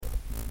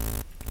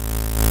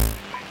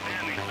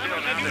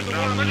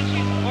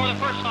emergency for the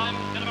first time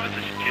in about...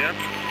 This is Jim,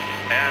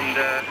 and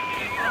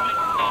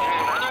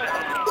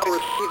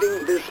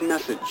Receiving this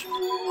message.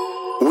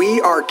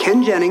 We are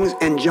Ken Jennings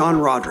and John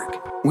Roderick.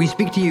 We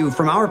speak to you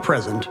from our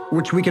present,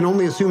 which we can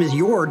only assume is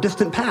your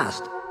distant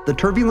past, the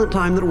turbulent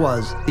time that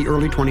was the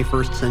early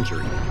 21st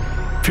century.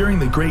 Fearing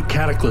the great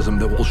cataclysm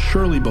that will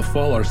surely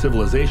befall our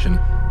civilization,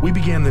 we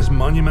began this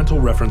monumental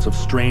reference of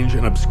strange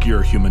and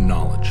obscure human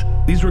knowledge.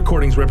 These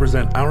recordings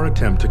represent our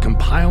attempt to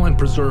compile and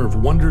preserve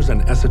wonders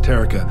and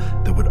esoterica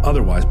that would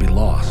otherwise be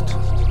lost.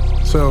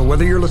 So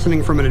whether you're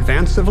listening from an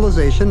advanced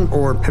civilization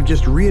or have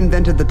just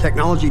reinvented the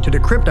technology to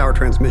decrypt our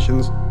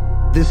transmissions,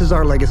 this is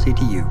our legacy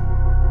to you.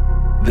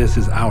 This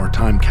is our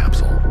time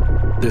capsule.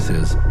 This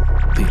is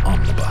the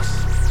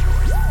Omnibus.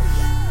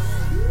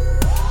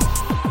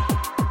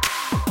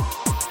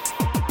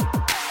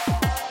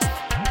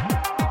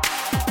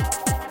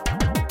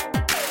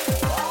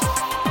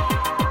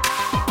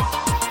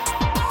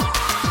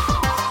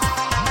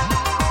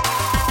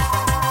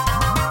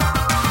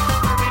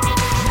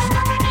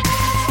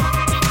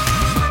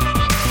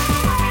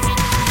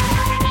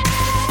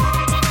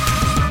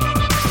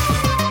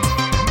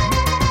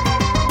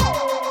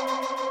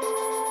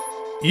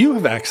 You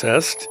have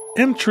accessed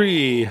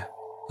entry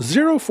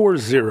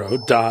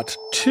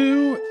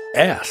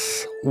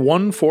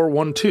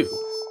 040.2S1412,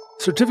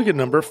 certificate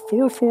number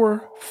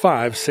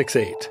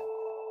 44568.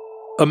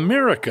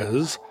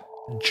 America's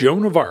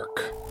Joan of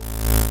Arc.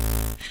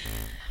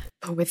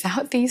 But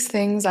without these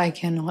things, I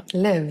cannot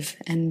live,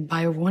 and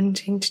by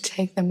wanting to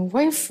take them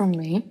away from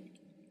me,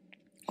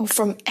 or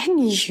from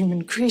any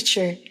human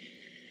creature,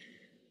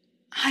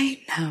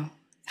 I know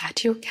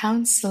that your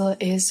counsel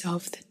is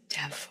of the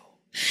devil,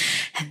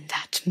 and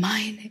that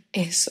mine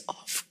is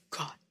of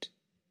God.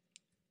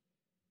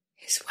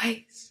 His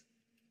ways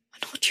are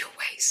not your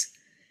ways.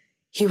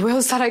 He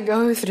wills that I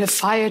go through the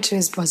fire to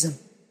his bosom.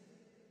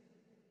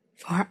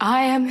 For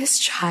I am his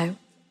child,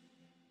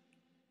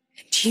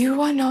 and you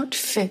are not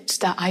fit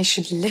that I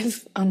should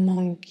live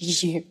among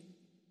you.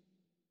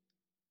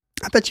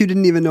 I bet you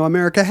didn't even know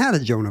America had a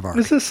Joan of Arc.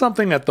 Is this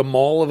something at the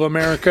Mall of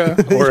America?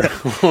 Or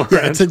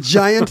yeah, it's a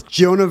giant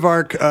Joan of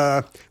Arc,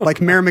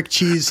 like Mayor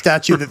McCheese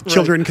statue that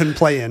children can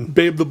play in.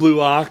 Babe the Blue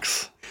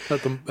Ox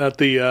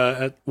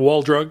at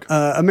Wall Drug.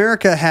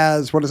 America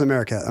has, what is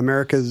America?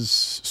 America's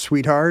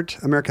sweetheart.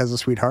 America has a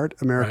sweetheart.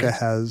 America Right.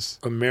 has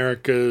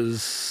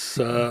America's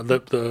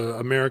the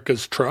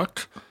America's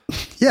truck.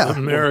 yeah.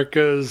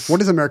 America's.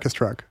 What is America's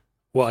truck?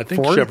 Well, I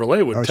think Ford?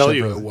 Chevrolet would Oh, tell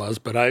you Chevrolet. it was,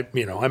 but I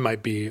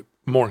might be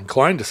more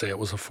inclined to say it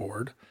was a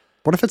Ford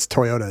What if it's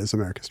Toyota is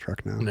America's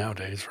truck now?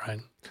 nowadays, right?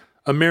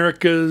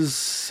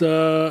 America's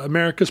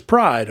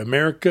pride,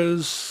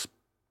 America's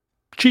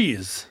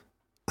cheese,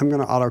 I'm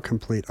going to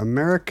autocomplete.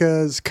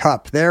 America's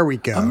cup. There we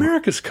go.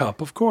 America's cup,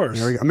 of course.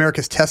 There we go.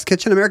 America's test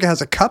kitchen. America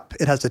has a cup.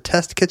 It has a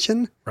test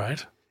kitchen.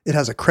 Right. It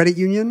has a credit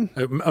union.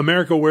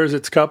 America wears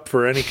its cup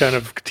for any kind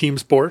of team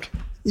sport.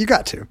 You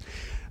got to.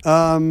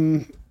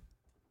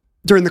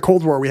 During the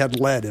Cold War, we had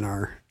lead in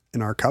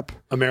our cup.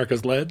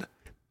 America's lead.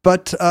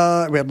 But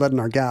we had lead in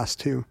our gas,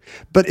 too.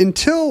 But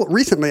until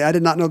recently, I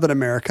did not know that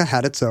America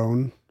had its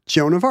own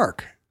Joan of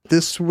Arc.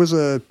 This was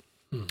a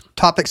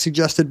topic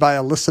suggested by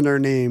a listener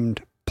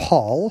named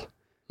Paul.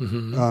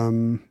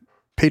 Mm-hmm.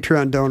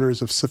 Patreon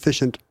donors of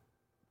sufficient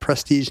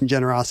prestige and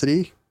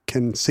generosity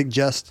can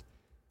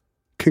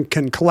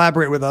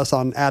collaborate with us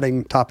on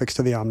adding topics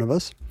to the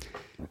Omnibus.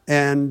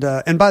 And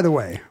by the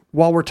way,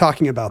 while we're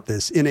talking about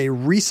this, in a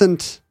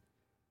recent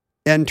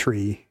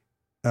entry,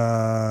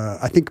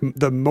 I think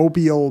the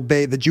Mobile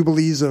Bay, the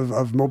Jubilees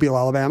of Mobile,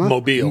 Alabama.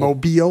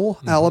 Mobile,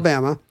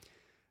 Alabama.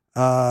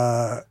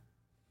 I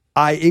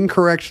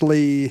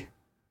incorrectly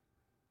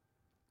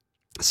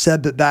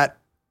said that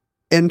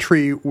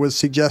entry was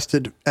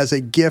suggested as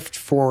a gift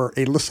for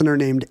a listener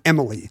named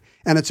Emily.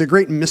 And it's a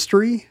great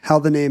mystery how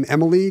the name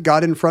Emily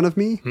got in front of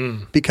me,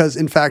 because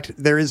in fact,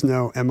 there is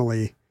no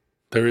Emily.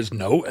 There is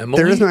no Emily?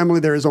 There is no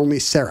Emily. There is only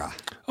Sarah.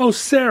 Oh,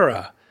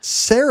 Sarah.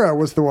 Sarah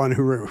was the one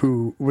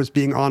who was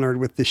being honored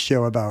with this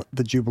show about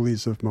the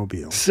Jubilees of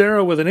Mobile.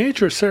 Sarah with an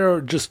H or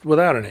Sarah just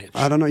without an H?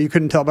 I don't know. You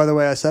couldn't tell by the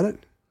way I said it?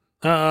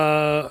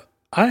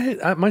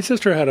 My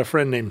sister had a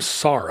friend named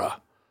Sarah,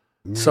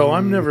 so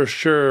I'm never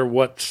sure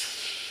what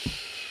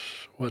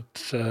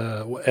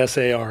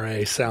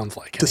SARA sounds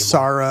like. Does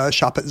Sarah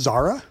shop at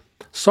Zara?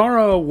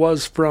 Sarah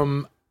was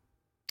from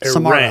Iran,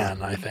 Samara.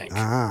 I think.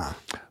 Ah.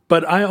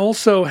 But I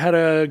also had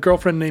a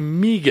girlfriend named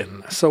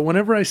Megan. So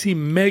whenever I see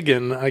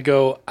Megan, I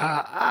go,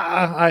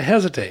 I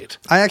hesitate.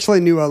 I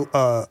actually knew,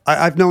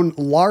 I've known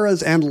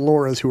Laura's and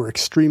Laura's who are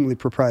extremely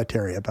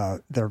proprietary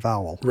about their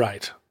vowel.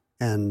 Right.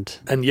 And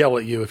yell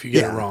at you if you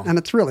get it wrong. And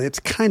it's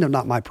kind of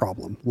not my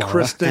problem, Laura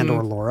Kristen, and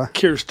or Laura.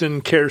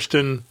 Kirsten.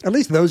 At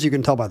least those you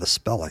can tell by the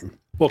spelling.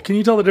 Well, can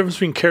you tell the difference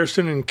between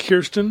Kirsten and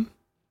Kirsten?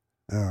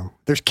 Oh,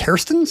 there's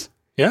Kirstens?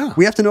 Yeah.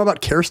 We have to know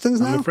about Kirstens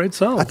now? I'm afraid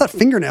so. I thought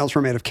fingernails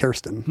were made of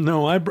Kirsten.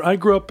 No, I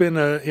grew up in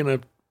a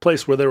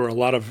place where there were a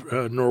lot of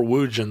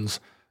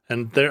Norwegians,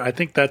 and I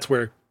think that's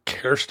where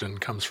Kirsten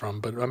comes from,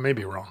 but I may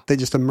be wrong. They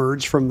just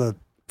emerged from the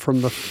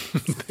from the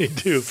They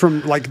do.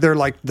 they're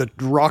like the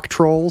rock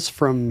trolls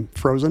from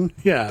Frozen.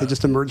 Yeah. They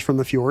just emerge from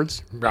the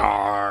fjords.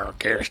 Rawr,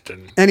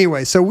 Kirsten.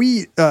 Anyway, so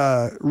we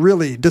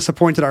really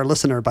disappointed our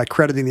listener by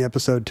crediting the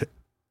episode to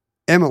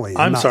Emily.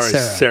 I'm not sorry,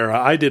 Sarah. Sarah.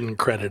 I didn't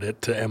credit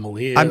it to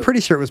Emily. I'm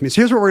pretty sure it was me.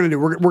 So here's what we're going to do.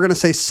 We're going to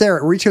say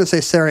Sarah. We're each going to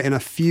say Sarah in a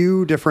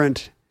few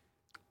different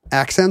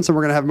accents, and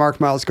we're going to have Mark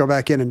Miles go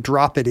back in and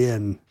drop it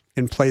in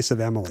place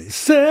of Emily.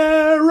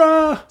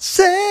 Sarah.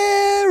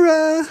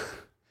 Sarah.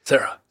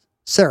 Sarah.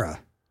 Sarah.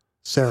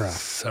 Sarah.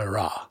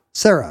 Sarah.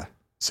 Sarah.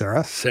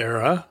 Sarah.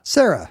 Sarah.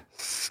 Sarah.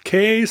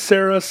 K.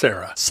 Sarah.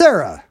 Sarah.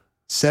 Sarah.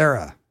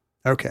 Sarah.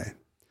 Okay.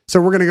 So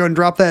we're going to go and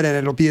drop that in.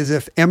 It'll be as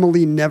if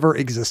Emily never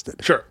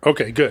existed. Sure.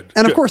 Okay, good.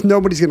 And of good. course,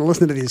 nobody's going to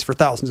listen to these for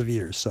thousands of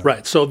years. So.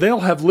 Right. So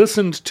they'll have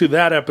listened to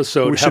that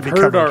episode, We have should be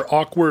heard covered. our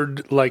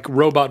awkward, like,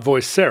 robot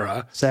voice,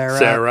 Sarah.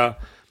 Sarah.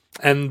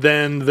 And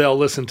then they'll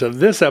listen to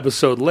this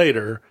episode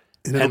later.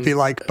 And it'll be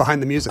like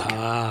behind the music.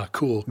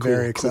 Cool.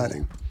 Very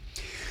exciting.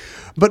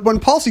 But when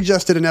Paul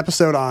suggested an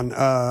episode on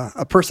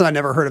a person I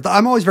never heard of,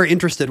 I'm always very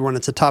interested when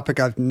it's a topic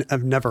I've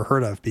never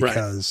heard of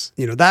because,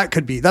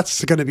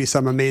 that's going to be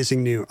some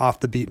amazing new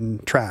off the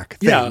beaten track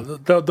thing. Yeah,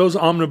 those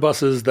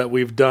omnibuses that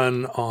we've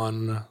done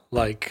on,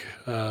 like...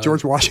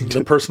 George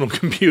Washington. The personal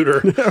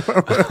computer.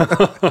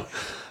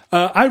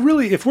 I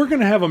really, if we're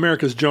going to have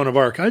America's Joan of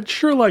Arc, I'd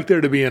sure like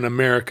there to be an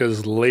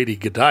America's Lady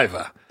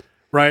Godiva,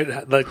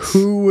 right? Like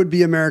Who would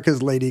be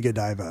America's Lady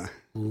Godiva?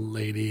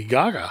 Lady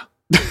Gaga.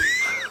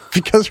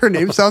 Because her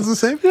name sounds the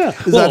same? Yeah.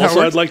 Is that how it also,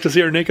 works? I'd like to see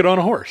her naked on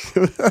a horse.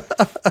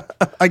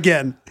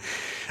 Again.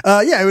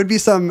 It would be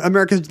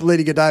America's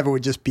Lady Godiva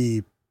would just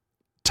be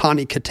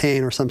Tawny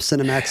Katane or some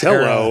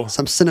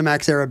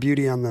Cinemax era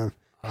beauty on the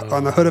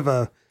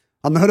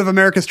hood of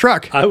America's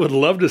truck. I would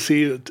love to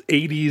see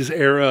 80s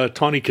era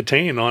Tawny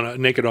Katane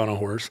naked on a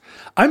horse.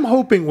 I'm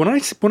hoping when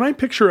I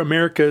picture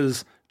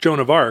America's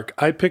Joan of Arc,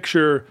 I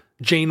picture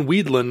Jane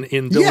Weedland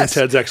in Bill and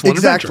Ted's Excellent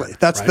exactly.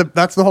 Adventure.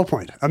 That's the whole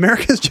point.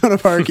 America's Joan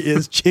of Arc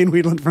is Jane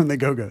Weedland from the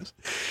Go-Go's.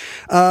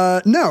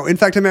 No, in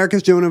fact,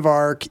 America's Joan of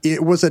Arc,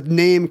 it was a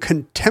name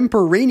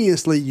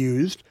contemporaneously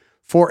used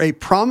for a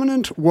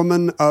prominent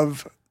woman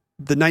of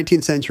the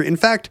 19th century. In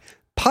fact,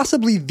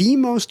 possibly the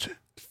most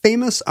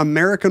famous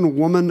American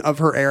woman of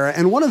her era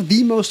and one of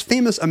the most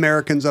famous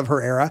Americans of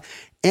her era,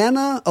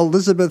 Anna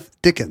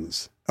Elizabeth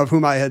Dickens, of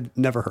whom I had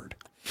never heard.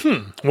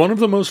 One of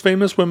the most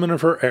famous women of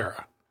her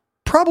era.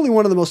 Probably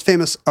one of the most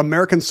famous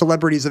American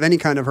celebrities of any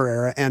kind of her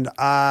era, and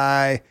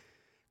I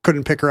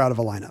couldn't pick her out of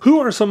a lineup. Who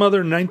are some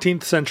other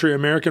 19th century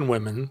American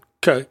women?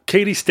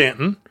 Katie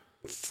Stanton.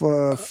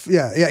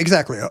 Yeah,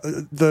 exactly.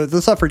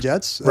 The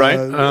suffragettes,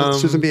 right?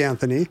 Susan B.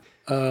 Anthony.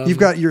 You've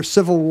got your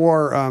Civil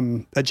War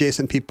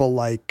adjacent people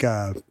like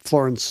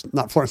Florence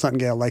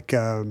Nightingale, like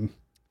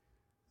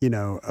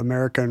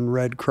American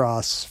Red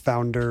Cross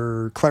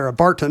founder Clara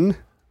Barton,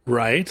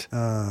 right?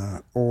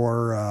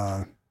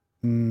 Or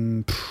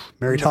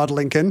Mary Todd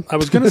Lincoln. I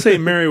was going to say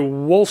Mary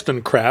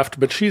Wollstonecraft,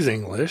 but she's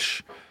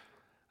English.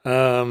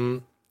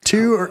 Too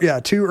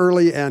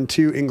early and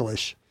too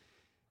English.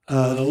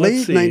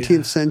 Late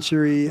 19th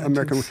century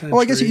American. Oh,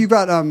 I guess you've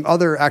got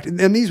other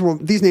and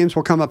these names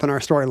will come up in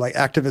our story, like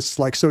activists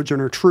like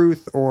Sojourner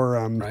Truth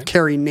or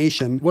Carrie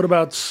Nation. What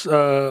about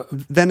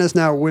then as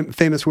now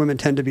famous women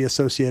tend to be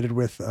associated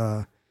with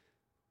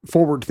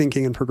forward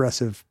thinking and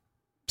progressive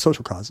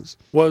social causes.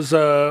 Was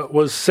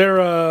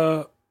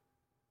Sarah?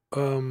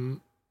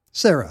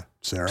 Sarah.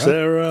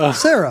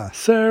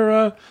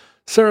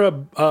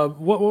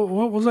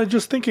 What was I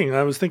just thinking?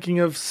 I was thinking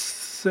of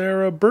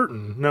Sarah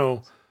Burton.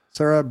 No.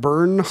 Sarah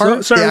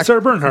Bernhardt?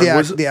 Sarah Bernhardt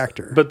was the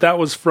actor. But that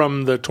was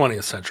from the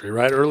 20th century,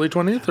 right? Early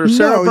 20th? Or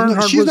Sarah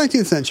Bernhardt she's was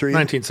 19th century.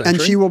 19th century.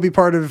 And she will be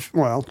part of,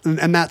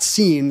 and that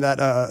scene,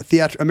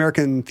 that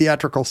American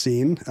theatrical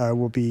scene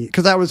will be,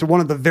 because that was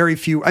one of the very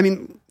few,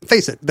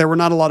 face it, there were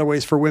not a lot of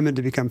ways for women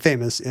to become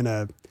famous in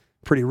a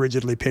pretty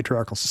rigidly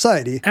patriarchal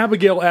society.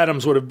 Abigail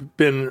Adams would have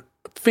been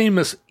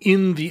famous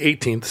in the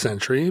 18th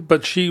century,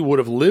 but she would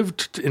have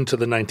lived into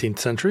the 19th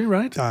century,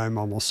 right? I'm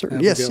almost certain.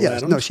 Abigail Yes.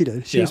 Adams? No, she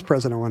did. She was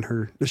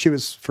president she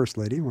was first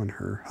lady when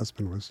her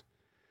husband was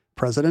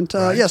president.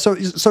 Right. Yeah. So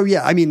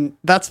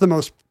that's the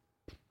most,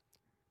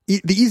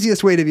 the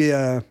easiest way to be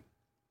a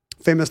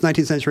famous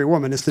 19th century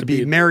woman is to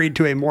be married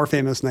to a more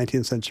famous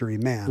 19th century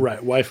man.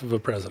 Right. Wife of a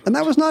president. And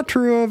that was not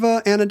true of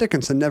Anna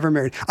Dickinson, never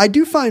married. I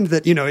do find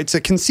that, it's a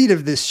conceit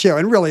of this show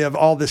and really of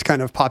all this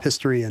kind of pop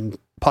history and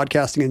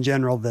podcasting in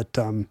general that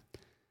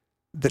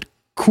that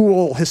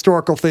cool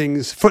historical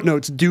things,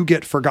 footnotes do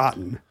get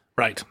forgotten.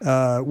 Right.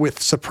 With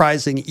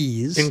surprising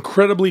ease.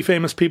 Incredibly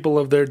famous people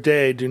of their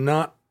day do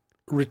not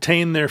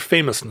retain their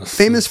famousness.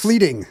 Famous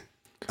fleeting,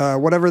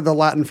 whatever the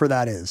Latin for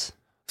that is.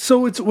 So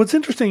what's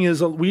interesting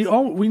is we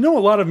know a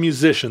lot of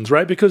musicians,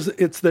 right? Because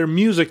it's their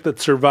music that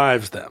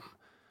survives them.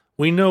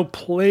 We know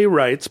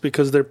playwrights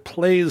because their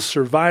plays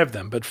survive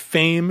them. But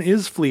fame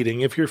is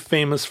fleeting if you're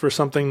famous for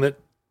something that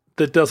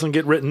doesn't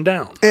get written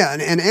down. Yeah,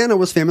 and Anna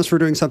was famous for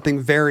doing something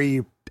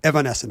very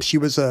evanescent. She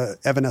was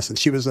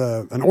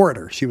an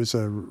orator. She was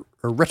a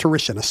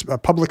rhetorician, a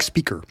public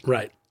speaker.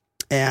 Right.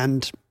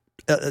 And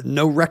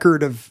no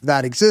record of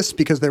that exists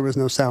because there was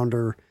no sound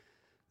or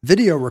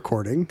video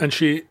recording. And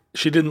she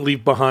didn't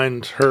leave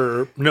behind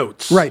her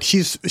notes. Right.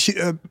 She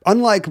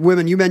unlike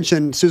women, you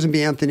mentioned Susan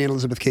B. Anthony and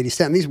Elizabeth Cady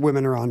Stanton. These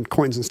women are on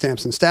coins and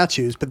stamps and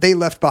statues, but they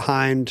left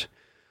behind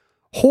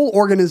whole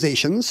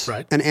organizations.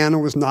 Right. And Anna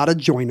was not a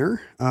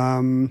joiner.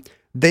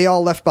 They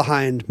all left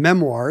behind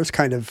memoirs,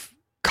 kind of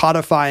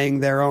codifying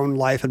their own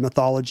life and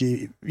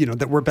mythology,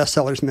 that were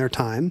bestsellers in their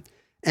time.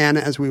 Anna,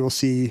 as we will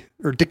see,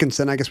 or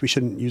Dickinson, I guess we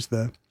shouldn't use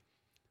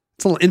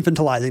it's a little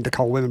infantilizing to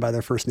call women by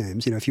their first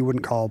names. If you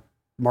wouldn't call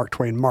Mark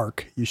Twain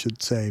Mark, you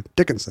should say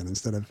Dickinson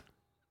instead of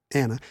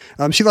Anna.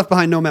 She left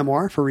behind no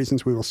memoir for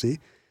reasons we will see.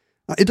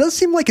 It does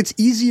seem like it's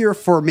easier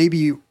for have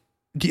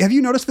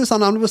you noticed this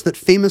on Omnibus, that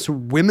famous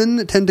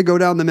women tend to go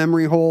down the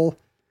memory hole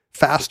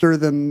faster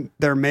than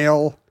their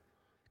male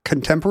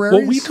contemporaries?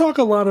 Well, we talk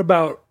a lot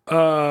about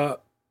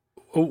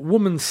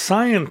woman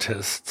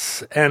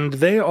scientists, and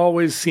they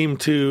always seem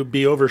to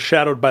be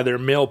overshadowed by their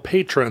male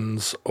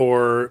patrons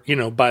or,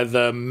 by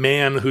the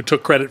man who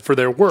took credit for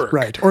their work.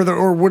 Right.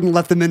 Or wouldn't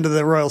let them into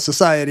the Royal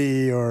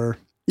Society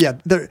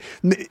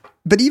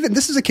but even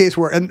this is a case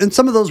where, and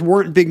some of those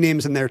weren't big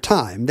names in their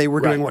time. They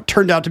were doing what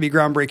turned out to be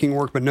groundbreaking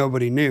work, but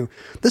nobody knew.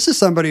 This is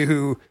somebody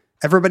who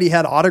everybody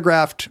had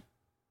autographed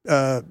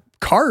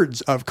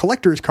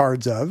collector's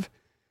cards of.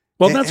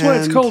 Well, that's why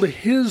it's called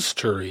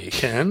history,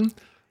 Ken.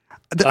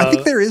 I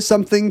think there is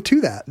something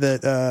to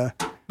that.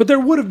 But there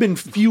would have been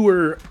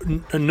fewer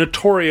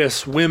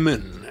notorious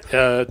women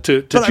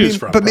to choose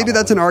from. But maybe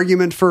that's an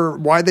argument for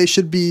why they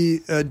should be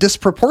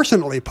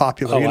disproportionately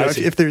popular.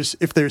 If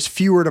there's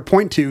fewer to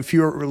point to,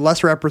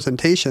 less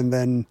representation,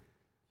 then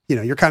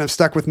you're kind of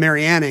stuck with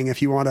Mary Anning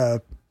if you want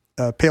a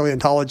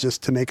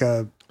paleontologist to make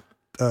a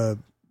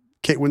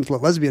Kate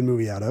Winslet lesbian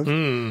movie out of.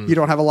 You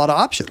don't have a lot of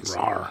options.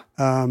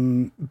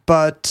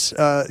 But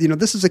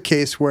this is a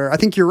case where I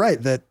think you're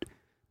right that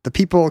the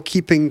people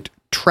keeping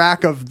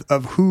track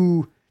of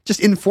who, just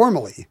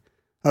informally,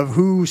 of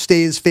who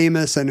stays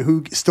famous and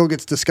who still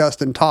gets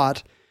discussed and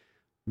taught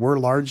were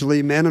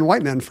largely men and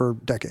white men for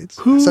decades.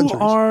 Who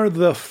centuries. are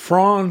the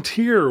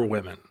frontier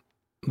women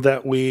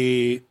that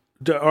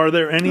are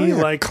there any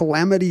like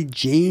Calamity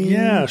Jane?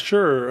 Yeah,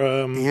 sure.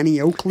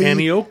 Annie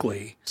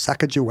Oakley.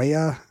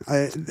 Sacagawea.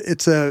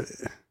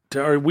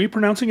 Are we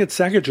pronouncing it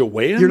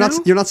Sacagawea?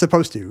 You're not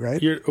supposed to,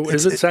 right?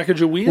 Is it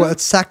Sacagawea? Well,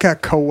 it's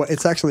Sacagawea.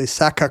 It's actually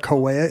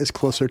Sacagawea is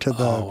closer to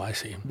the I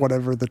see.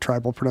 Whatever the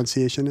tribal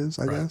pronunciation is,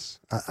 I guess.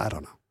 I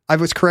don't know. I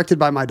was corrected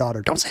by my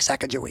daughter. Don't say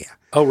Sacagawea.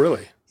 Oh,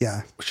 really?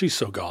 Yeah. She's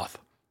so goth.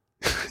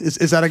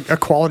 Is that a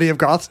quality of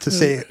goth to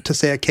say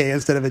a K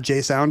instead of a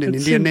J sound in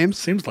Indian names?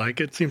 Seems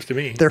like it. Seems to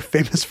me. They're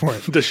famous for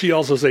it. Does she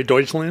also say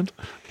Deutschland?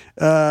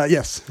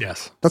 Yes.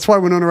 That's why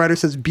Winona Ryder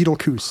says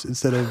Beetlejuice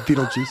instead of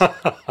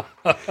Beetlejuice.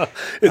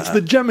 It's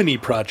the Gemini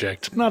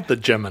Project, not the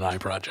Gemini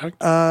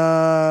Project.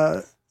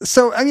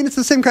 So, I mean, it's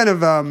the same kind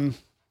of,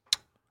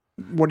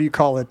 what do you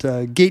call it?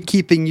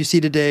 Gatekeeping you see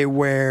today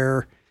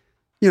where,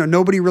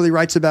 nobody really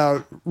writes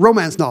about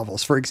romance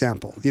novels, for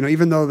example,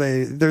 even though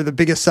they're the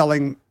biggest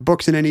selling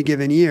books in any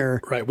given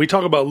year. Right. We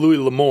talk about Louis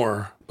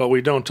L'Amour, but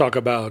we don't talk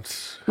about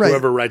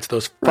whoever writes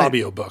those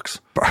Fabio books.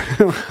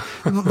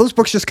 Those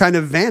books just kind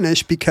of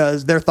vanish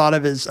because they're thought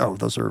of as,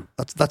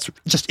 that's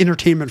just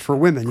entertainment for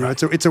women.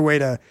 It's a way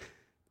to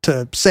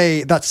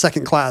say that's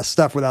second class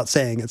stuff without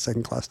saying it's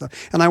second class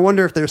stuff. And I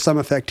wonder if there's some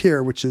effect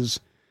here, which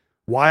is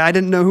why I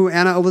didn't know who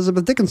Anna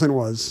Elizabeth Dickinson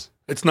was.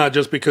 It's not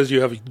just because you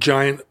have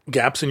giant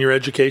gaps in your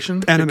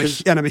education. And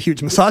I'm a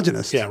huge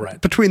misogynist. Yeah, right.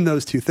 Between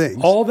those two things.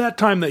 All that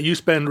time that you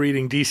spend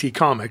reading DC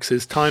Comics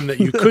is time that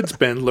you could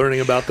spend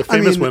learning about the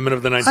famous women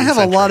of the 19th century. I have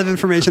a lot of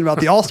information about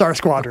the All-Star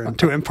Squadron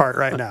to impart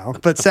right now,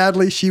 but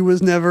sadly she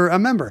was never a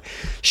member.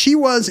 She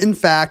was, in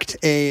fact,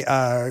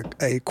 a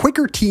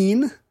Quaker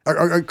teen,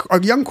 a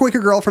young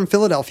Quaker girl from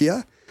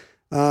Philadelphia,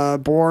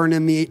 born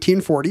in the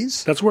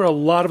 1840s. That's where a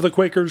lot of the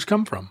Quakers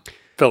come from.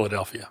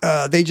 Philadelphia.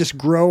 They just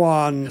grow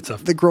on.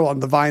 They grow on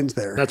the vines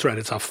there. That's right.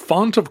 It's a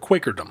font of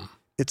Quakerdom.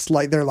 It's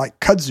like they're like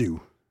kudzu.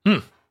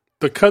 The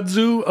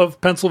kudzu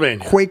of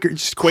Pennsylvania. Quaker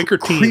teens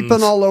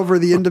creeping all over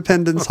the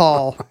Independence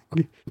Hall,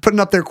 putting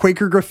up their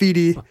Quaker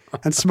graffiti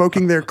and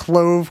smoking their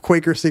clove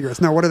Quaker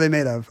cigarettes. Now, what are they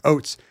made of?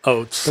 Oats.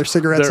 They're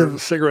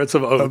cigarettes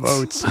of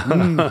oats.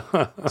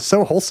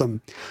 So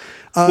wholesome.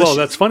 Well,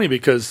 that's funny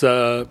because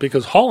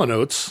Hall &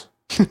 Oates.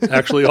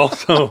 Actually,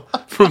 also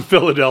from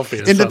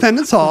Philadelphia.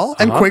 Independence Hall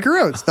and Quaker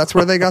Oats. That's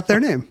where they got their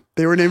name.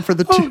 They were named for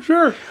the two. Oh,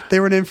 sure. They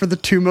were named for the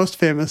two most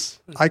famous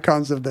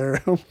icons of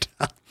their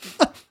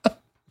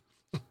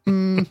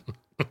hometown.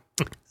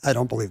 I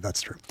don't believe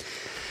that's true.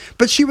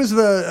 But she was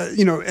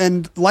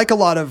and like a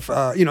lot of,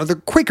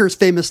 the Quakers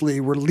famously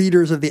were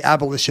leaders of the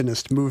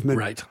abolitionist movement.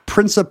 Right.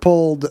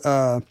 Principled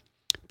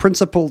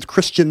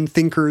Christian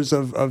thinkers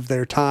of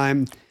their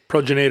time.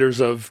 Progenitors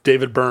of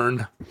David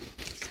Byrne.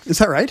 Is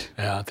that right?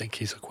 Yeah, I think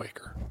he's a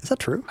Quaker. Is that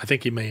true? I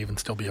think he may even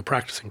still be a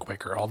practicing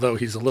Quaker, although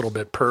he's a little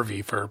bit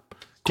pervy for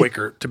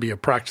Quaker to be a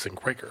practicing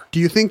Quaker. Do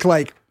you think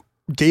like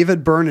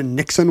David Byrne and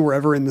Nixon were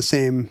ever in the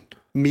same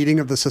meeting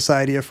of the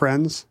Society of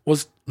Friends.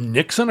 Was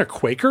Nixon a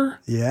Quaker?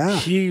 Yeah.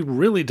 He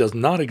really does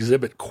not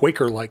exhibit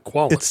Quaker-like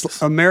qualities.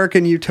 It's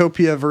American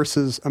utopia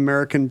versus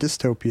American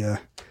dystopia.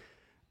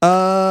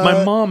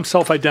 My mom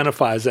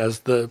self-identifies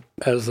as a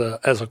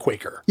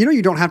Quaker. You know,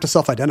 you don't have to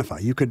self-identify.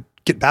 You could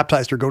get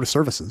baptized or go to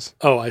services.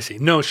 Oh, I see.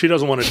 No, she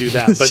doesn't want to do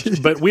that.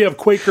 But we have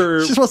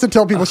Quaker. She just wants to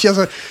tell people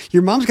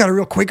your mom's got a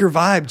real Quaker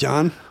vibe,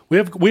 John. We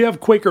have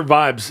Quaker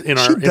vibes in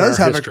our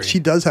history. She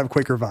does have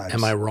Quaker vibes.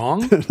 Am I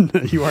wrong?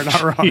 You are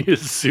not wrong. She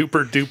is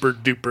super duper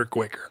duper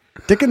Quaker.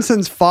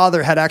 Dickinson's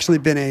father had actually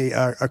been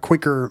a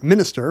Quaker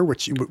minister,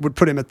 which would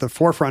put him at the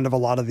forefront of a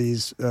lot of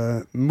these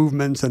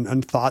movements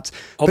and thoughts.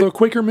 Although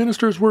Quaker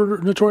ministers were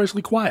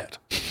notoriously quiet,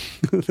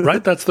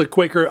 right? That's the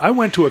Quaker. I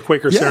went to a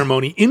Quaker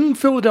ceremony in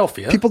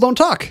Philadelphia. People don't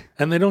talk.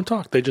 And they don't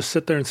talk. They just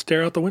sit there and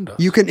stare out the window.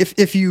 You can,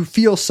 if you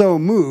feel so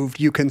moved,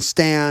 you can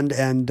stand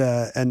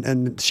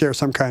and share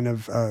some kind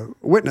of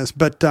witness.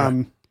 But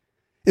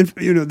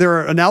there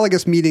are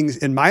analogous meetings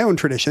in my own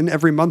tradition.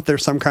 Every month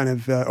there's some kind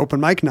of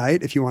open mic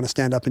night if you want to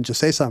stand up and just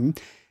say something.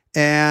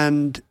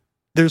 And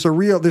there's a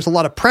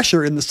lot of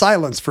pressure in the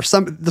silence.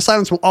 The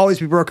silence will always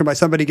be broken by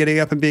somebody getting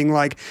up and being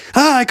like,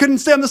 I couldn't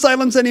stand the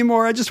silence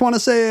anymore. I just want to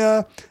say,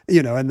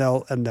 and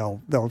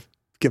they'll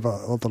give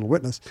a little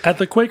witness. At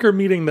the Quaker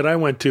meeting that I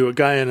went to, a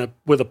guy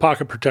with a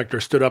pocket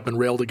protector stood up and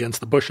railed against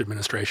the Bush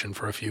administration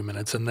for a few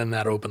minutes, and then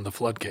that opened the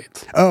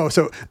floodgates. Oh,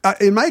 so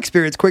in my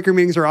experience, Quaker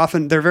meetings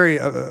they're very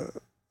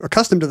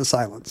accustomed to the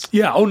silence.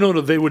 Yeah. Oh, no,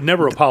 they would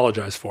never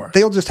apologize for it.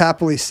 They'll just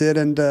happily sit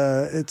and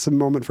it's a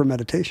moment for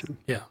meditation.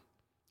 Yeah.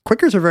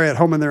 Quakers are very at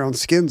home in their own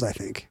skins, I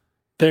think.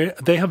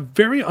 They have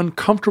very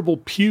uncomfortable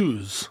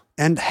pews.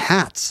 And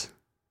hats.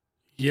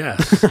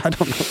 Yes. I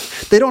don't know.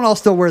 They don't all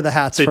still wear the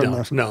hats.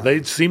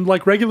 They seemed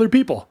like regular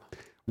people.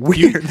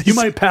 Weird. You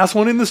might pass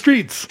one in the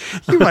streets.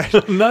 You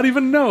might not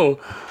even know.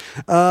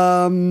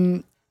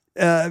 Her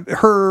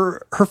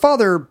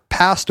father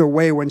passed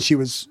away when she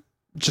was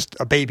just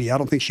a baby. I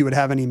don't think she would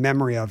have any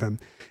memory of him.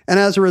 And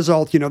as a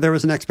result, there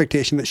was an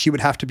expectation that she would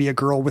have to be a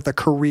girl with a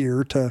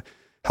career to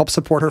help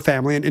support her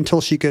family and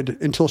until she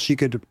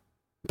could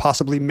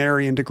possibly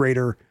marry into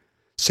greater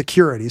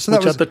security. So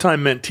which at the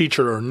time meant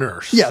teacher or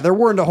nurse. Yeah, there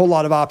weren't a whole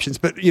lot of options,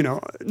 but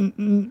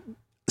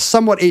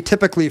somewhat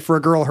atypically for a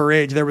girl her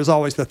age, there was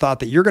always the thought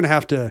that you're going to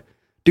have to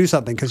do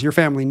something because your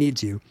family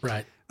needs you.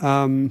 Right.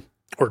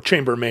 Or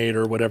chambermaid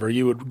or whatever.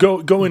 You would go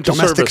into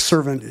domestic service.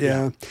 Servant.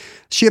 Yeah.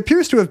 She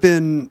appears to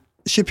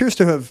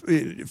have,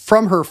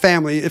 from her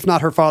family, if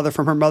not her father,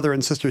 from her mother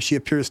and sister, she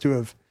appears to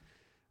have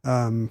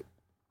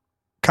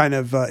kind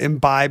of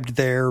imbibed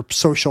their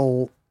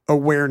social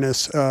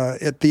awareness.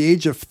 At the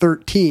age of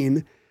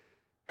 13,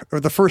 or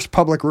the first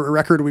public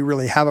record we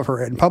really have of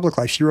her in public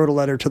life, she wrote a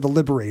letter to the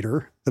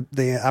Liberator,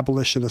 the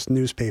abolitionist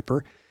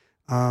newspaper,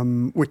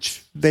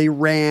 which they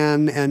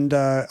ran. And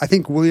I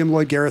think William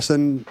Lloyd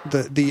Garrison,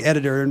 the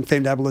editor and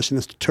famed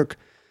abolitionist, took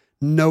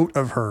note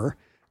of her.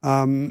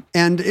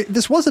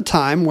 This was a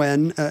time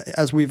when,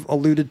 as we've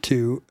alluded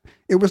to,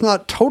 it was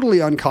not totally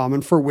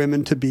uncommon for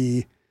women to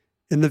be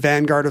in the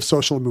vanguard of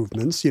social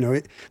movements.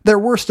 There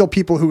were still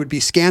people who would be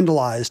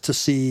scandalized to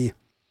see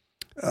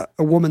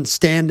a woman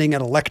standing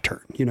at a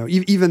lectern.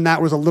 Even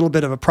that was a little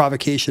bit of a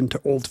provocation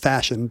to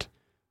old-fashioned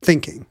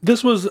thinking.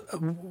 This was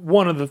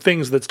one of the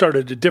things that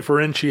started to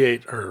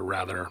differentiate, or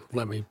rather,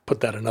 let me put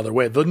that another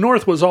way. The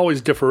North was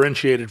always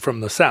differentiated from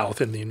the South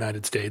in the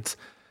United States.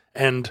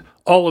 And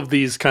all of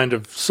these kind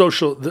of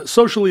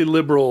socially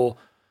liberal,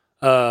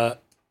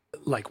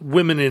 like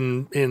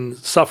women in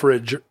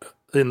suffrage,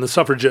 in the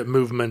suffragette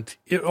movement,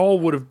 it all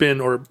would have been,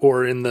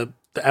 or in the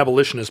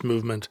abolitionist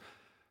movement,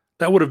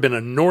 that would have been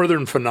a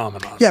Northern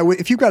phenomenon. Yeah,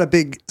 if you've got a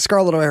big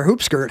Scarlet O'Hara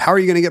hoop skirt, how are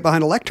you going to get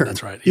behind a lectern?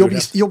 That's right.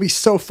 You'll be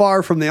so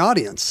far from the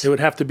audience. It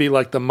would have to be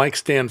like the mic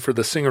stand for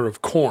the singer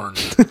of Korn.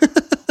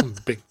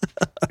 Big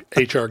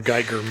H.R.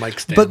 Geiger mic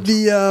stand. But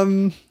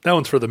that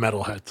one's for the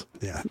metalheads.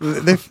 Yeah,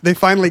 they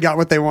finally got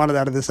what they wanted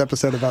out of this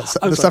episode about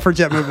the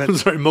suffragette movement. I'm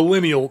sorry,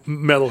 millennial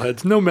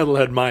metalheads. No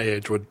metalhead my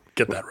age would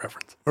get that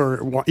reference,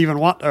 or even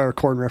want a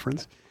Korn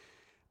reference.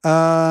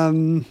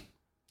 Yeah,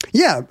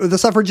 the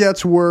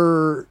suffragettes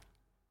were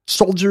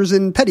soldiers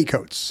in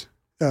petticoats.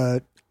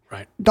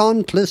 Right.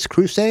 Dauntless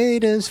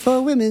crusaders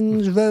for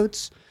women's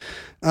votes.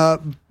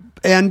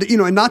 And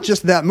not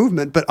just that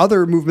movement, but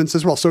other movements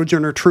as well.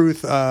 Sojourner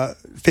Truth,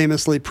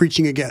 famously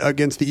preaching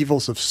against the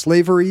evils of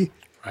slavery.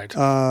 Right.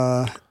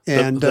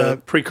 And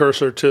the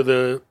precursor to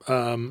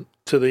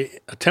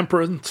the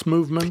temperance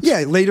movement. Yeah.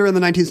 Later in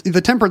the 19th,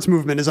 the temperance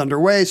movement is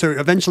underway. So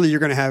eventually you're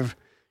going to have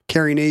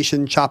Carrie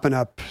Nation chopping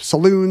up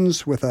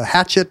saloons with a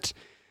hatchet.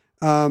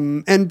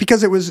 And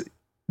because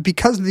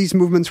these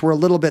movements were a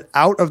little bit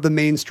out of the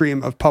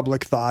mainstream of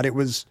public thought, it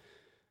was,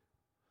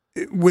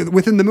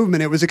 within the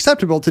movement, it was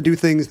acceptable to do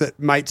things that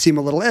might seem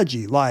a little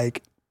edgy,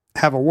 like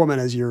have a woman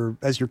as your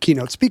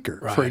keynote speaker,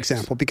 right, for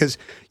example, because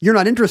you're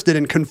not interested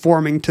in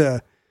conforming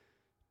to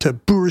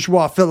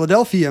bourgeois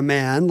Philadelphia,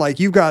 man. Like,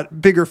 you've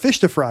got bigger fish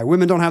to fry.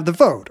 Women don't have the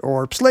vote,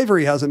 or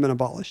slavery hasn't been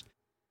abolished.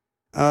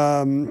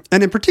 And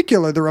in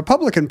particular, the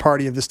Republican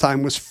Party of this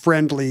time was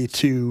friendly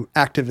to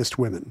activist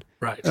women.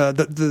 Right.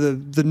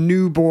 The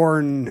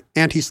newborn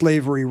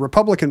anti-slavery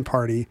Republican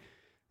Party.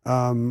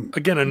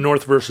 Again, a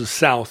North versus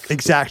South.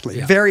 Exactly.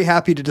 Yeah. Very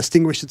happy to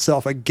distinguish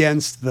itself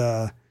against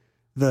the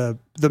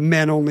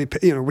men only,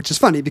 which is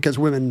funny because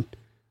women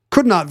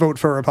could not vote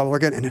for a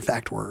Republican, and in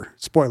fact were,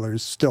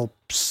 spoilers, still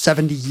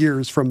 70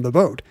 years from the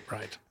vote.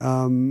 Right.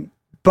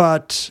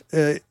 But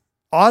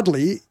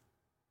oddly,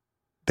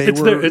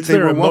 It's they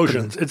their were emotions.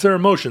 welcoming. It's their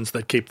emotions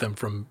that keep them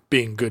from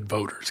being good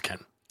voters, Ken.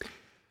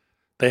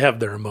 They have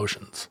their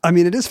emotions. I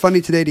mean, it is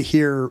funny today to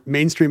hear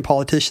mainstream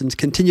politicians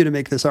continue to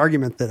make this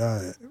argument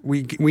that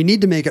we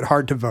need to make it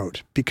hard to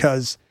vote,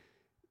 because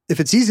if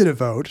it's easy to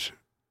vote,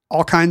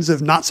 all kinds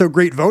of not so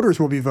great voters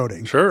will be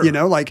voting. Sure.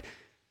 Like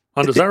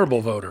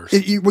Undesirable voters.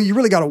 you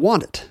really got to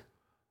want it.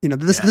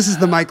 This is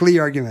the Mike Lee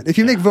argument. If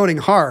you make voting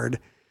hard,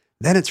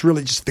 then it's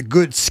really just the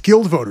good,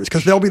 skilled voters,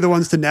 because they'll be the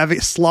ones to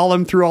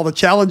slalom through all the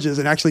challenges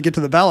and actually get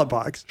to the ballot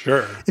box.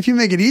 Sure. If you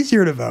make it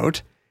easier to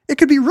vote, it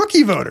could be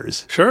rookie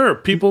voters. Sure.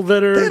 People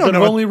that have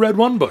only read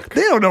one book.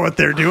 They don't know what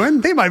they're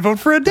doing. They might vote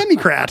for a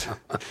Democrat.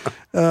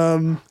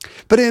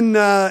 But in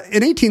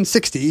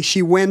 1860, she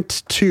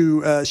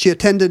she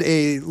attended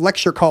a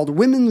lecture called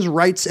Women's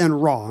Rights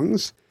and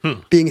Wrongs,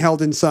 being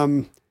held in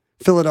some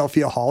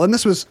Philadelphia hall. And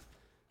this was,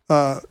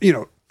 a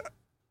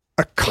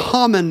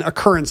common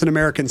occurrence in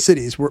American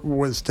cities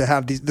was to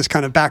have this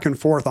kind of back and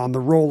forth on the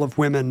role of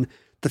women,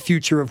 the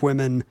future of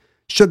women.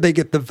 Should they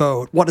get the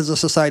vote? What does a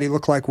society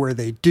look like where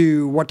they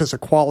do? What does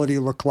equality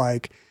look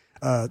like?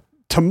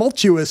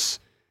 Tumultuous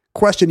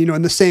question,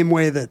 in the same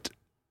way that,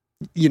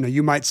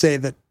 you might say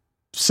that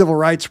civil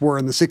rights were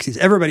in the 60s.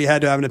 Everybody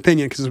had to have an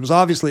opinion because it was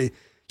obviously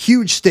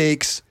huge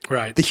stakes.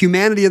 Right. The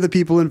humanity of the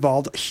people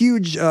involved,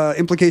 huge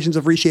implications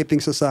of reshaping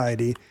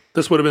society.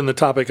 This would have been the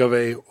topic of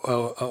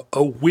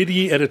a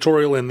witty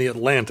editorial in The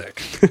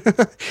Atlantic.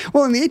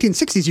 Well, in the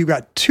 1860s, you've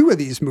got two of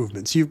these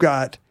movements. You've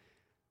got,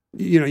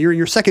 you're in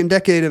your second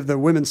decade of the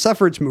women's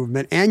suffrage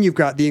movement, and you've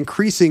got the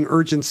increasing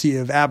urgency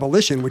of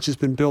abolition, which has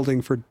been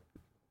building for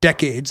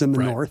decades in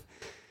the North.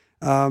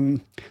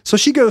 So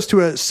she goes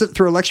to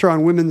through a lecture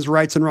on women's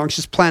rights and wrongs.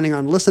 She's planning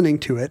on listening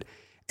to it.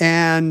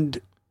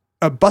 And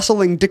a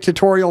bustling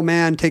dictatorial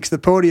man takes the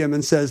podium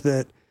and says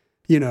that,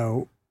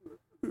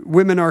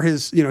 women are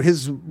his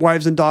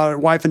wife and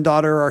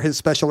daughter are his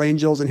special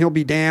angels, and he'll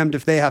be damned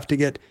if they have to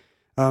get,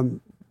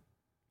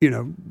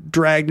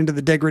 dragged into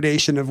the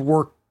degradation of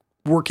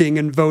working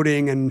and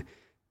voting, and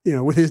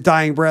with his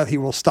dying breath, he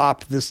will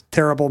stop this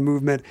terrible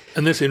movement.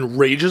 And this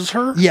enrages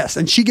her? Yes.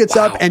 And she gets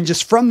up and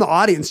just from the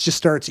audience just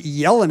starts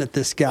yelling at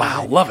this guy.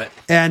 Wow, love it.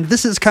 And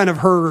this is kind of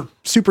her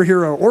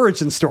superhero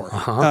origin story,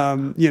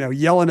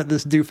 yelling at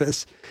this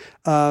doofus.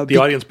 The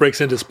audience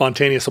breaks into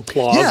spontaneous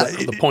applause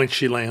at the point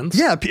she lands.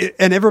 Yeah.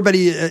 And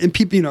everybody, and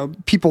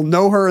people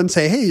know her and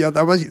say, hey,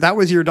 that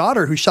was your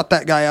daughter who shut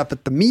that guy up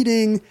at the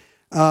meeting.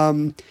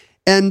 And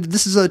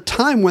this is a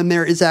time when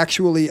there is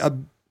actually a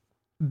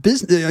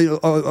business,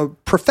 a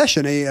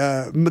profession,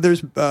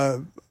 there's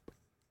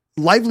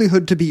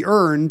livelihood to be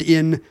earned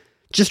in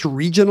just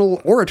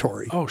regional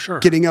oratory. Oh, sure.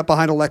 Getting up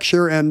behind a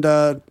lecture and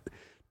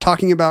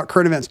talking about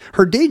current events.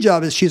 Her day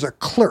job is she's a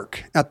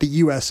clerk at the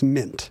U.S.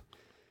 Mint.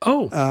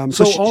 Oh,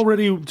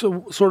 already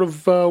sort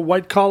of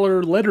white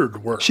collar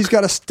lettered work. She's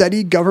got a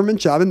steady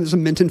government job, and there's a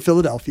mint in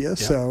Philadelphia. Yeah.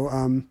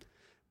 So,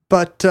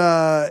 but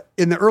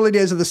in the early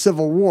days of the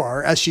Civil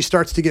War, as she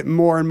starts to get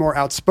more and more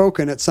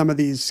outspoken at some of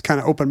these kind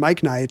of open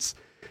mic nights,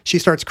 she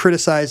starts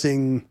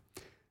criticizing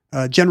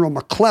General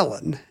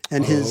McClellan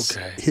and his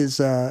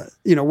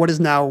what is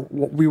now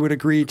what we would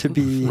agree to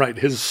be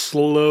his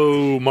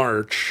slow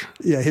march.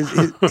 Yeah,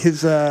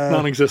 his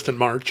non-existent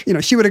march.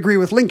 She would agree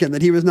with Lincoln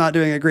that he was not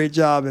doing a great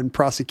job in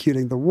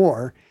prosecuting the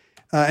war,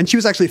 and she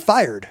was actually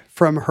fired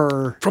from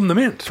the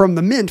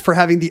Mint for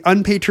having the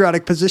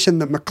unpatriotic position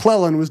that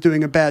McClellan was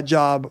doing a bad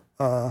job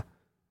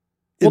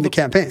in the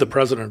campaign. The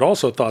president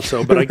also thought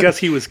so, but I guess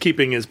he was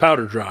keeping his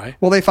powder dry.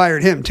 Well, they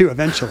fired him too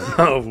eventually.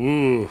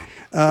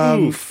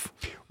 Oof.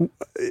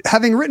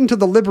 Having written to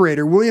the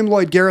Liberator, William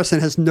Lloyd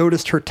Garrison has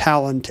noticed her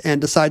talent and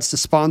decides to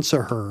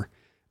sponsor her,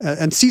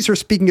 and sees her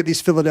speaking at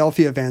these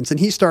Philadelphia events. And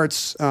he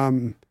starts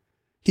telling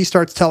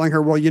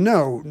her, well,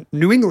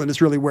 New England is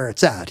really where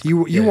it's at.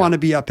 You want to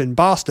be up in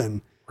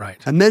Boston, right?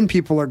 And then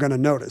people are going to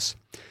notice.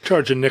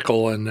 Charge a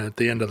nickel, and at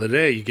the end of the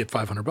day, you get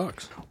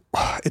 $500.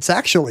 It's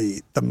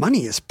actually, the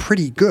money is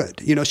pretty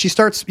good. She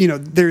starts,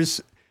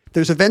 there's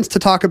events to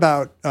talk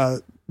about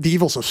the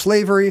evils of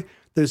slavery.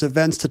 There's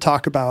events to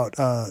talk about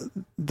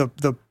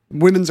the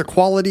women's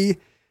equality,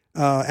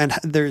 and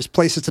there's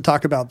places to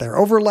talk about their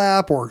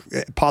overlap or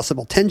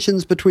possible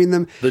tensions between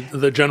them.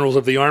 The generals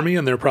of the army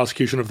and their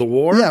prosecution of the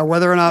war. Yeah,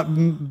 whether or not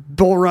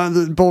Bull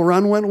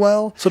Run went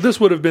well. So this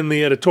would have been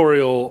the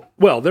editorial.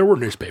 Well, there were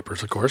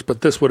newspapers, of course,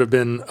 but this would have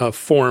been a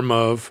form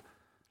of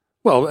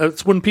Well,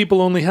 it's when people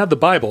only had the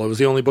Bible. It was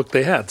the only book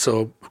they had.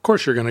 So, of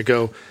course, you're going to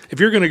go. If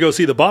you're going to go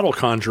see The Bottle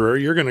Conjurer,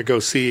 you're going to go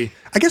see.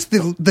 I guess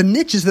the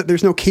niche is that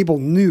there's no cable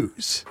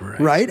news,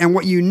 right? And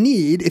what you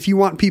need, if you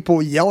want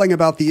people yelling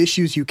about the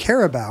issues you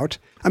care about,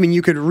 I mean,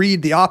 you could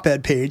read the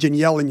op-ed page and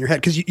yell in your head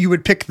because you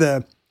would pick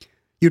the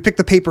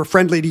paper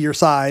friendly to your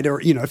side,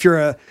 or if you're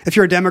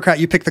a Democrat,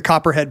 you pick the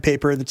Copperhead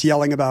paper that's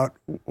yelling about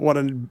what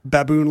a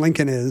baboon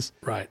Lincoln is.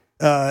 Right.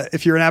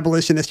 If you're an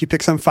abolitionist, you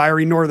pick some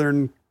fiery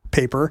Northern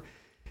paper.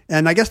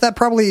 And I guess that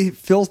probably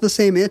fills the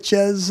same itch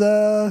as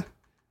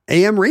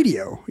AM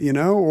radio,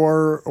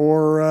 or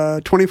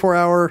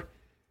 24-hour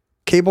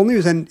cable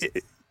news. And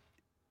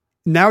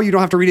now you don't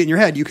have to read it in your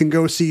head. You can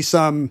go see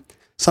some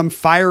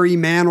fiery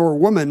man or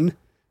woman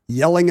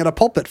yelling at a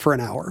pulpit for an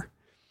hour.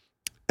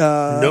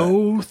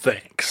 No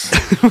thanks.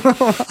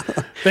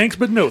 Thanks,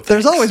 but no thanks.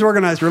 There's always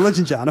organized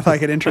religion, John, if I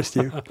could interest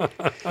you.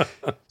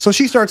 So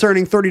she starts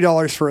earning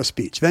 $30 for a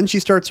speech. Then she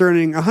starts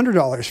earning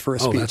 $100 for a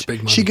speech. That's big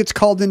money. She gets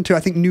called into, I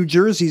think, New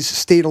Jersey's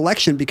state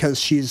election because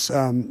she's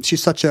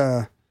such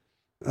a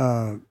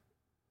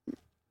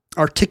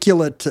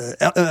articulate,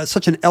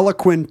 such an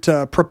eloquent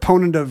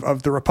proponent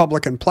of the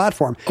Republican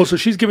platform. Oh, so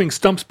she's giving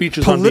stump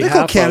speeches on behalf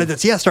Political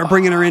candidates, start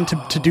bringing her in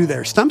to do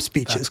their stump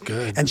speeches. That's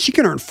good. And she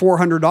can earn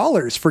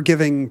 $400 for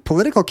giving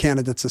political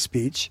candidates a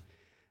speech.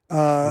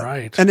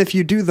 Right. And if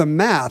you do the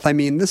math, I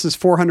mean, this is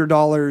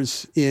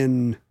 $400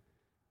 in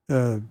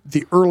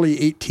the early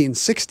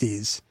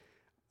 1860s.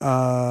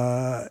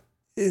 The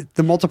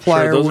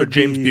multiplier those would are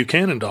James be,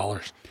 Buchanan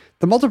dollars.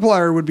 The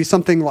multiplier would be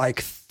something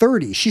like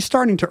 30. She's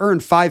starting to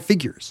earn 5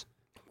 figures.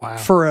 Wow.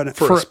 For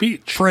a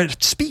speech. For a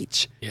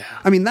speech. Yeah.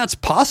 I mean, that's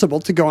possible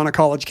to go on a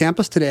college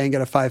campus today and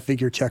get a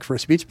 5-figure check for a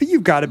speech, but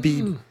you've got to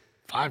be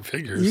 5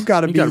 figures. You've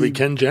got to be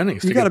Ken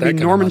Jennings. You got to be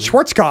Norman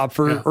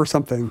Schwarzkopf or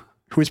something,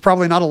 who is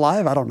probably not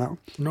alive. I don't know.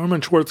 Norman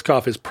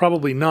Schwarzkopf is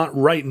probably not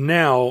right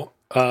now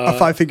a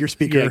 5-figure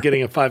speaker. Yeah,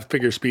 getting a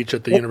 5-figure speech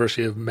at the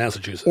University of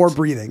Massachusetts. Or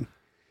breathing.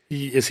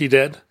 Is he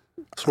dead?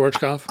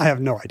 Schwarzkopf? I have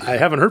no idea. I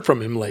haven't heard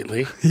from him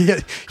lately. He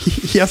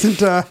hasn't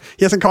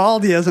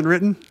called. He hasn't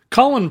written.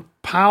 Colin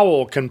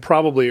Powell can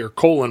probably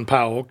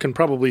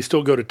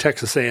still go to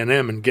Texas A&M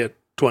and get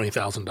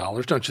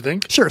 $20,000, don't you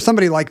think? Sure,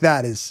 somebody like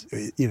that is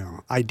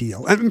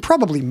ideal, and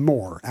probably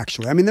more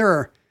actually. I mean, there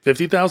are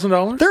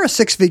 $50,000. There are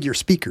 6-figure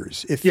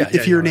speakers if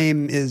your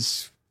name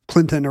is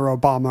Clinton or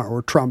Obama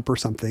or Trump or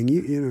something.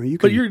 You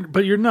can.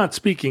 But you're not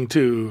speaking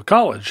to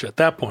college at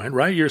that point,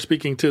 right? You're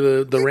speaking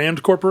to the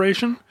Rand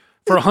Corporation.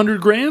 For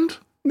 $100,000?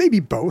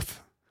 Maybe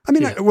both. I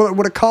mean,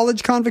 would a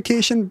college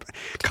convocation?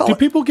 Do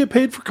people get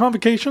paid for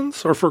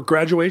convocations or for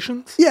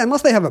graduations? Yeah,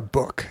 unless they have a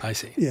book. I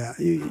see. Yeah,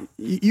 you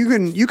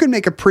can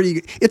make a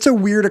pretty. It's a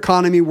weird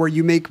economy where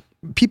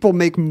people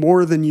make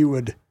more than you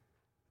would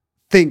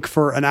think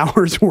for an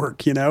hour's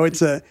work.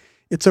 It's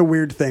a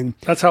weird thing.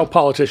 That's how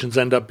politicians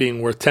end up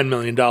being worth $10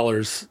 million.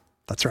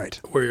 That's right.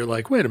 Where you're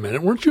like, wait a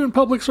minute, weren't you in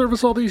public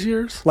service all these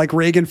years? Like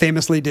Reagan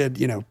famously did,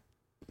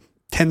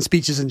 10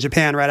 speeches in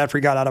Japan right after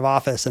he got out of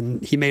office,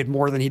 and he made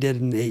more than he did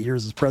in 8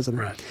 years as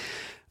president. Right.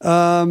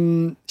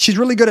 She's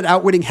really good at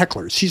outwitting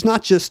hecklers. She's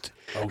not just...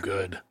 Oh,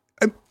 good.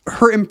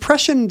 Her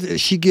impression that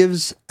she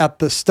gives at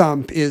the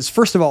stump is,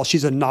 first of all,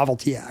 she's a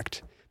novelty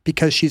act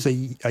because she's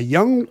a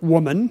young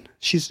woman.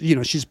 She's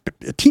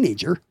a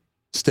teenager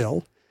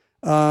still.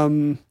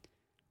 And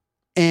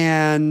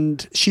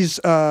she's...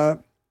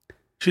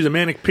 She's a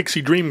manic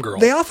pixie dream girl.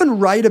 They often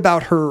write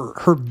about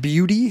her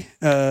beauty.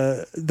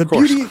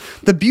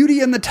 The beauty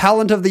and the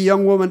talent of the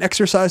young woman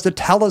exercised a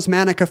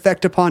talismanic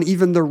effect upon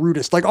even the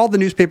rudest. Like all the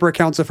newspaper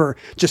accounts of her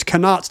just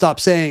cannot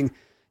stop saying,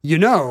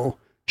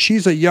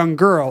 she's a young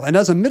girl. And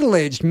as a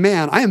middle-aged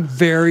man, I am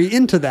very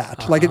into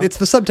that. Like it's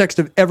the subtext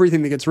of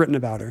everything that gets written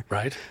about her.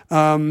 Right.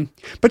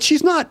 But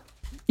she's not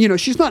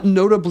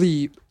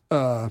notably,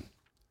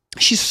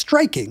 she's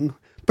striking.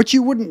 But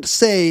you wouldn't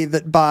say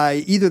that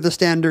by either the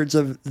standards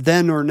of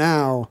then or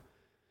now,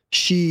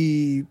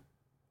 she...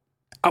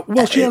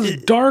 she has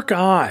dark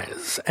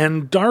eyes,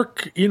 and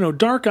dark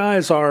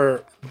eyes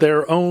are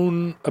their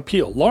own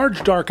appeal.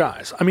 Large dark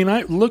eyes. I mean,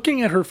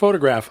 looking at her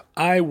photograph,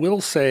 I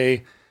will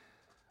say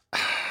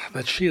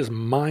that she is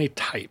my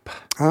type.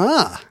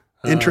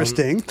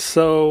 Interesting.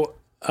 So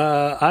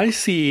I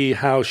see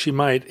how she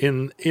might,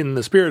 in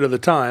the spirit of the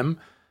time,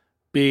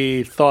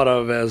 be thought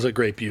of as a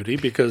great beauty,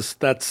 because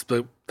that's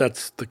the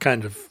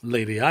kind of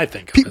lady I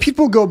think of.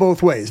 People go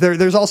both ways.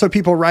 There's also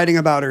people writing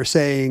about her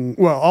saying,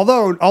 well,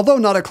 although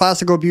not a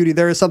classical beauty,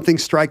 there is something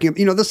striking.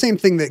 The same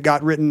thing that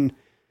got written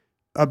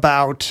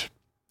about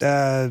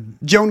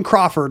Joan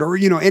Crawford or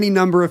any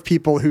number of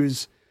people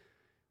whose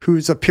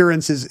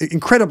appearance is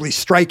incredibly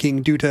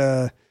striking due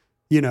to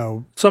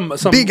some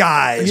big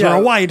eyes or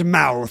a wide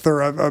mouth or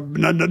a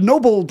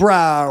noble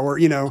brow or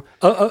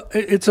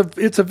it's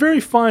a very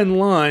fine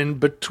line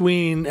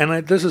between,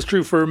 and this is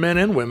true for men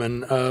and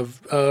women,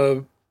 of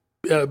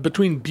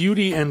between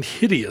beauty and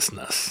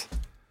hideousness.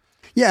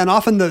 Yeah, and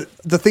often the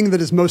thing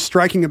that is most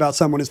striking about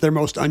someone is their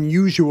most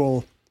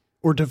unusual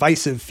or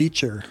divisive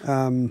feature.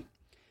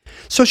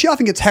 So she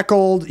often gets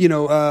heckled.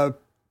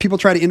 people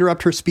try to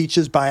interrupt her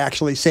speeches by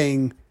actually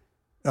saying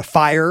a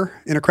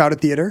fire in a crowded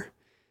theater.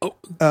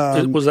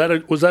 Was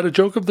that a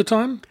joke of the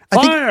time?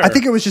 I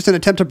think it was just an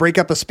attempt to break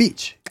up a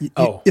speech.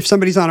 If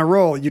somebody's on a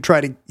roll, you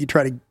try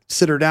to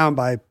sit her down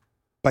by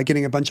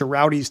getting a bunch of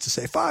rowdies to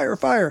say fire,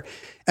 fire,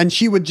 and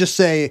she would just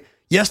say,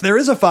 "Yes, there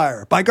is a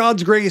fire. By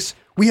God's grace,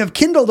 we have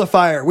kindled a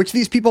fire, which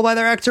these people by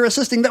their acts are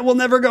assisting, that will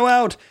never go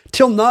out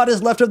till naught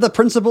is left of the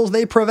principles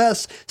they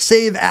profess,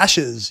 save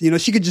ashes." You know,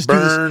 she could just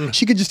burn. do this.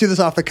 She could just do this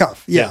off the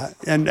cuff. Yeah.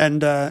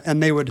 And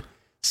they would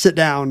sit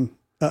down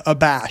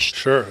abashed.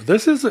 Sure.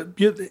 This is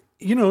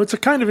it's a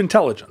kind of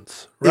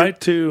intelligence, right?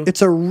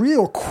 It's a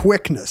real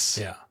quickness.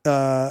 Yeah.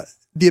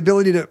 The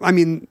ability to,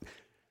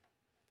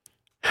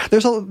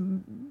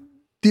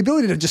 the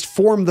ability to just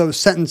form those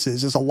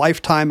sentences is a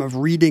lifetime of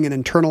reading and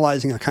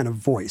internalizing a kind of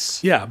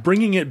voice. Yeah.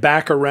 Bringing it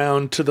back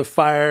around to the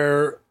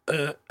fire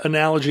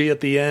analogy at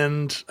the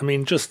end. I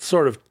mean, just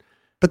sort of.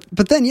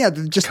 But then,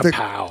 just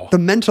the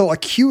mental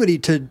acuity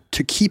to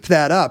keep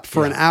that up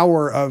for an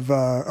hour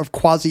of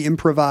quasi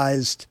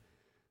improvised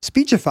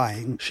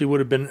speechifying. She would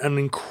have been an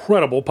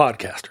incredible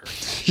podcaster.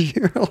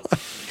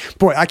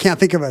 Boy, I can't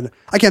think of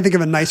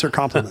a nicer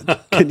compliment.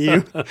 Can you?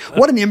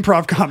 What an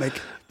improv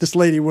comic this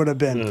lady would have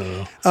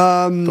been.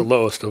 The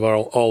lowest of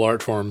all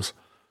art forms.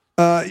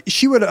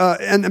 She would,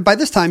 and by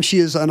this time she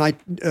is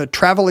a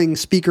traveling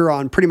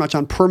speaker pretty much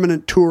on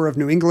permanent tour of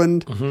New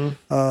England,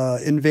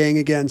 inveighing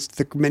against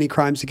the many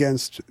crimes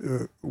against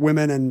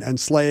women and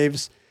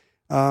slaves.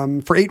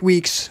 For 8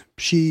 weeks,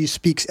 she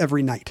speaks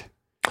every night.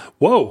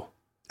 Whoa.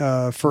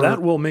 That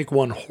will make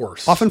one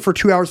hoarse. Often for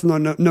 2 hours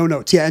with no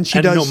notes. Yeah, and she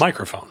does no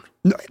microphone.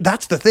 No,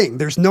 that's the thing.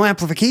 There's no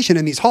amplification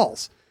in these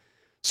halls.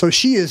 So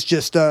she is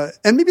just,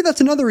 and maybe that's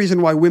another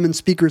reason why women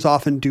speakers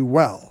often do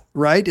well,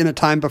 right? In a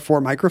time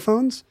before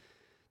microphones,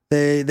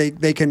 they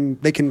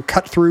can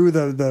cut through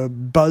the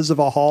buzz of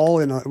a hall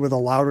with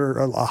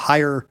a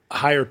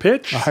higher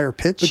pitch.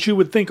 But you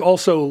would think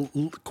also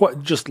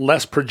just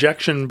less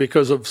projection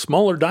because of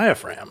smaller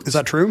diaphragms. Is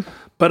that true?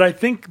 But I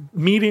think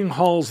meeting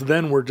halls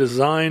then were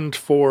designed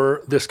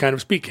for this kind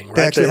of speaking, right?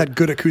 They actually had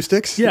good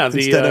acoustics? Yeah,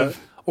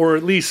 or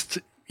at least,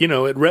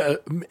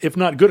 if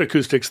not good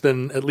acoustics,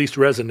 then at least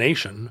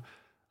resonation.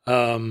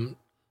 When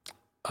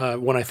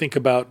I think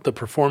about the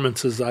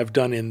performances I've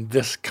done in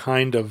this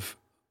kind of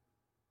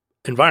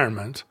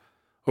environment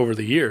over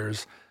the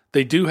years,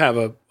 they do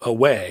have a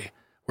way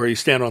where you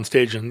stand on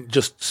stage and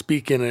just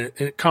speak in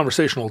a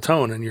conversational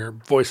tone and your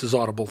voice is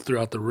audible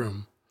throughout the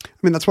room. I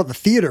mean, that's what the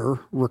theater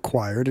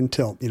required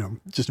until,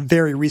 just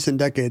very recent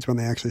decades when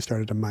they actually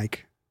started to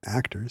mic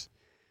actors.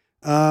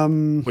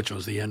 Which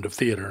was the end of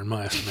theater in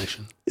my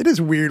estimation. It is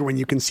weird when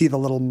you can see the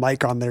little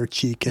mic on their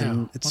cheek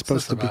and it's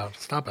supposed to be.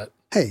 Stop it.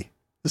 Hey,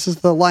 this is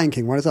the Lion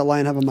King. Why does that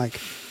lion have a mic?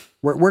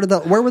 Where would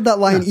that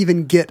lion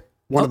even get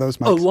one of those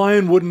mics? A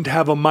lion wouldn't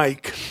have a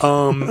mic.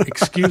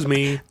 Excuse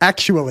me.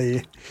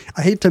 Actually,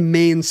 I hate to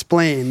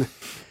mansplain.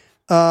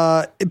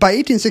 By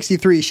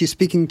 1863,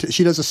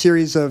 she does a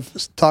series of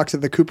talks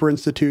at the Cooper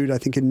Institute, I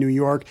think in New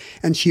York,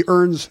 and she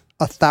earns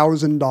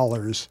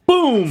 $1,000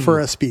 Boom! For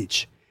a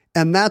speech.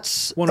 And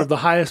that's one of the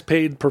highest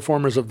paid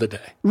performers of the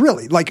day.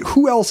 Really? Like,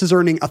 who else is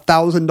earning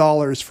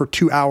 $1,000 for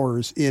 2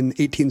 hours in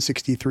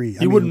 1863?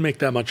 You wouldn't make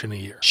that much in a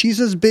year. She's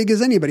as big as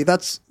anybody.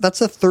 That's a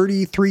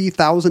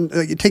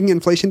 $33,000, taking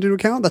inflation into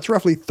account, that's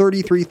roughly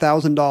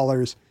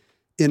 $33,000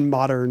 in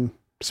modern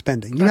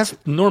spending. That's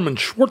Norman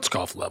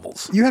Schwarzkopf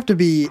levels. You have to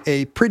be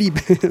a pretty...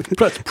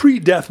 That's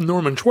pre-death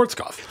Norman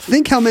Schwarzkopf.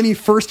 Think how many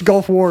first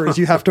Gulf Wars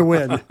you have to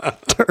win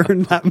to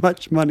earn that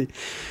much money.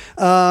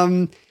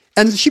 And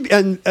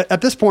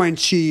at this point,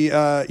 she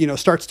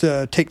starts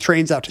to take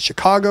trains out to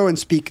Chicago and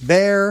speak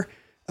there.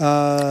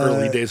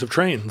 Early days of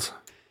trains.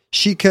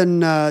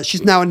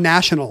 She's now a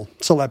national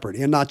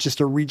celebrity and not just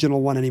a regional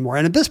one anymore.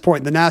 And at this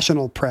point, the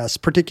national press,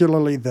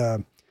 particularly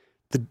the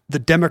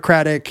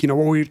Democratic, what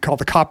we would call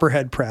the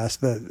Copperhead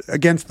press,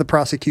 against the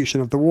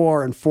prosecution of the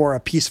war and for a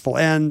peaceful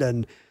end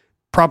and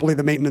probably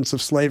the maintenance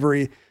of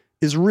slavery,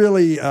 is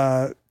really,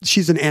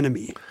 she's an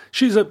enemy.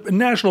 She's a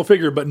national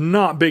figure, but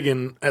not big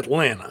in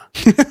Atlanta.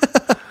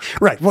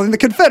 Right. Well, in the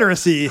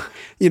Confederacy,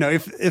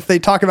 if they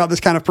talk about this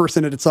kind of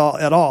person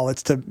at all,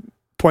 it's to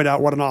point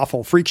out what an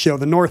awful freak show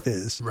the North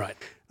is. Right.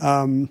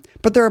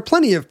 But there are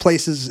plenty of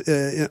places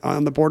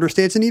on the border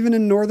states and even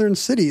in northern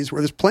cities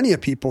where there's plenty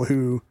of people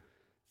who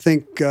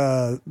think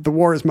the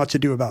war is much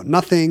ado about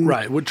nothing.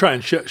 Right. Would try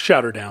and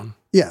shout her down.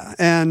 Yeah.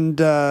 And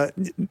a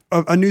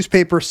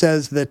newspaper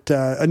says that,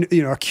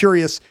 a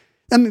curious,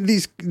 and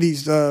these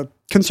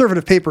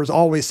conservative papers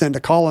always send a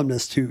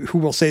columnist who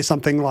will say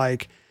something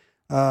like,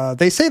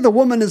 they say a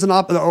woman is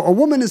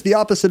the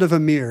opposite of a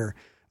mirror.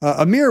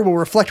 A mirror will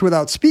reflect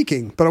without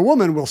speaking, but a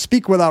woman will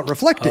speak without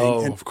reflecting.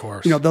 Oh, and, of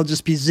course. They'll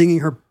just be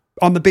zinging her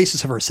on the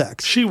basis of her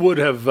sex. She would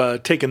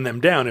have taken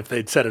them down if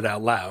they'd said it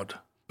out loud.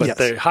 But yes.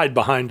 They hide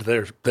behind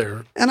their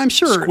and I'm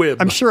sure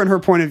squib. I'm sure in her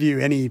point of view,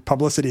 any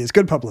publicity is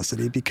good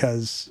publicity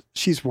because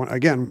she's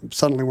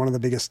suddenly one of the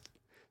biggest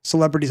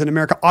celebrities in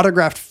America.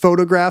 Autographed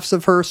photographs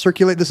of her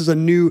circulate. This is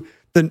the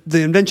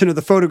invention of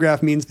the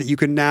photograph means that you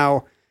can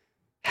now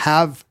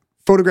have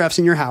photographs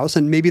in your house,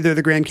 and maybe they're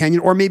the Grand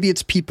Canyon, or maybe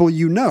it's people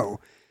you know.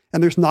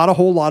 And there's not a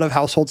whole lot of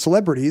household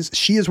celebrities.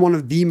 She is one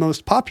of the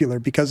most popular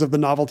because of the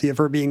novelty of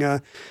her being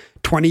a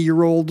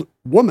 20-year-old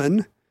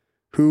woman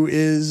who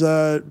is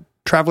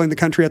traveling the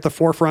country at the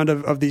forefront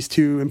of these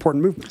two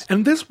important movements.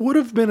 And this would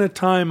have been a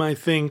time, I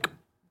think,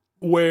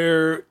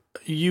 where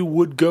you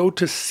would go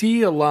to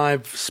see a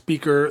live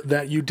speaker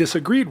that you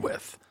disagreed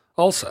with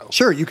also.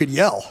 Sure, you could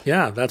yell.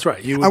 Yeah, that's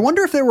right. I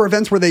wonder if there were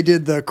events where they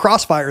did the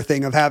crossfire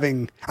thing of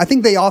having, I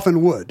think they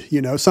often would,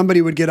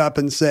 somebody would get up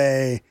and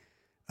say,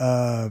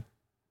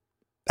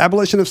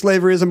 abolition of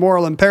slavery is a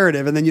moral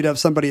imperative. And then you'd have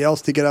somebody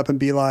else to get up and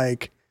be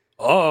like,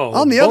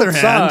 on the other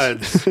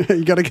hand,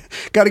 you got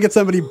to get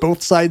somebody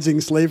both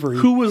sidesing slavery.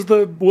 Who was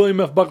the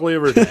William F. Buckley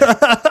of her day?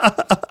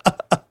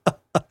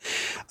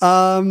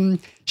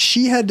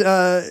 She's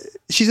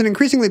an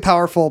increasingly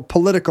powerful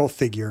political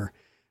figure.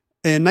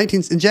 In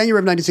January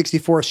of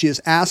 1964, she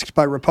is asked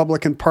by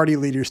Republican Party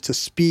leaders to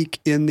speak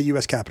in the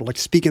U.S. Capitol, like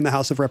to speak in the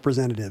House of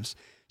Representatives.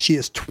 She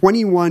is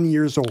 21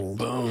 years old.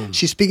 Boom.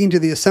 She's speaking to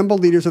the assembled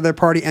leaders of their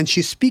party, and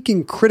she's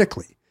speaking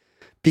critically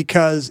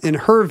because, in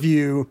her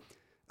view,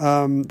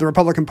 the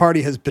Republican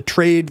Party has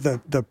betrayed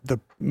the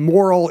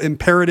moral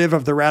imperative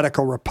of the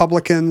radical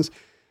Republicans.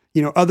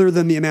 Other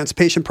than the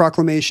Emancipation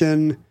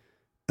Proclamation,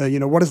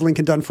 what has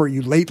Lincoln done for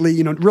you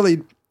lately?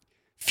 Really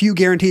few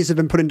guarantees have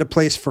been put into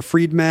place for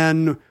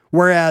freedmen.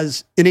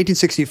 Whereas in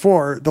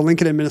 1864, the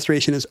Lincoln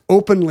administration is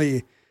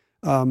openly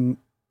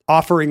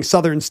offering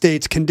Southern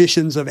states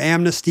conditions of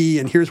amnesty,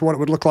 and here's what it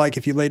would look like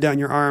if you lay down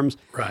your arms.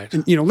 Right.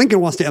 And, Lincoln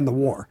wants to end the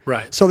war.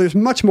 Right. So there's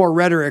much more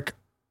rhetoric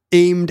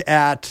aimed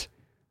at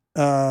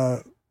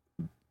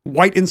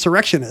white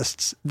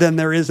insurrectionists than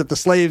there is at the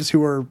slaves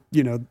who are,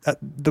 at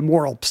the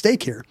moral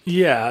stake here.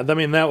 Yeah, I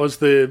mean that was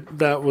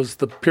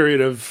the period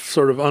of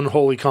sort of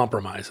unholy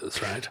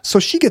compromises, right? So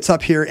she gets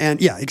up here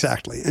and yeah,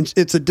 exactly. And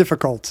it's a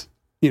difficult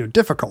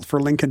for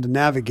Lincoln to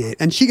navigate.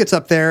 And she gets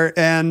up there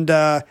and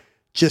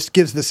just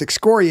gives this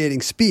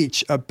excoriating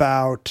speech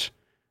about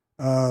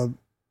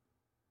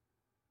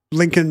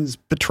Lincoln's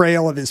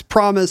betrayal of his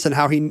promise and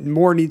how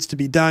more needs to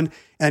be done.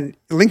 And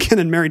Lincoln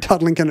and Mary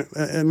Todd Lincoln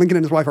and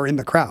his wife are in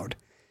the crowd.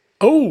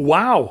 Oh,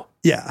 wow.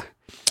 Yeah.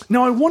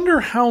 Now, I wonder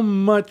how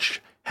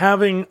much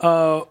having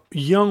a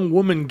young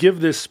woman give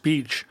this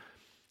speech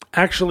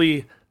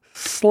actually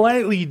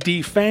slightly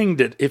defanged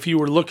it if you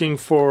were looking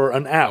for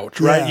an out,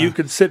 right? Yeah. You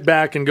could sit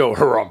back and go,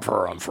 harump,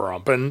 harump,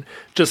 harump. And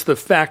just the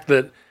fact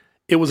that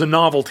it was a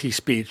novelty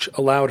speech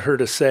allowed her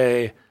to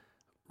say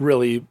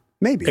really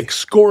Maybe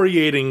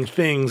excoriating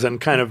things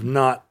and kind of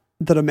not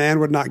that a man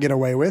would not get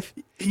away with.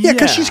 Yeah,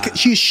 because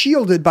she's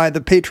shielded by the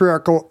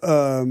patriarchal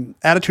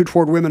attitude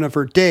toward women of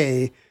her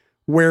day,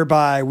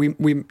 whereby we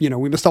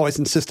must always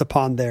insist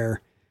upon their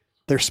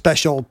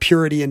special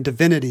purity and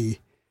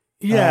divinity.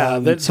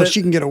 Yeah, so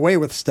she can get away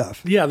with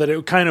stuff. Yeah, that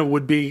it kind of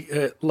would be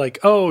like,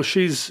 oh,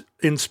 she's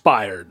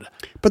inspired.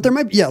 But there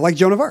might be, like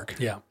Joan of Arc.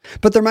 Yeah.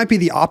 But there might be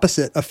the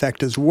opposite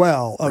effect as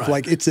well of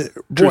like, it's a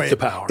boy, truth to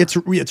power.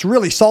 It's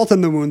really salt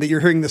in the wound that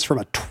you're hearing this from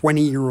a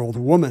 20-year-old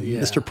woman,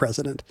 Mr.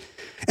 President.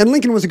 And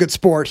Lincoln was a good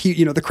sport.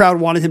 He, the crowd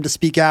wanted him to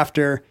speak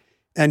after,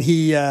 and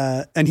he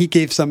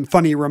gave some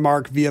funny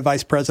remark via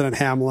Vice President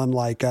Hamlin,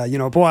 like,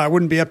 boy, I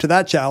wouldn't be up to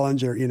that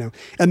challenge, or,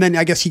 and then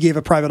I guess he gave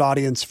a private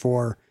audience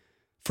for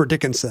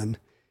Dickinson.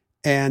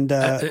 And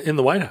in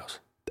the White House.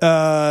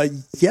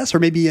 Yes, or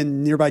maybe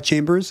in nearby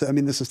chambers. I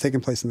mean, this is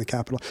taking place in the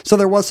Capitol. So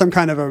there was some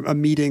kind of a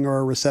meeting or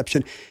a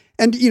reception.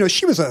 And,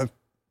 she was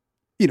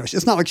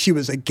it's not like she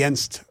was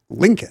against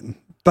Lincoln,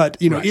 but,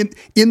 right.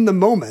 in the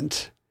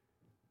moment,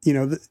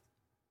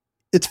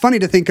 it's funny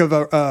to think of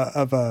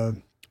a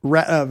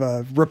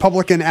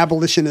Republican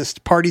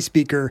abolitionist party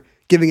speaker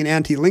giving an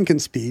anti-Lincoln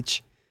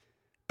speech.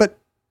 But,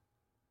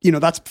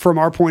 that's from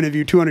our point of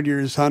view, 200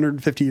 years,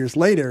 150 years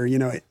later,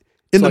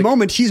 in the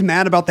moment, she's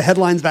mad about the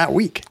headlines that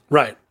week.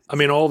 Right. I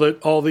mean, all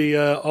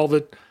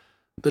the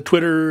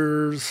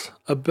Twitters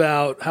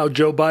about how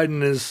Joe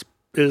Biden is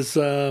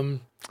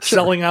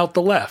selling out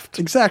the left.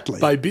 Exactly.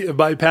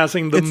 By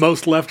passing the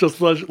most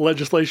leftist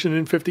legislation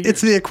in 50 years. It's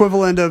the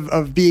equivalent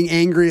of being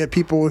angry at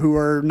people who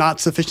are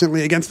not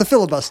sufficiently against the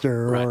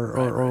filibuster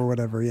or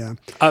whatever. Yeah.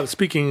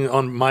 Speaking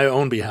on my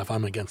own behalf,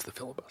 I'm against the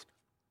filibuster.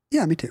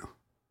 Yeah, me too.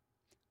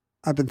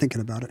 I've been thinking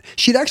about it.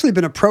 She'd actually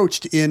been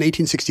approached in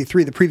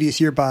 1863, the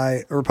previous year,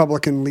 by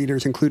Republican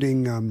leaders,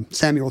 including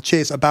Samuel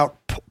Chase, about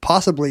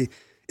possibly,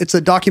 it's a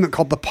document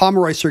called the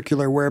Pomeroy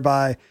Circular,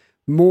 whereby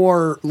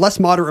less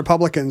moderate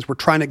Republicans were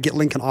trying to get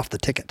Lincoln off the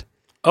ticket.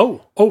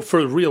 Oh,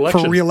 for re-election.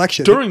 For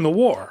re-election. During the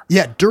war.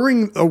 Yeah,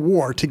 during a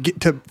war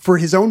for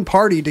his own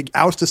party to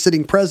oust a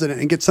sitting president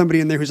and get somebody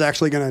in there who's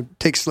actually going to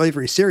take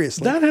slavery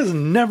seriously. That has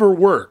never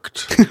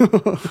worked.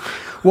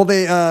 Well,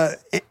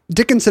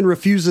 Dickinson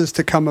refuses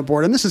to come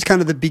aboard, and this is kind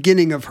of the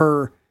beginning of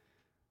her.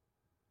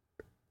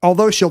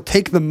 Although she'll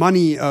take the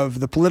money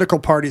of the political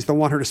parties that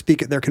want her to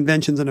speak at their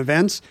conventions and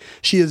events,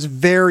 she is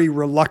very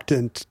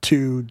reluctant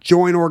to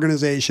join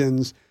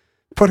organizations,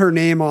 put her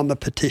name on the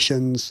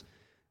petitions.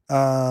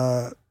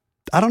 I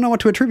don't know what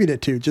to attribute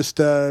it to. Just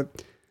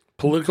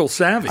political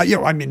savvy.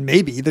 I mean,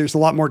 maybe there's a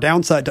lot more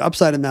downside to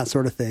upside in that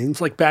sort of thing.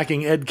 It's like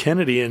backing Ed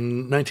Kennedy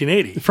in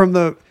 1980. From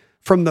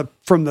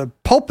the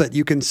pulpit,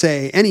 you can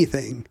say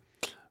anything,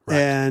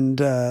 and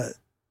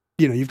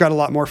you've got a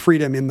lot more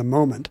freedom in the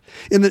moment.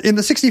 In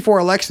the 64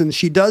 elections,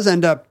 she does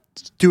end up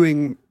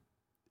doing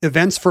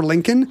events for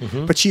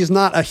Lincoln, but she's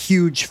not a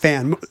huge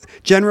fan.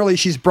 Generally,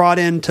 she's brought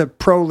in to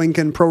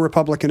pro-Lincoln,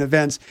 pro-Republican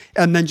events,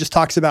 and then just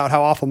talks about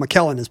how awful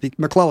McClellan is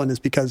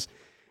because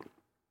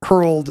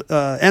her old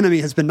enemy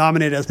has been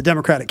nominated as the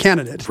Democratic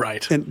candidate.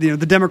 Right. And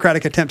the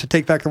Democratic attempt to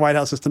take back the White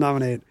House is to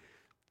nominate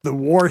the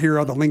war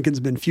hero that Lincoln's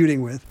been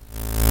feuding with.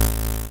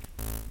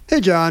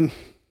 Hey, John.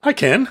 Hi,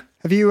 Ken.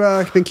 Have you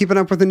been keeping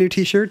up with the new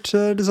T-shirt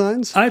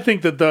designs? I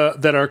think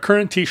that our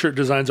current T-shirt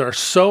designs are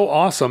so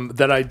awesome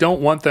that I don't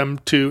want them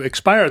to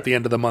expire at the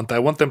end of the month. I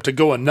want them to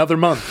go another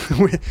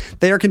month.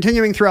 They are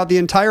continuing throughout the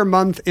entire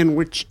month in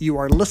which you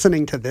are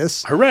listening to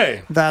this.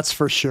 Hooray. That's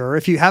for sure.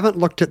 If you haven't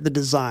looked at the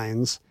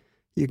designs,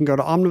 you can go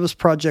to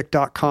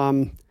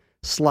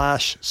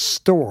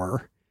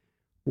omnibusproject.com/store,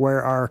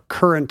 where our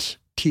current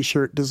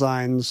T-shirt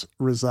designs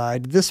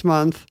reside. This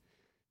month,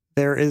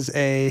 there is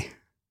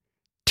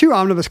two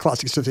Omnibus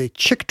classics. There's a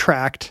Chick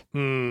Tract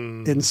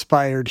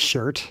inspired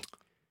shirt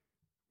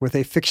with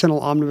a fictional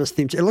omnibus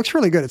theme. It looks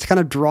really good. It's kind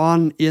of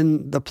drawn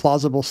in the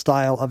plausible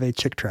style of a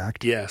Chick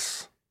Tract.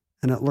 Yes.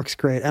 And it looks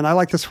great. And I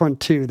like this one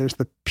too. There's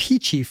the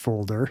Peachy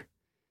folder,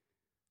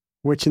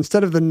 which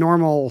instead of the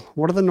normal,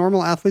 what are the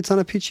normal athletes on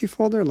a Peachy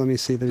folder? Let me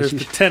see. There's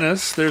the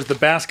tennis, there's the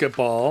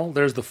basketball,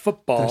 there's the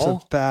football, there's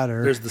a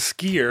batter, there's the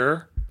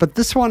skier. But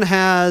this one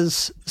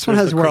has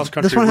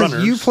cross-country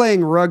runners. you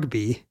playing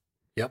rugby.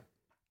 Yep.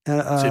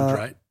 Seems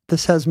right.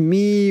 This has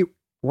me.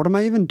 What am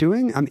I even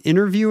doing? I'm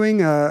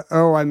interviewing.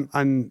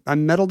 I'm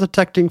metal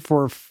detecting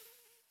for.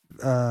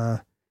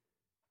 What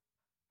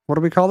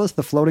do we call this?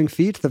 The floating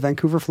feet, the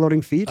Vancouver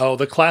floating feet. Oh,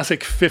 the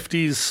classic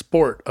 50s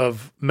sport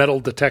of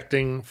metal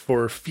detecting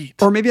for feet.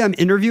 Or maybe I'm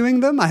interviewing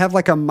them. I have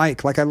like a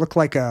mic. Like I look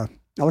like I'm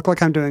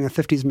doing a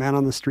 50s man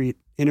on the street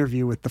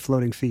interview with the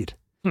floating feet.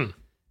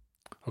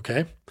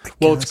 Okay.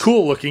 Well, it's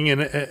cool looking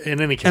in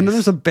any case. And then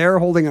there's a bear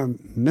holding a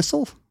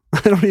missile. I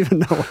don't even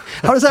know.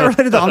 How does that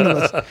relate to the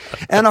Omnibus?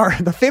 And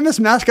the famous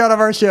mascot of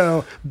our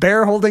show,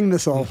 bear holding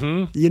missile.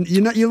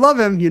 You love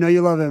him. You know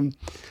you love him.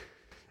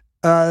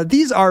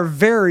 These are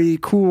very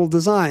cool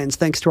designs,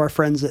 thanks to our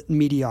friends at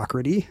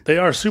Mediocrity. They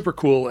are super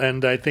cool,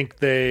 and I think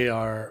they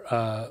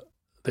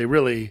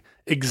really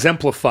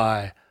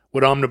exemplify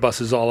what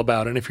Omnibus is all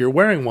about. And if you're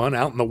wearing one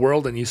out in the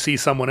world and you see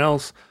someone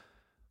else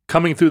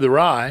coming through the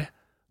rye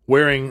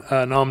wearing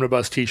an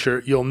Omnibus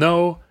t-shirt, you'll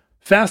know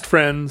fast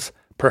friends,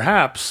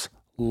 perhaps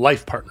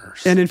life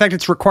partners. And in fact,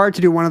 it's required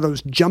to do one of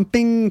those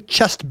jumping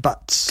chest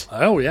butts.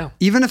 Oh, yeah.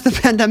 Even if the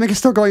pandemic is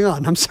still going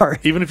on. I'm sorry.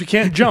 Even if you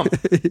can't jump.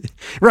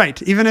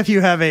 Right. Even if you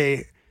have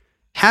a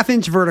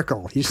half-inch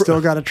vertical, you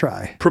still got to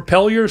try.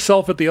 Propel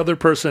yourself at the other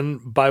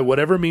person by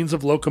whatever means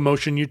of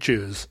locomotion you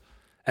choose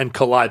and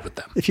collide with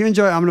them. If you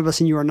enjoy Omnibus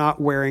and you are not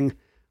wearing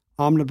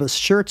Omnibus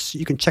shirts,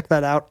 you can check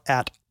that out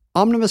at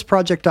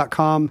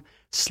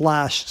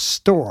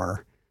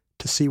omnibusproject.com/store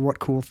to see what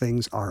cool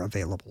things are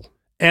available.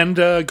 And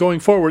going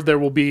forward, there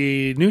will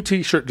be new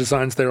t-shirt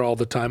designs there all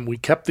the time. We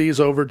kept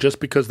these over just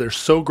because they're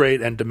so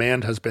great and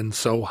demand has been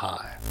so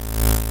high.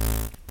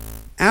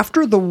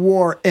 After the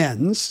war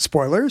ends,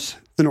 spoilers,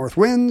 the North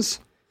wins,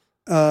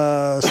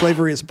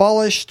 slavery is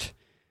abolished.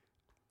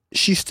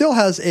 She still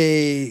has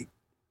a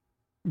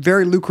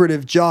very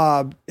lucrative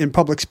job in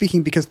public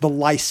speaking because the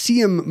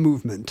Lyceum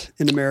movement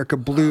in America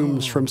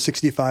blooms from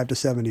 65 to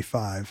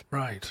 75.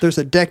 Right. There's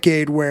a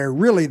decade where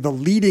really the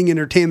leading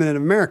entertainment in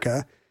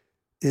America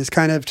is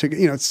kind of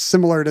it's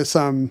similar to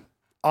some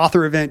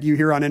author event you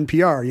hear on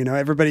NPR.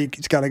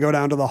 Everybody's got to go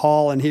down to the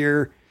hall and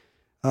hear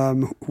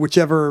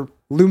whichever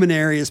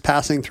luminary is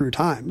passing through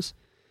times.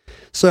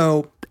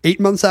 So 8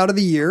 months out of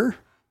the year,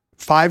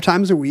 5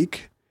 times a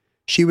week,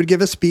 she would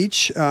give a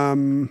speech,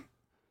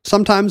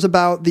 sometimes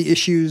about the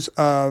issues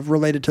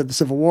related to the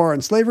Civil War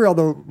and slavery,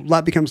 although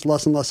that becomes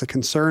less and less a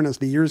concern as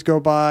the years go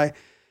by.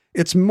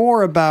 It's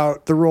more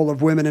about the role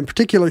of women. In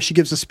particular, she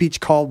gives a speech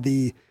called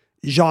the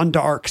Jeanne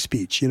d'Arc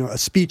speech, a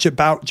speech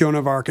about Joan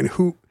of Arc and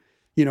who,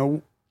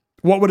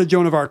 what would a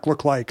Joan of Arc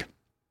look like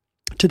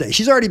today?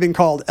 She's already been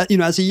called,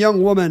 as a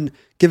young woman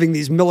giving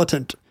these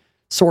militant,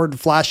 sword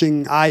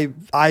flashing,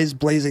 eyes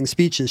blazing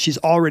speeches. She's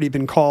already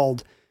been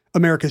called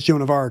America's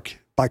Joan of Arc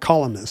by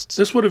columnists.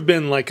 This would have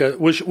been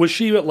was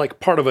she like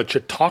part of a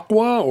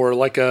Chautauqua or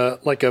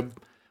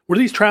were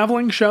these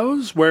traveling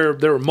shows where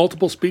there were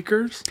multiple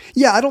speakers?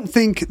 Yeah, I don't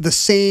think the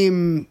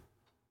same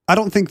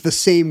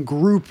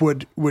group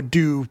would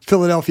do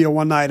Philadelphia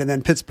one night and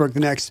then Pittsburgh the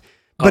next.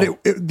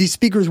 But these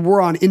speakers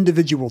were on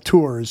individual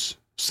tours,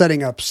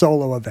 setting up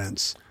solo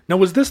events. Now,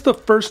 was this the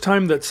first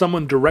time that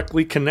someone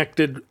directly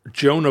connected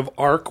Joan of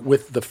Arc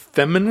with the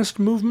feminist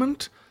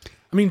movement?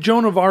 I mean,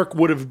 Joan of Arc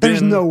would have been...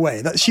 There's no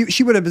way.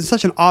 She would have been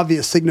such an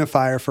obvious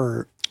signifier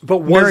for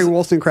Mary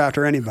Wollstonecraft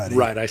or anybody.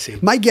 Right, I see.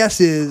 My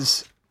guess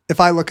is, if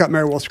I look up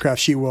Mary Wollstonecraft,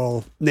 she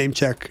will name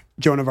check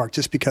Joan of Arc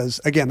just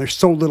because, again, there's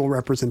so little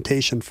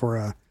representation for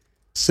a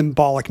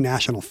symbolic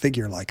national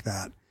figure like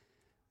that.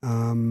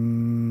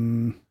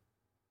 Well,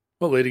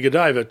 Lady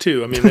Godiva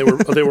too. I mean,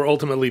 they were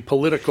ultimately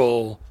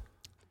political.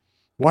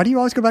 Why do you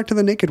always go back to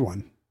the naked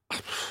one?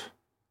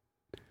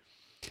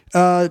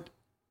 This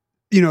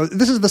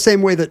is the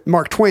same way that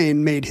Mark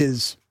Twain made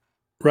his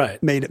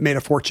made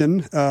a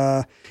fortune.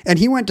 And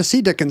he went to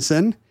see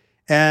Dickinson,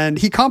 and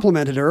he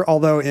complimented her,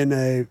 although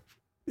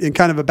in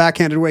kind of a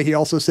backhanded way, he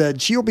also said,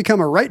 she'll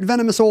become a right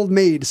venomous old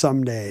maid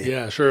someday.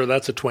 Yeah, sure.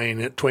 That's a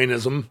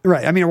Twainism.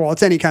 Right. I mean, well,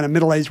 it's any kind of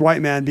middle-aged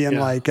white man being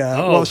like,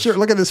 well, sure,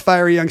 look at this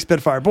fiery young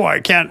Spitfire.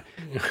 Boy,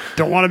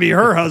 don't want to be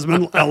her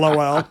husband,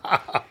 LOL.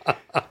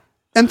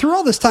 And through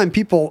all this time,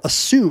 people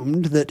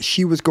assumed that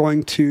she was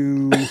going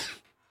to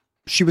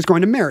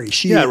marry.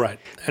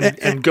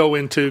 And go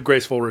into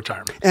graceful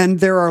retirement. And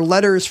there are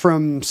letters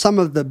from some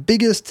of the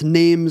biggest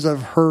names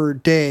of her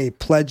day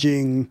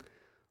pledging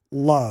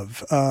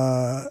love,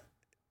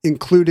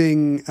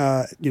 including,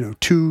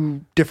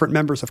 two different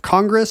members of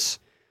Congress,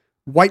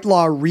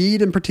 Whitelaw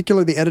Reid, in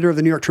particular, the editor of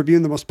the New York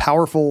Tribune, the most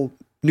powerful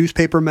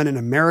newspaperman in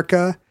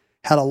America,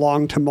 had a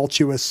long,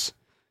 tumultuous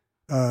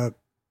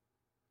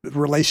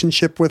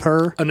relationship with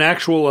her. An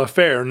actual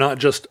affair, not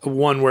just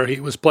one where he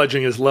was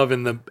pledging his love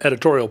in the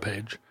editorial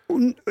page.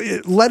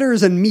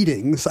 Letters and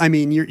meetings. I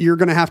mean, you're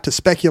going to have to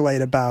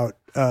speculate about,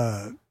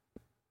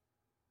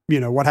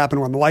 what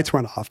happened when the lights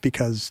went off,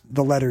 because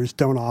the letters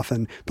don't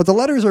often, but the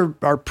letters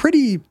are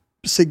pretty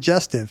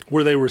suggestive.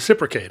 Were they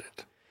reciprocated?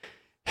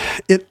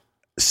 It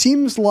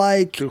seems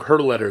like... Do her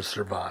letters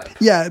survive?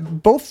 Yeah,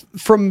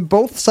 from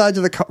both sides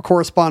of the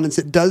correspondence,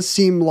 it does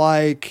seem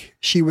like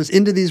she was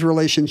into these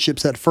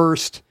relationships at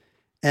first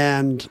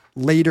and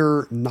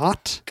later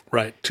not.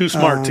 Right. Too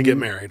smart to get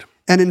married.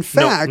 And in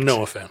fact...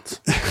 No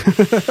offense.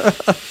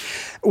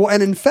 Well,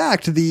 and in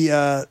fact,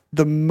 the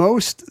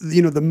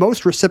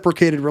most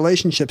reciprocated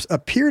relationships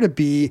appear to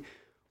be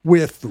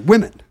with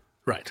women.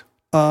 Right.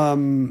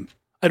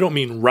 I don't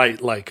mean right,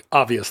 like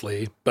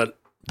obviously, but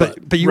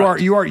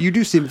you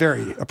do seem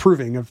very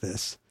approving of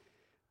this.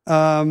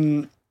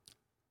 And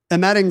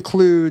that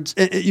includes,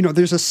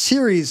 there's a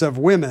series of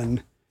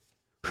women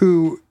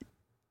who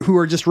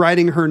are just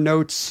writing her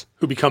notes,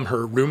 who become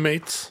her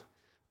roommates.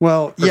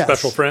 Well, her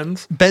special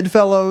friends,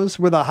 bedfellows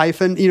with a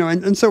hyphen,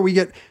 and so we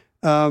get.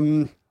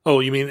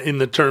 You mean in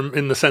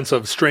the sense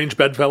of strange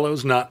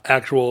bedfellows, not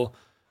actual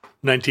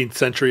 19th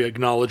century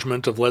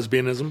acknowledgement of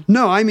lesbianism?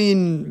 No, I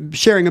mean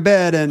sharing a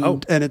bed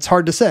and it's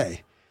hard to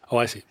say. Oh,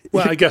 I see.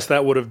 Well, I guess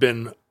that would have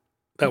been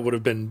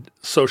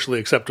socially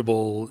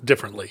acceptable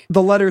differently.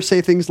 The letters say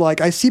things like,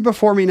 "I see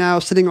before me now,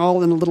 sitting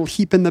all in a little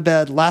heap in the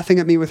bed, laughing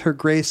at me with her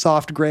great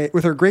soft gray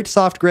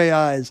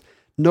eyes,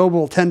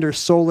 noble, tender,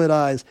 soul-lit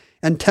eyes,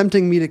 and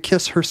tempting me to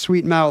kiss her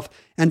sweet mouth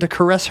and to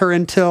caress her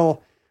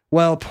until,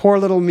 well, poor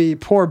little me,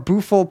 poor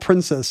booful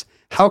princess,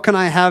 how can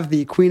I have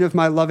thee, queen of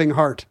my loving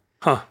heart?"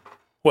 Huh.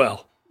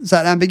 Well. Is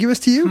that ambiguous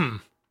to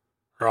you?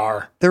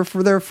 Rawr.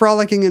 They're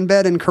frolicking in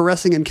bed and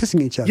caressing and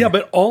kissing each other. Yeah,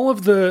 but all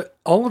of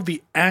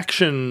the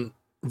action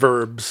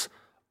verbs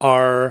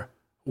are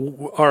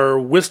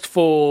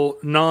wistful,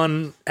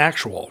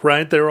 non-actual,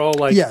 right? They're all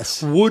like,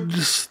 yes,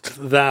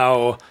 wouldst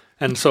thou,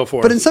 and so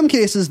forth. But in some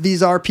cases,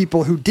 these are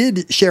people who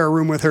did share a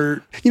room with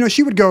her.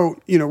 She would go,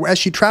 as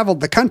she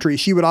traveled the country,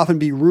 she would often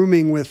be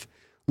rooming with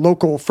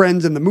local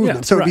friends in the movement.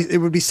 Yeah, so right. it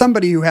would be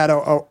somebody who had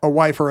a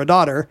wife or a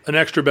daughter. An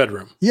extra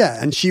bedroom.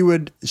 Yeah, and she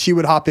would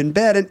hop in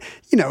bed. And,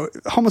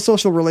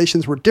 homosocial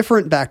relations were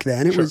different back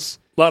then. It was...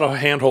 a lot of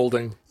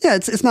hand-holding. Yeah,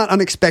 it's not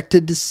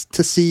unexpected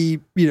to see,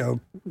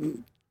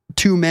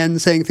 two men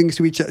saying things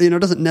to each other. It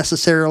doesn't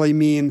necessarily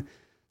mean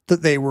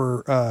that they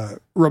were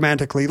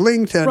romantically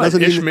linked. And right. It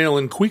doesn't Ishmael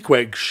and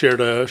Queequeg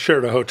shared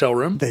a hotel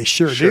room. They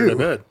shared a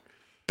bed.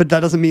 But that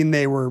doesn't mean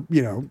they were,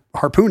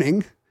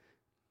 harpooning.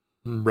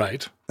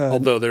 Right.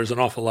 Although there's an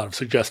awful lot of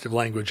suggestive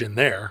language in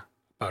there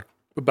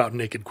about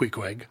naked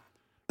Queequeg.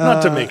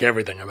 Not to make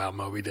everything about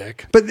Moby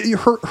Dick. But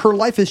her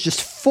life is just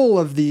full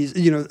of these,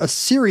 a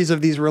series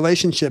of these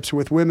relationships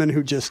with women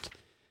who just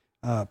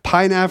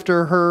pine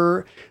after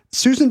her.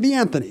 Susan B.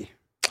 Anthony.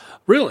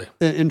 Really?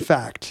 In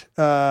fact,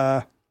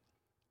 wrote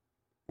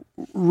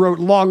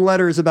long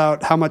letters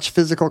about how much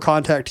physical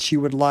contact she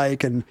would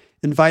like and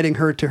inviting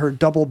her to her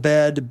double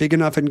bed, big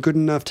enough and good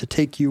enough to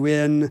take you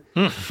in.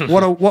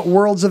 What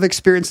worlds of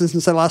experiences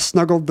since I last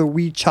snuggled the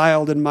wee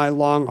child in my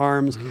long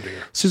arms.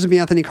 Susan B.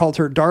 Anthony called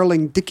her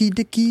darling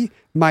Dicky,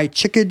 my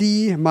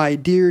chickadee, my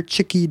dear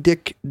chicky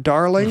dick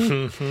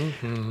darling.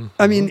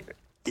 I mean,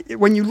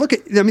 when you look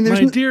at,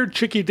 there's my dear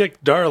chicky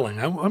dick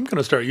darling. I'm going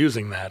to start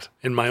using that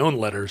in my own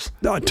letters.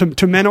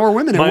 To men or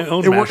women.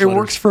 It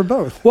works for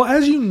both. Well,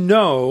 as you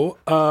know,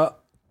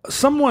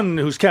 someone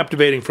who's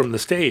captivating from the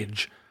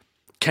stage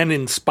can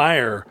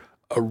inspire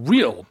a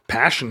real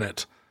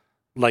passionate,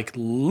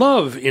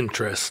 love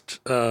interest.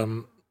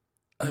 You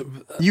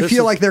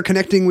feel like they're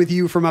connecting with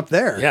you from up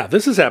there. Yeah,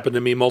 this has happened to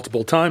me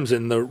multiple times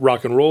in the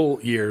rock and roll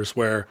years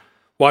where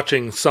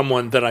watching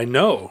someone that I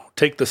know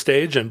take the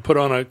stage and put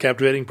on a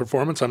captivating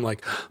performance, I'm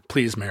like,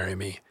 please marry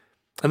me.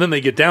 And then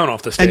they get down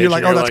off the stage. And you're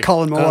like, oh, that's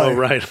Colin Meloy. Oh,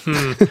 right.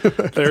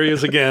 There he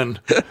is again.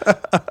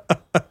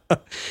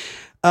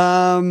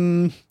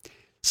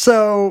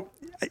 So,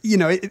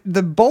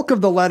 the bulk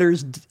of the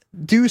letters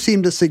do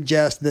seem to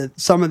suggest that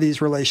some of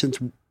these relations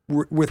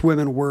with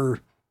women were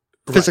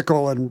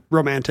physical and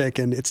romantic,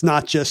 and it's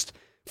not just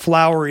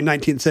flowery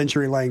 19th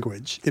century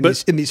language in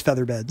these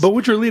feather beds. But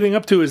what you're leading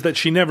up to is that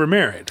she never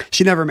married.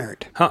 She never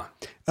married. Huh.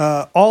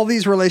 All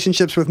these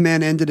relationships with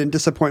men ended in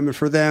disappointment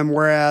for them,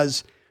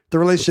 whereas the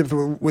relationships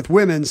with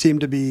women seem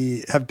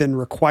to have been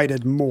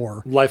requited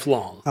more.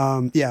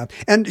 Lifelong. Yeah.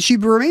 And she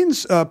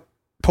remains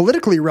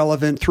politically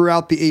relevant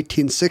throughout the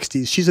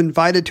 1860s. She's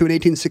invited to an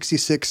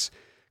 1866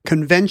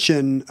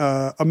 convention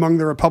among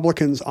the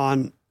Republicans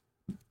on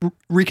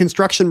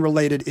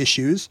Reconstruction-related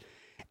issues,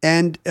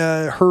 and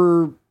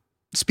her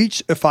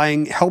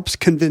speechifying helps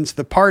convince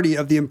the party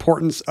of the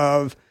importance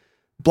of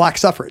black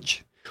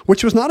suffrage,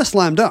 which was not a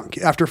slam dunk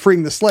after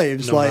freeing the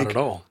slaves. No, not at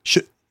all.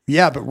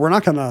 But we're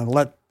not going to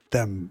let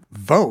them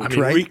vote,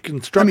 right?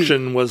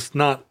 Reconstruction was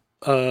not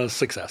a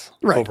success,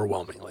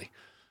 overwhelmingly.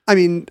 I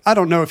mean, I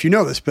don't know if you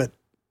know this, but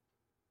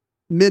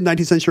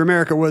mid-19th century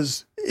America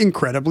was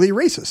incredibly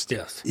racist.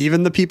 Yes.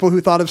 Even the people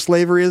who thought of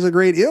slavery as a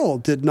great ill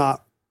did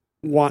not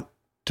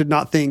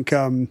think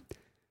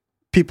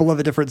people of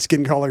a different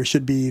skin color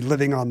should be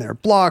living on their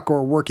block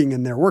or working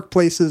in their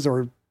workplaces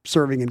or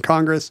serving in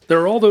Congress.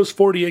 There are all those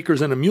 40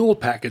 acres and a mule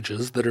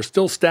packages that are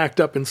still stacked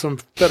up in some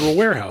federal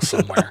warehouse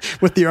somewhere.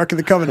 With the Ark of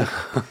the Covenant.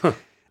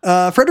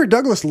 Frederick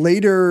Douglass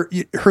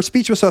her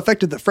speech was so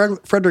effective that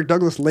Frederick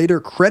Douglass later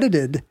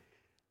credited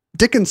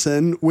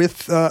Dickinson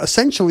with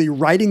essentially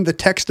writing the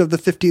text of the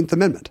 15th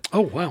Amendment. Oh,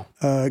 wow.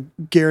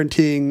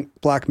 Guaranteeing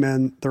black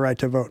men the right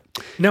to vote.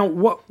 Now,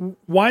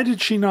 why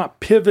did she not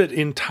pivot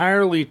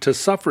entirely to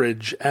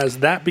suffrage as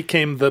that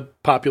became the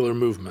popular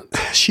movement?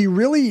 She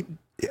really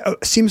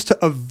seems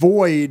to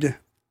avoid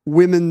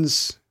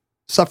women's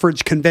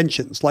suffrage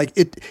conventions. Like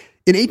in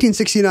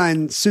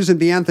 1869, Susan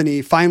B.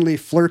 Anthony finally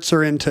flirts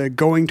her into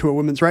going to a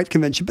women's rights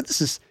convention, but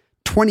this is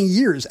 20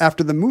 years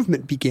after the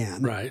movement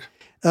began. Right.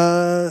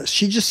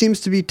 She just seems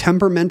to be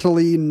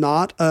temperamentally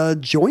not a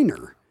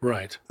joiner.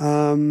 Right.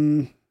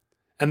 And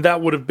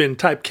that would have been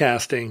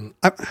typecasting.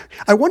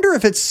 I wonder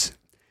if it's,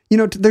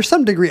 there's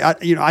some degree, I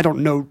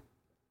don't know,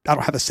 I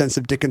don't have a sense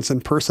of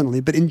Dickinson personally,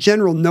 but in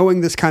general,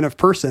 knowing this kind of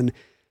person,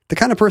 the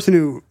kind of person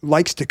who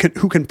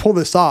who can pull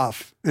this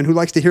off and who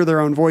likes to hear their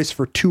own voice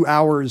for 2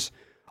 hours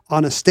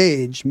on a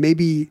stage,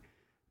 maybe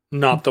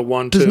not the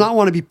one does not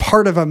want to be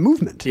part of a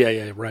movement.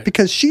 Yeah, right.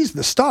 Because she's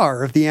the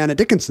star of the Anna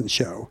Dickinson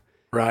show.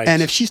 Right.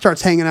 And if she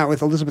starts hanging out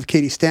with Elizabeth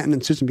Cady Stanton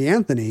and Susan B.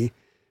 Anthony,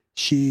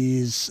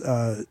 she's,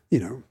 our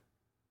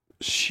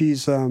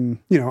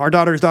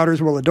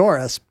daughters will adore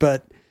us,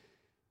 but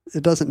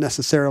it doesn't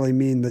necessarily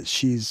mean that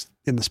she's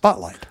in the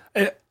spotlight.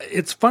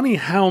 It's funny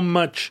how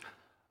much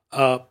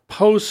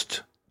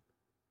post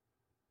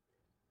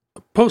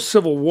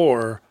Civil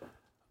War,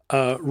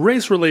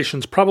 race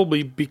relations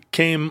probably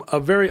became a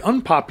very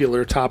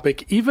unpopular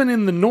topic, even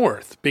in the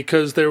North,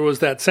 because there was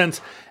that sense,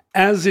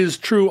 as is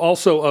true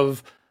also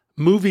of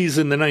movies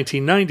in the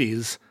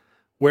 1990s,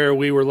 where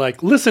we were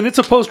like, listen, it's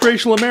a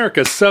post-racial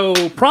America,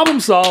 so problem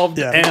solved,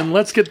 and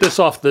let's get this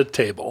off the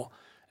table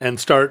and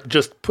start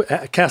just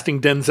casting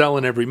Denzel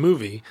in every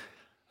movie.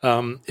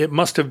 It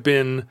must have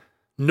been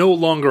no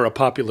longer a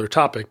popular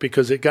topic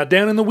because it got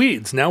down in the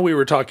weeds. Now we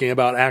were talking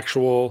about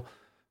actual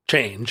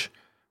change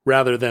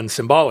rather than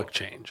symbolic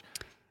change.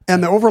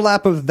 And the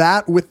overlap of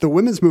that with the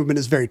women's movement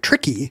is very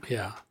tricky.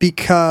 Yeah.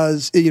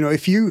 Because,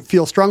 if you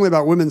feel strongly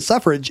about women's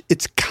suffrage,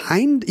 it's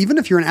even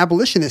if you're an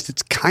abolitionist,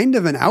 it's kind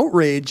of an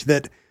outrage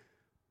that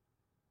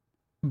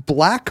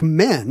black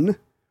men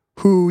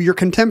who your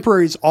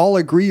contemporaries all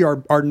agree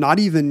are not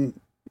even,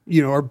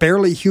 are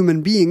barely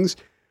human beings,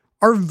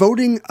 are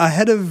voting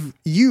ahead of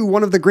you,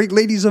 one of the great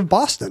ladies of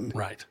Boston.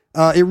 Right.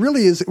 It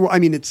really is. Well, I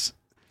mean, it's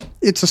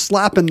a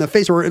slap in the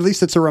face, or at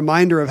least it's a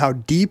reminder of how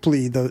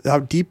deeply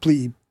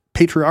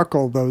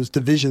patriarchal those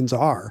divisions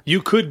are.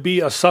 You could be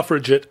a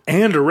suffragette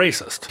and a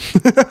racist.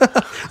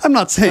 I'm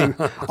not saying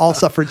all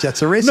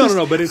suffragettes are racist.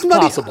 No, but it's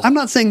possible. I'm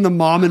not saying the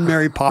mom in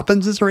Mary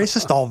Poppins is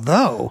racist,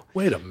 although...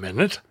 Wait a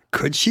minute.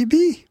 Could she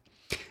be?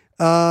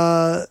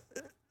 So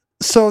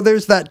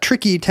there's that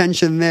tricky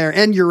tension there.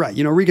 And you're right.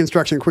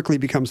 Reconstruction quickly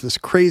becomes this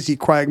crazy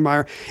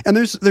quagmire. And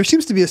there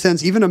seems to be a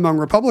sense, even among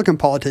Republican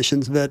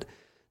politicians, that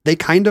they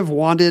kind of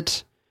want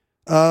it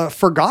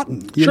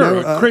forgotten.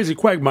 A crazy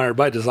quagmire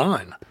by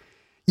design.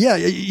 Yeah,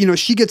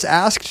 she gets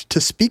asked to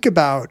speak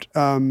about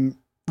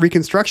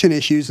Reconstruction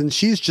issues, and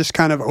she's just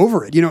kind of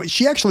over it.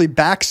 She actually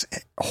backs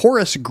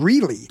Horace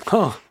Greeley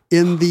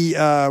in the,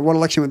 what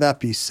election would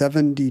that be,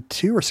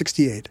 72 or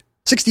 68?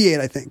 68,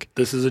 I think.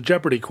 This is a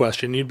Jeopardy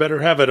question. You'd better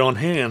have it on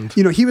hand.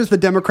 He was the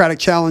Democratic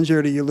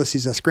challenger to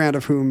Ulysses S. Grant,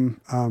 of whom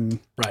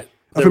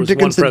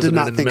Dickinson did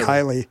not think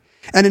highly.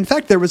 And in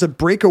fact, there was a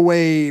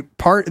breakaway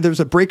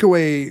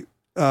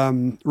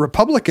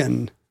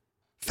Republican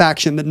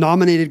faction that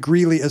nominated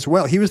Greeley as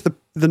well. He was the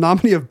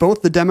nominee of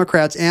both the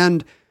Democrats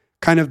and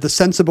kind of the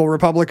sensible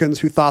Republicans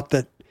who thought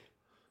that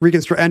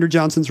Andrew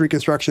Johnson's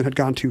Reconstruction had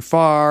gone too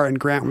far and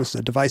Grant was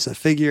a divisive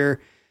figure.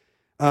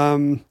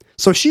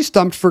 So she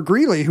stumped for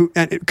Greeley, who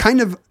and kind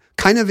of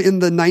in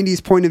the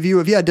 90s point of view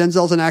of,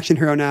 Denzel's an action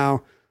hero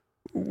now.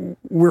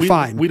 We're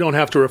fine. We don't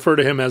have to refer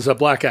to him as a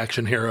black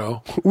action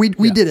hero. We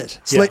did it.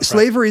 Right.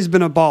 Slavery's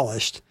been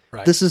abolished.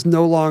 Right. This is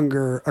no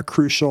longer a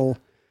crucial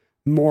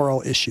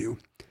moral issue.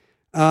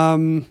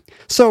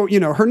 So,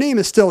 her name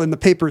is still in the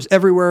papers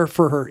everywhere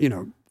for her,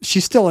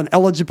 she's still an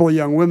eligible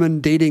young woman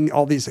dating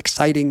all these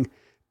exciting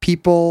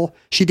people.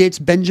 She dates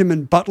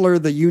Benjamin Butler,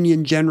 the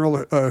Union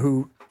general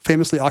who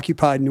famously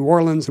occupied New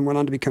Orleans and went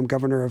on to become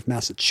governor of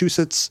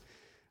Massachusetts.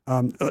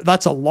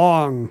 That's a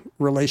long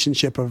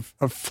relationship of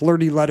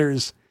flirty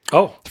letters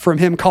from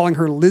him calling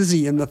her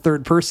Lizzie in the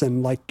third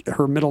person, like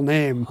her middle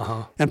name,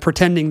 and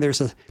pretending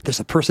there's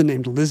a person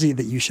named Lizzie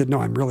that you should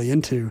know I'm really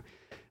into.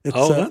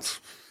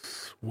 That's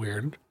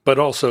weird. But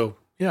also,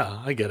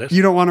 I get it.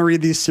 You don't want to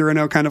read these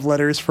Cyrano kind of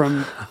letters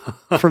from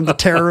the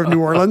terror of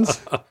New Orleans.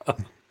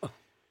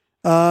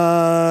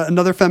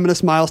 Another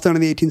feminist milestone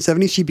in the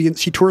 1870s.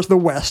 She tours the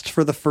West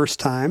for the first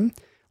time,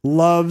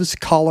 loves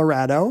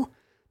Colorado,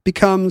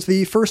 becomes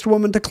the first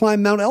woman to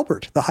climb Mount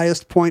Elbert, the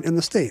highest point in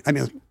the state. I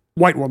mean,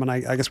 white woman.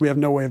 I guess we have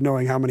no way of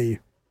knowing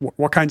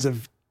what kinds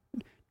of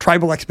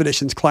tribal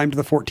expeditions climbed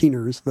the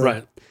 14ers.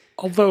 Right.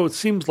 Although it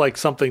seems like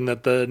something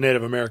that the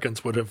Native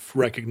Americans would have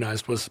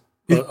recognized was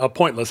a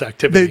pointless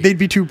activity. They'd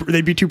be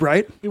too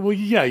bright. Well,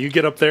 yeah, you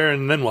get up there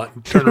and then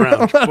what? Turn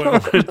around.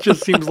 It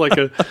just seems like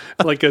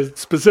a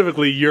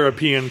specifically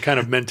European kind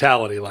of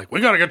mentality. Like,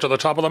 we got to get to the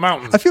top of the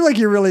mountain. I feel like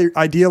you're really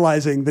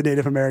idealizing the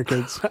Native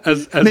Americans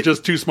as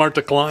just too smart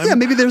to climb. Yeah,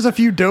 maybe there's a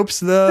few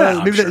dopes.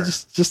 Maybe they're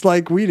just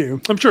like we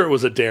do. I'm sure it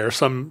was a dare.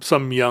 Some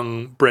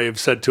young brave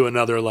said to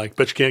another, like,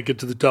 "Bet you can't get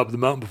to the top of the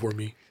mountain before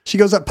me." She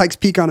goes up Pikes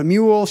Peak on a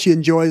mule. She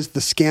enjoys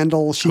the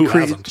scandal she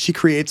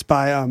creates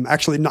by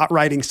actually not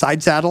riding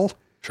side saddle.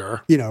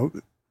 Sure.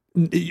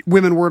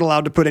 Women weren't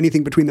allowed to put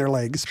anything between their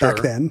legs back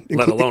then.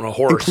 Let alone a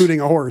horse. Including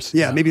a horse.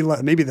 Yeah. Maybe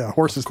the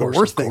horse is the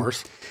worst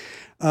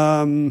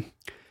thing.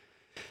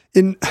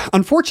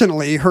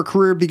 Unfortunately, her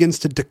career begins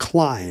to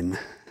decline.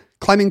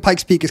 Climbing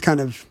Pikes Peak is kind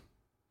of...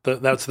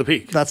 That's the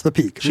peak. That's the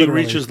peak. She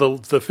literally reaches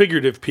the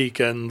figurative peak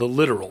and the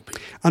literal peak.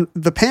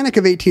 The Panic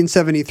of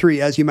 1873,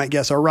 as you might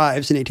guess,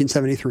 arrives in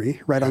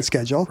 1873, right on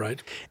schedule.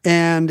 Right.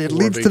 And it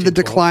leads to the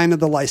decline of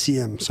the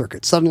Lyceum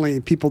circuit.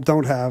 Suddenly, people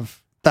don't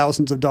have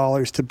thousands of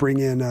dollars to bring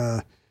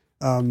in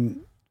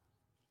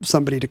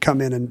somebody to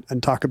come in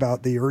and talk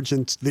about the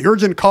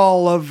urgent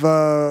call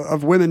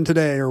of women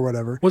today or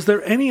whatever. Was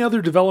there any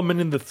other development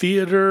in the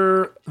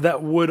theater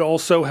that would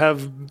also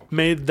have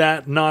made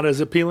that not as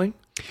appealing?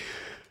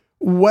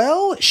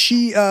 Well,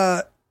 she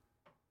the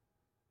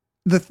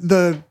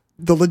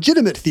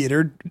legitimate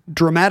theater,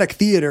 dramatic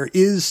theater,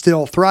 is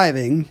still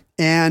thriving,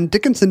 and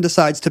Dickinson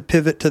decides to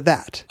pivot to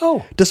that.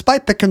 Oh.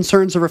 Despite the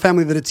concerns of her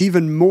family that it's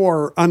even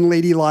more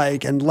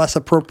unladylike and less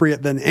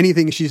appropriate than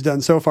anything she's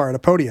done so far at a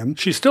podium.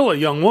 She's still a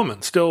young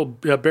woman, still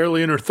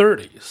barely in her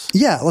 30s.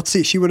 Yeah, let's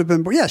see. She would have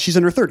been, she's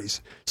in her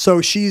 30s. So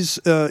she's,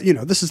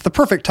 this is the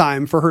perfect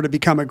time for her to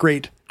become a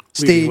great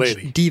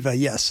stage diva,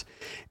 yes.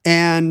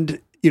 And...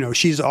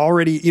 she's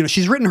already,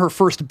 she's written her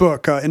first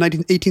book in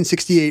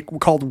 1868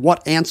 called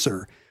What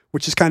Answer,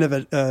 which is kind of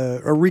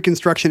a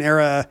Reconstruction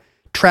era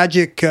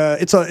tragic.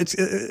 It's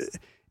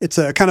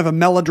a kind of a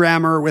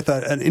melodrama with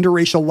an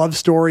interracial love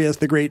story as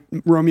the great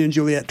Romeo and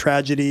Juliet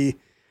tragedy.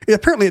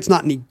 Apparently, it's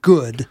not any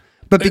good,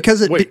 but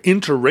because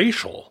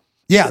interracial.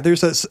 Yeah,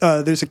 there's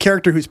a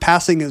character who's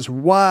passing as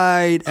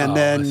white, and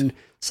then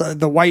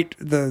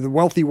the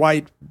wealthy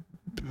white.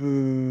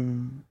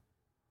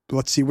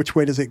 Let's see, which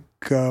way does it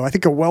go? I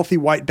think a wealthy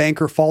white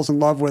banker falls in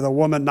love with a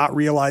woman, not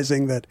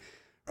realizing that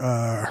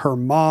her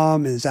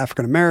mom is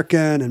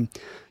African-American. And,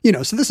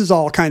 so this is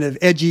all kind of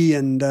edgy.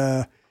 And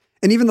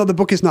even though the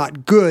book is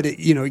not good,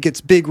 it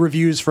gets big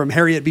reviews from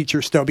Harriet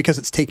Beecher Stowe because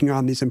it's taking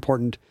on these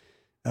important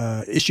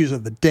issues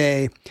of the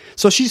day.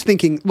 So she's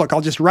thinking, look,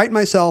 I'll just write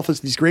myself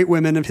as these great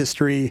women of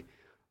history.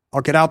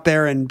 I'll get out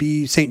there and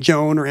be St.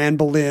 Joan or Anne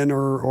Boleyn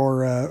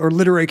or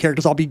literary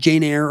characters. I'll be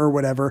Jane Eyre or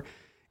whatever.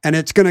 And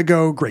it's going to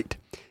go great.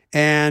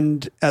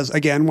 And as,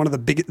 again, one of the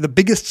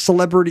biggest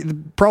celebrity,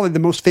 probably the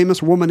most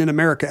famous woman in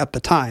America at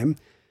the time,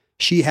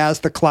 she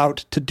has the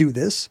clout to do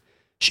this.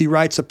 She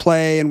writes a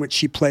play in which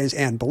she plays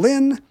Anne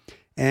Boleyn,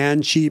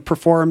 and she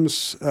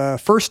performs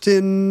first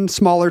in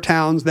smaller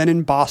towns, then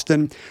in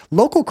Boston.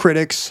 Local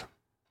critics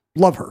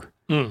love her.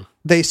 Mm.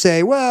 They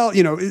say, well,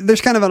 there's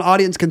kind of an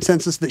audience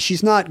consensus that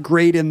she's not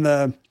great in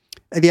the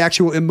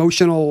actual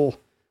emotional.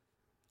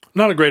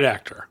 Not a great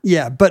actor.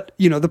 Yeah, but,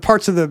 the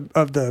parts of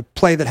the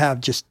play that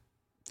have just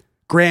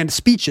grand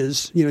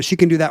speeches, she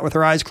can do that with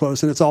her eyes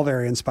closed, and it's all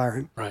very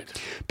inspiring. Right.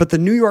 But the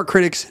New York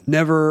critics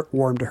never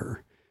warm to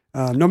her.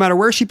 No matter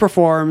where she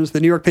performs, the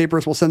New York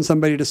papers will send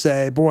somebody to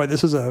say, boy,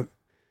 this is a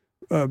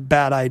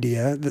bad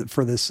idea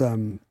for this,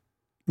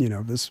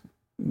 this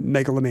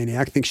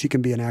megalomaniac, thinks she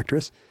can be an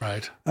actress.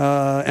 Right.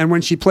 And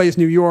when she plays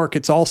New York,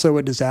 it's also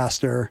a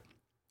disaster.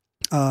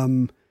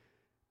 And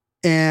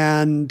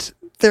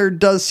there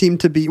does seem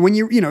to be, when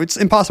it's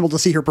impossible to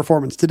see her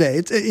performance today.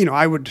 It's,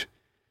 I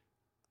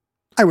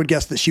would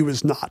guess that she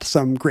was not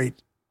some great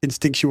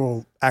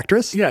instinctual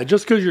actress. Yeah,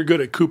 just because you're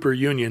good at Cooper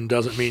Union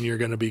doesn't mean you're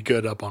going to be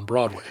good up on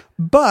Broadway.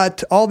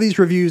 But all these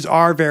reviews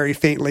are very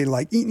faintly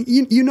like,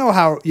 you know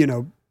how,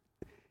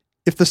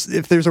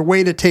 if there's a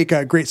way to take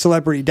a great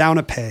celebrity down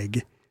a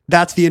peg,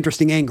 that's the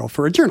interesting angle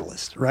for a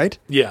journalist, right?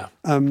 Yeah.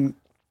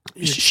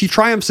 She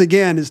triumphs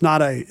again is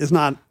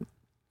not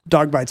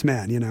dog bites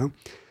man,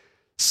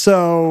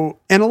 So,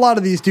 and a lot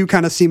of these do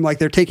kind of seem like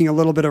they're taking a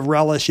little bit of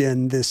relish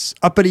in this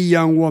uppity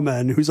young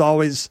woman who's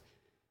always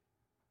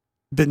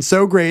been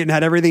so great and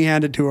had everything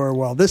handed to her.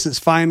 Well, this is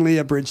finally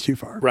a bridge too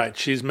far. Right.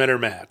 She's met her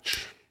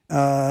match.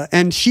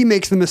 And she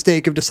makes the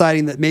mistake of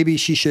deciding that maybe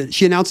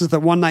she announces that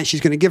one night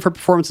she's going to give her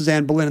performance as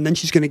Anne Boleyn, and then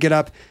she's going to get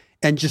up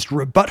and just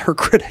rebut her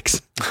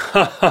critics.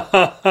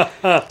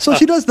 So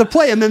she does the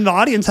play, and then the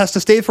audience has to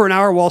stay for an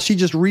hour while she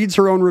just reads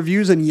her own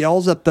reviews and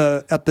yells at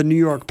the New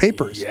York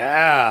papers.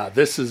 Yeah,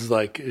 this is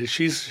like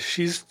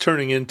she's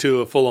turning into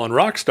a full-on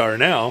rock star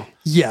now.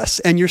 Yes,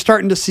 and you're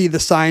starting to see the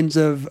signs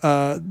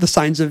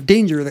of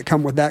danger that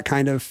come with that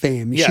kind of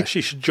fame. Yeah,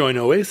 she should join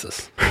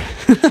Oasis.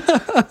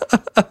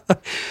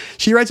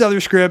 She writes other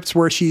scripts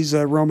where she's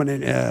a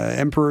Roman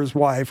emperor's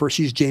wife, or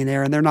she's Jane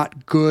Eyre, and they're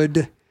not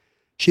good.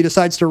 She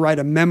decides to write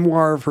a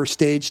memoir of her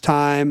stage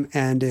time,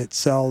 and it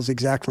sells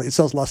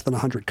less than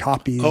 100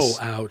 copies. Oh,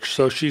 ouch.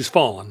 So she's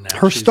fallen now.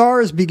 Her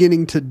star is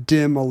beginning to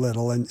dim a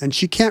little, and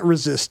she can't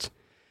resist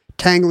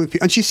tangling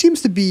people. And she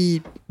seems to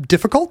be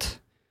difficult.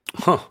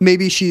 Huh.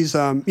 Maybe she's,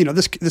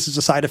 this is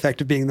a side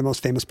effect of being the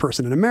most famous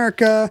person in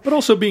America. But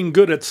also being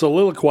good at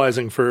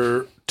soliloquizing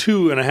for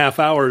 2.5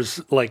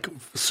 hours, like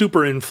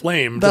super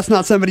inflamed. That's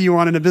not somebody you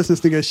want in a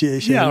business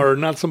negotiation. Yeah, or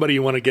not somebody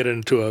you want to get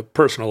into a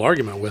personal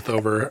argument with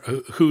over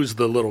who's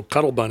the little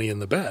cuddle bunny in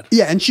the bed.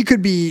 Yeah, and she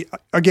could be,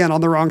 again, on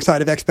the wrong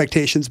side of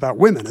expectations about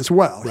women as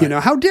well. Right.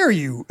 How dare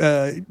you,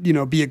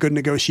 be a good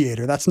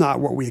negotiator? That's not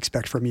what we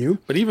expect from you.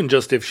 But even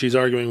just if she's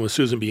arguing with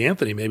Susan B.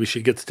 Anthony, maybe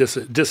she gets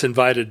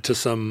disinvited to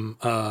some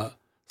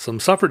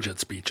suffragette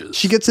speeches.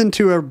 She gets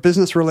into a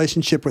business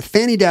relationship with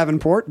Fanny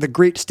Davenport, the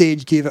great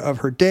stage diva of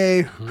her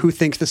day, who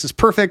thinks this is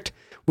perfect.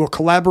 We'll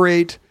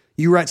collaborate.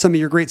 You write some of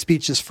your great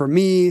speeches for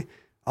me.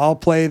 I'll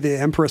play the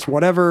Empress,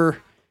 whatever.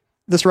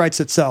 This writes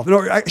itself.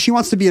 No, she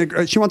wants it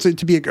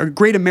to be a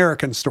great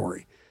American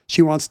story.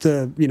 She wants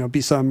to,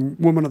 be some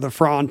woman of the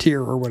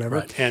frontier or whatever.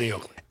 Right, Annie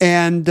Oakley.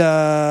 And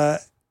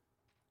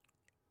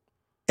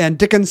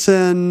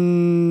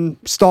Dickinson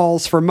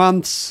stalls for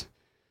months.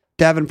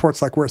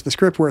 Davenport's like, where's the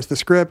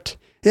script?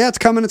 Yeah, it's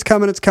coming.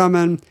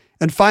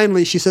 And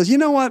finally she says, you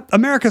know what?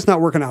 America's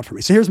not working out for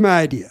me. So here's my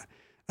idea.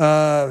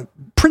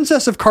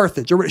 Princess of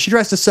Carthage. Or she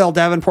tries to sell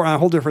Davenport on a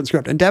whole different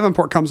script. And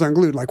Davenport comes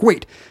unglued like,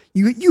 wait,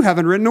 you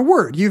haven't written a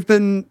word. You've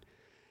been...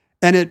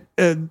 And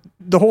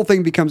the whole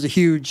thing becomes a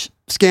huge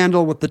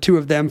scandal with the two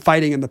of them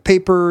fighting in the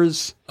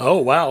papers. Oh,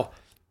 wow.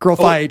 Girl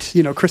fight,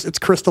 it's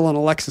Crystal and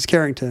Alexis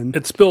Carrington.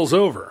 It spills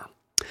over.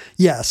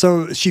 Yeah,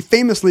 so she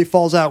famously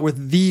falls out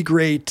with the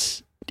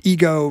great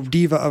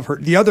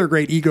the other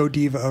great ego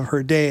diva of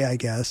her day, I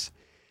guess.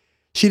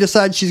 She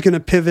decides she's going to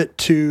pivot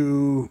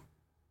to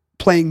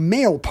playing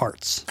male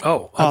parts.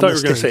 Oh, I thought you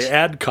were going to say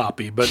ad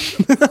copy, but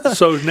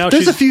so now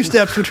there's a few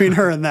steps between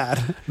her and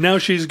that. Now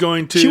she's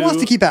going to... She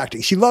wants to keep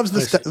acting. She loves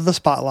the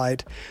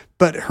spotlight,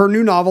 but her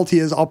new novelty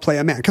is I'll play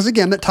a man. Because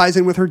again, that ties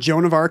in with her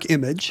Joan of Arc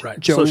image. Right.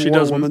 Joan so she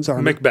does Woman's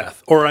Army.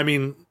 Macbeth, or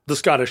the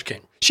Scottish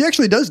King. She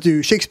actually does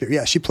do Shakespeare.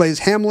 Yeah, she plays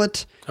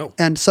Hamlet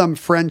and some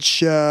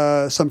French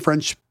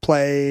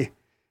play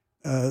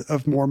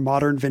of more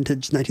modern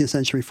vintage 19th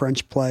century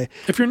French play.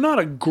 If you're not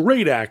a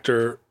great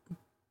actor,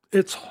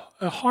 it's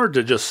hard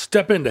to just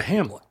step into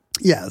Hamlet.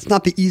 Yeah, it's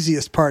not the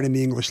easiest part in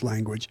the English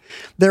language.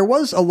 There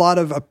was a lot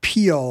of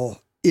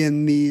appeal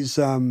in these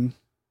in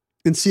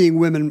seeing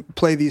women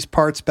play these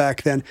parts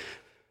back then.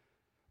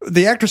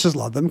 The actresses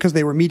loved them because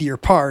they were meatier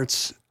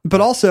parts,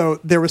 but also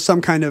there was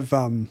some kind of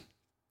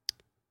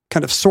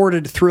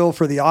sordid thrill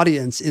for the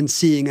audience in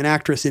seeing an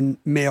actress in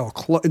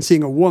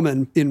seeing a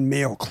woman in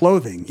male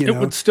clothing. It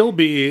would still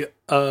be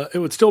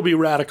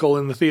radical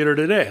in the theater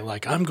today.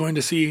 Like, I'm going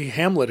to see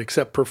Hamlet,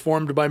 except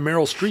performed by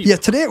Meryl Streep. Yeah,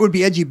 today it would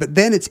be edgy, but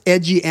then it's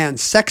edgy and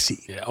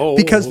sexy. Yeah.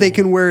 Because they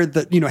can wear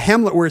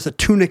Hamlet wears a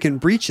tunic and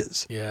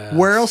breeches. Yeah.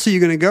 Where else are you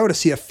going to go to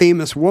see a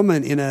famous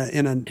woman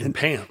in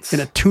pants, in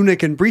a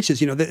tunic and breeches?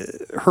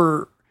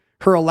 Her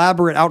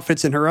elaborate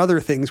outfits and her other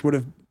things would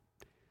have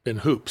been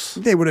hoops.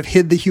 They would have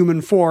hid the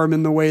human form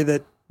in the way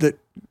that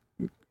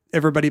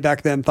everybody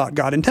back then thought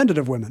God intended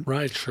of women.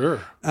 Right,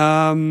 sure.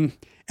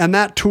 And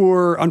that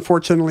tour,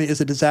 unfortunately, is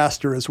a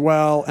disaster as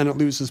well, and it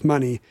loses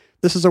money.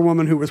 This is a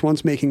woman who was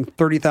once making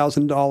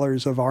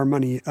 $30,000 of our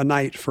money a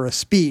night for a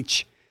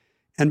speech,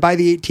 and by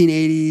the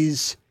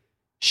 1880s,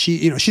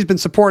 she's been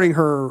supporting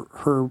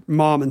her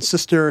mom and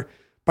sister,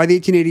 By the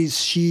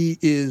 1880s, she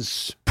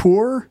is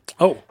poor.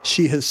 Oh,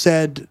 She has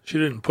said she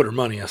didn't put her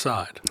money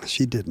aside.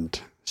 she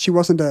didn't. She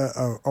wasn't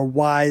a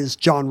wise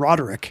John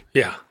Roderick.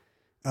 Yeah.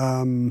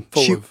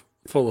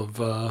 Full of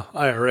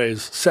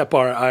IRAs,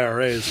 SEPAR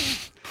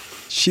IRAs.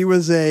 She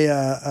was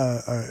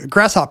a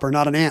grasshopper,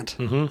 not an ant.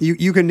 Mm-hmm.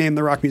 You can name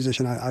the rock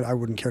musician. I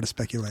wouldn't care to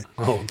speculate.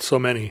 Oh, so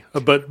many.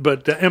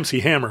 But MC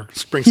Hammer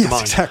springs to Yes,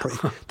 mind.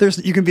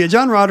 exactly. You can be a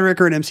John Roderick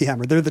or an MC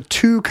Hammer. They're the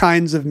two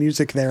kinds of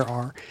music there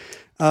are.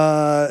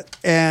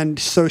 And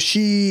so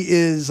she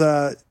is,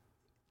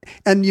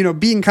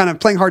 being kind of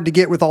playing hard to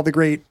get with all the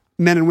great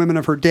men and women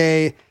of her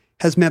day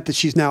has meant that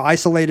she's now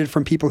isolated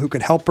from people who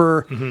could help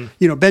her.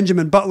 Mm-hmm.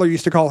 Benjamin Butler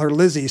used to call her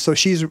Lizzie. So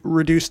she's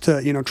reduced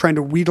to, trying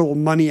to wheedle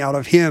money out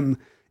of him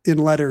in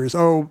letters.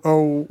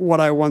 Oh,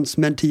 what I once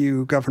meant to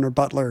you, Governor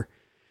Butler,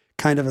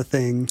 kind of a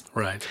thing.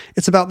 Right.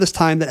 It's about this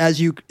time that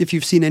if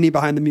you've seen any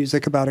behind the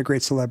music about a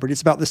great celebrity,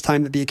 it's about this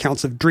time that the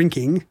accounts of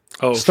drinking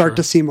start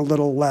to seem a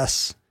little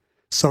less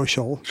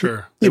social.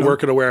 Sure. They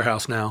work at a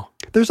warehouse now.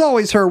 There's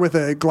always her with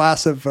a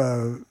glass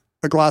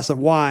of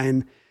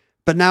wine,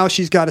 but now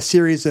she's got a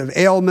series of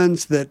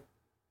ailments that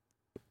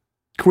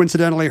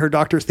coincidentally her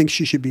doctor thinks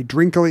she should be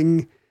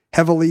drinking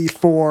heavily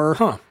for.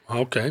 Huh.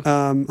 Okay.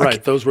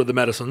 Right. Those were the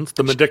medicines,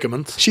 the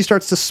medicaments. She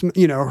starts to,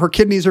 her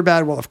kidneys are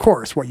bad. Well, of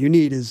course, what you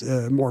need is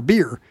more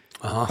beer.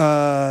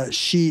 Uh-huh.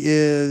 She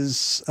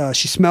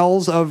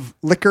smells of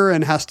liquor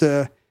and has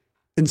to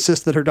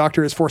insist that her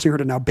doctor is forcing her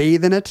to now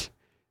bathe in it,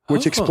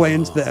 which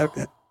explains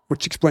the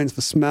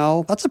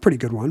smell. That's a pretty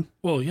good one.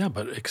 Well, yeah,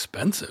 but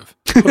expensive.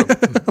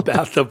 Put a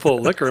bathtub full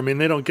of liquor. I mean,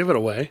 they don't give it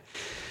away.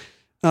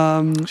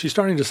 She's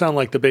starting to sound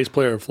like the bass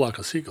player of Flock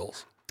of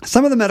Seagulls.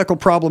 Some of the medical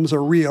problems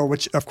are real,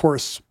 which of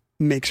course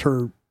makes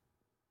her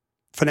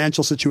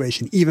financial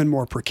situation even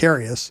more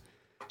precarious.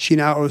 She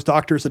now owes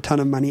doctors a ton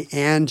of money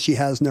and she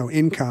has no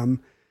income.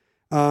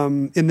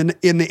 In the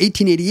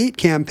 1888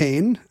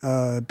 campaign,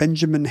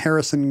 Benjamin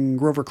Harrison,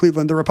 Grover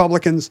Cleveland, the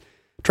Republicans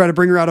try to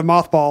bring her out of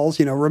mothballs.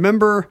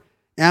 Remember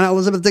Anna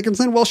Elizabeth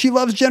Dickinson? Well, she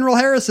loves General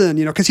Harrison,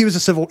 because he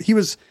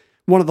was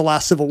one of the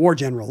last Civil War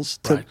generals,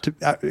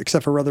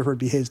 except for Rutherford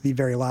B. Hayes, the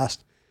very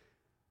last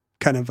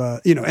kind of,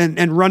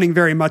 and running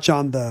very much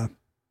on the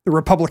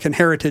Republican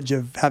heritage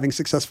of having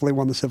successfully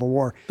won the Civil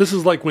War. This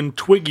is like when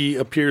Twiggy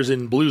appears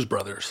in Blues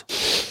Brothers.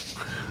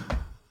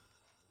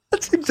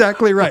 That's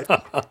exactly right.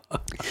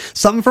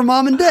 Something for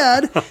Mom and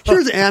Dad.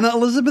 Here's Anna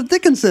Elizabeth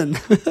Dickinson.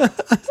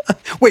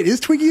 Wait, is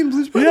Twiggy in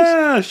Blues Brothers?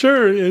 Yeah,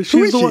 sure.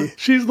 Who is she?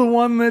 She's the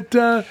one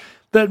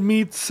that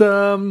meets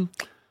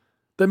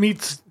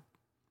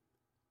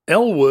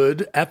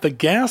Elwood at the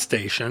gas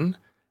station,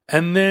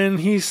 and then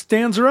he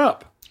stands her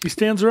up. He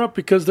stands her up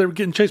because they're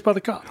getting chased by the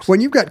cops.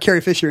 When you've got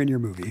Carrie Fisher in your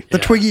movie, the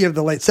Twiggy of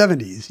the late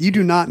 70s, you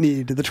do not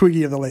need the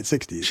Twiggy of the late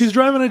 60s. She's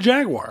driving a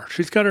Jaguar.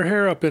 She's got her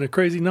hair up in a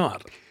crazy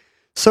knot.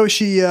 So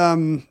she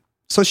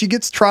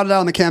gets trotted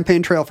out on the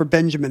campaign trail for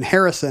Benjamin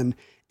Harrison.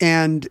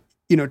 And,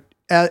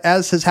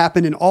 as has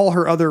happened in all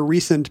her other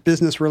recent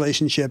business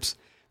relationships,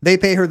 they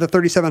pay her the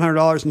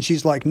 $3,700 and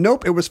she's like,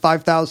 nope, it was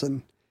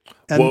 $5,000.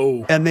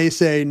 Whoa. And they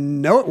say,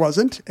 no, it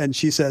wasn't. And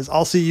she says,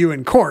 I'll see you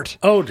in court.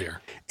 Oh,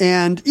 dear.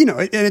 And,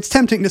 and it's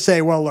tempting to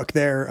say, well, look,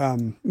 they're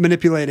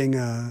manipulating,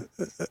 a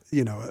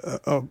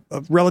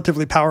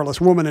relatively powerless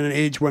woman in an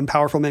age when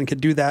powerful men could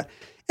do that.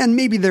 And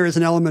maybe there is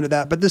an element of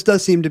that, but this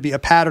does seem to be a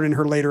pattern in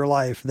her later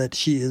life that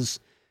she is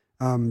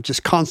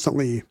just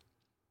constantly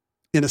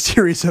in a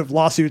series of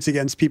lawsuits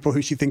against people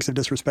who she thinks have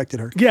disrespected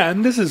her. Yeah,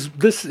 and this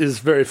is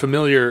very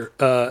familiar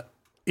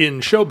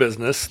in show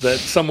business, that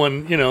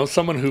someone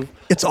who...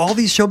 It's all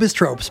these showbiz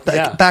tropes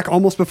back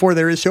almost before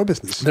there is show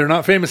business. They're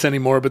not famous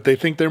anymore, but they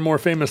think they're more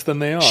famous than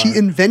they are. She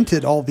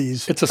invented all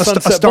these. It's a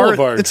Sunset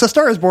Boulevard. It's A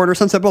Star Is Born or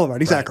Sunset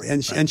Boulevard, exactly.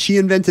 Right, and she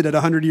invented it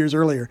 100 years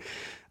earlier.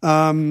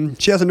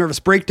 She has a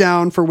nervous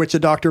breakdown for which a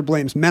doctor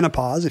blames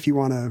menopause, if you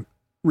want a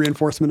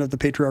reinforcement of the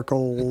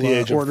patriarchal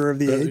order of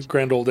the age.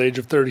 Grand old age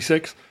of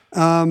 36.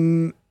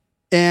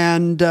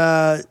 And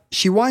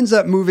she winds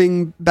up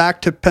moving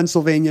back to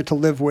Pennsylvania to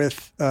live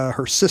with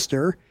her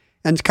sister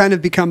and kind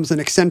of becomes an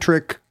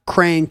eccentric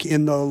crank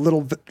in the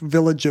little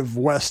village of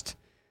West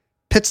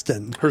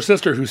Pittston. Her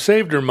sister who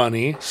saved her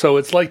money, so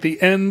it's like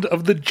the end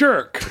of The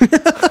Jerk.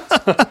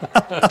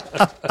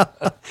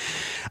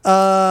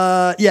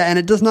 And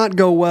it does not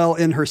go well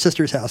in her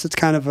sister's house. It's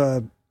kind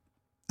of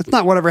it's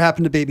not whatever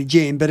happened to baby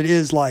Jane, but it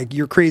is like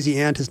your crazy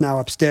aunt is now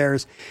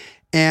upstairs,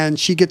 and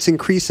she gets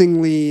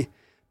increasingly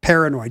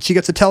paranoid. She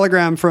gets a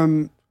telegram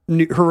from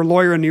her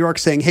lawyer in New York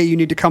saying, hey, you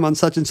need to come on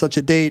such and such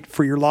a date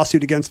for your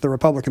lawsuit against the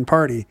Republican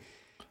Party.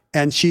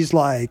 And she's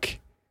like,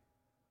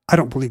 I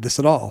don't believe this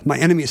at all. My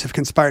enemies have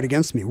conspired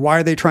against me. Why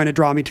are they trying to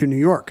draw me to New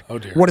York? Oh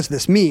dear. What does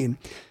this mean?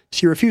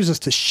 She refuses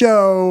to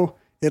show.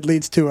 It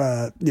leads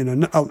to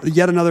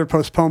yet another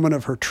postponement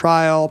of her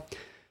trial.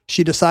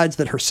 She decides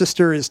that her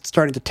sister is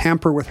starting to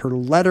tamper with her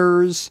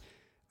letters.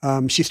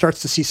 She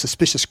starts to see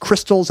suspicious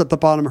crystals at the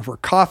bottom of her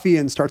coffee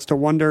and starts to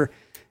wonder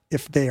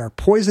if they are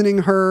poisoning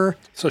her.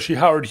 So she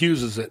Howard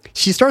Hughes it.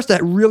 She starts to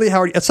really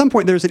Howard. At some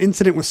point, there's an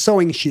incident with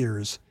sewing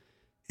shears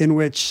in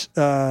which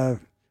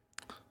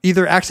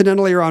either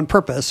accidentally or on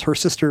purpose, her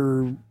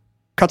sister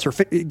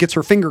gets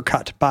her finger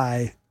cut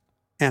by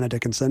Anna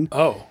Dickinson.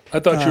 Oh, I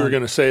thought you were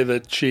going to say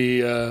that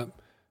she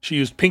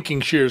used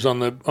pinking shears on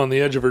the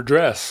edge of her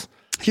dress.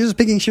 She was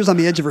pinking shears on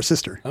the edge of her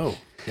sister. Oh,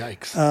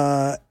 yikes.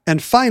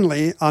 And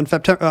finally, on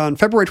February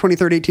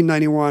 23rd,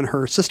 1891,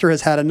 her sister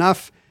has had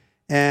enough,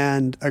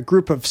 and a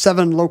group of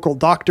 7 local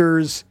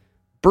doctors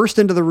burst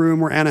into the room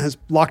where Anna has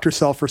locked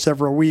herself for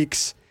several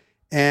weeks,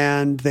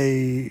 and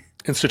they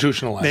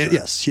institutionalized her.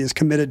 Yes, she is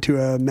committed to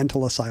a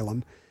mental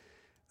asylum.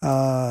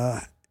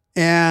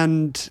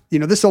 And,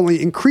 this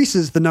only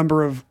increases the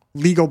number of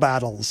legal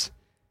battles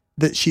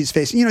that she's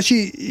facing.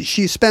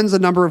 She spends a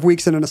number of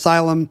weeks in an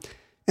asylum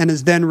and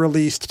is then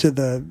released to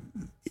the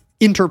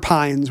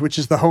Interpines, which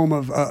is the home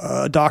of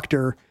a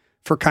doctor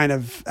for kind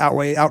of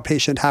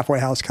outpatient, halfway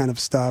house kind of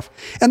stuff.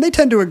 And they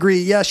tend to agree,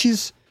 yeah,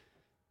 she's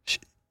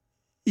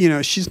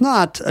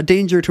not a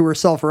danger to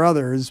herself or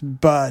others,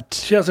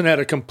 but she hasn't had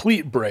a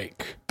complete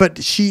break.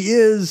 But she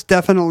is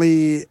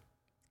definitely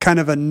kind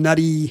of a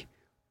nutty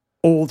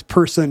old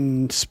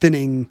person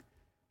spinning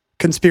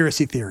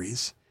conspiracy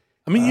theories.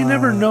 I mean, you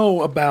never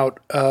know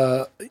about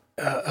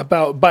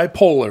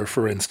bipolar,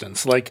 for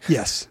instance. Like,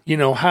 yes,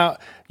 how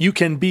you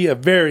can be a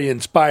very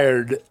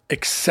inspired,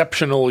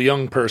 exceptional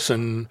young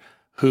person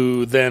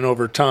who then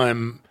over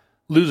time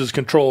loses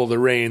control of the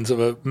reins of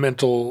a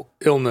mental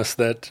illness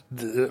that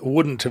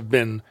wouldn't have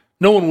been,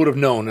 no one would have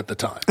known at the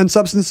time. And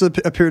substances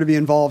appear to be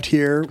involved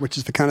here, which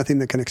is the kind of thing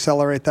that can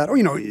accelerate that. Or,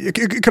 it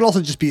could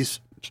also just be,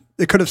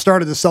 it could have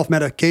started as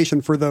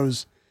self-medication for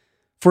those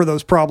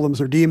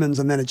problems or demons,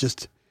 and then it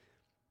just,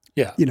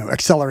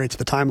 accelerates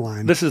the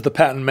timeline. This is the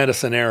patent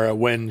medicine era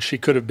when she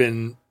could have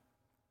been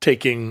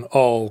taking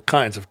all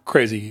kinds of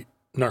crazy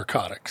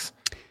narcotics.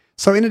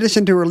 So in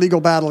addition to her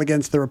legal battle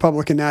against the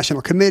Republican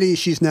National Committee,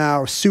 she's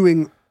now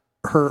suing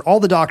all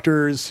the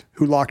doctors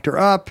who locked her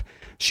up.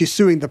 She's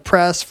suing the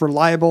press for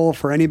libel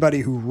for anybody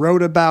who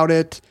wrote about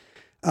it.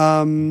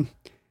 It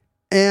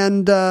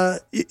kind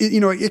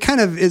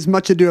of is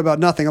much ado about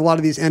nothing. A lot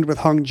of these end with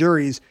hung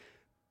juries,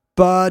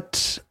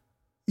 but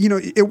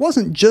it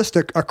wasn't just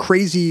a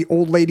crazy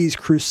old lady's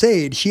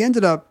crusade. She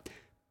ended up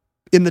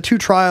in the 2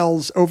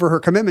 trials over her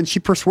commitment. She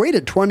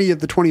persuaded 20 of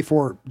the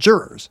 24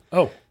 jurors.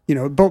 Oh,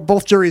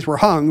 both juries were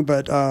hung,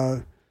 but,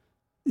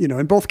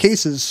 in both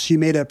cases, she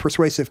made a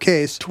persuasive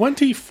case.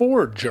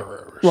 24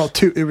 jurors. Well,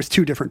 it was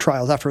 2 different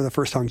trials after the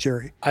first hung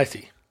jury. I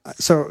see.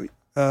 So,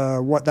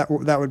 what that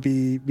would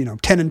be,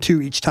 10 and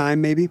 2 each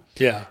time, maybe.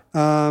 Yeah.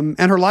 And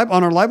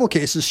on her libel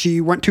cases,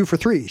 she went 2 for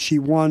 3. She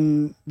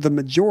won the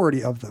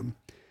majority of them.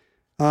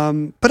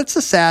 But it's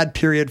a sad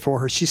period for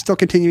her. She's still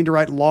continuing to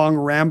write long,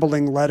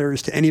 rambling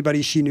letters to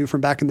anybody she knew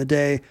from back in the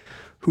day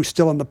who's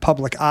still in the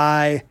public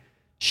eye.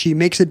 She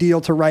makes a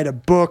deal to write a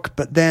book,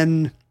 but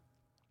then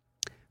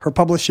her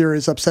publisher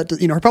is upset.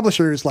 Her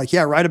publisher is like,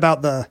 yeah, write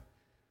about the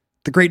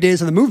great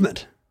days of the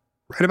movement.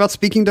 Write about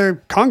speaking to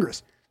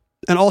Congress.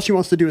 And all she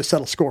wants to do is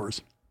settle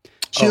scores.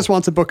 She just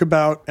wants a book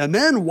about, and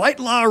then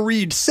Whitelaw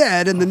Reid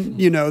said, and then,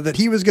 that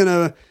he was going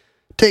to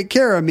take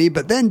care of me.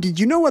 But then did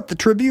you know what the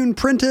Tribune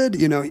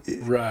printed?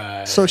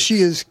 Right. So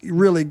she has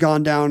really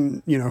gone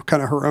down,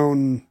 kind of her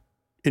own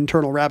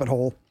internal rabbit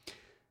hole.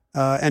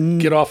 And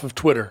get off of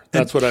Twitter.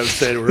 That's what I would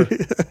say to her.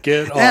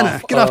 Get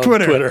off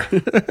Twitter.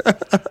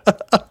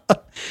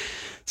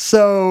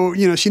 So,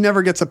 she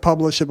never gets a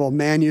publishable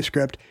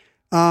manuscript.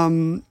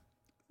 And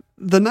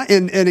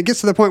it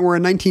gets to the point where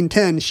in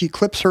 1910, she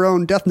clips her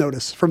own death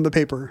notice from the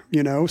paper.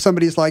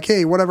 Somebody's like,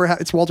 hey,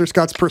 it's Walter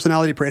Scott's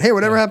personality parade. Hey,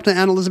 whatever happened to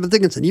Anne Elizabeth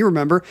Dickinson? You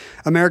remember,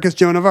 America's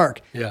Joan of Arc.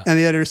 Yeah. And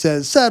the editor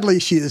says, sadly,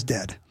 she is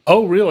dead.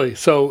 Oh, really?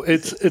 So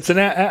it's an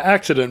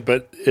accident,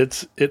 but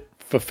it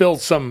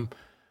fulfills some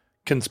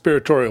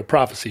conspiratorial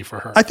prophecy for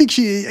her. I think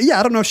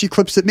I don't know if she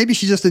clips it. Maybe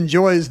she just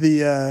enjoys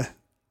the,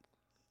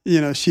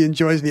 she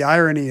enjoys the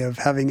irony of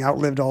having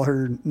outlived all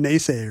her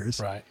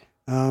naysayers. Right.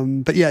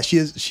 But yeah,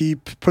 she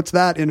puts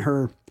that in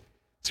her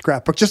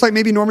scrapbook, just like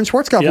maybe Norman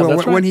Schwarzkopf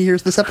will when he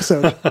hears this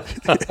episode.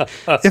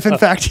 If in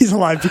fact he's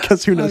alive,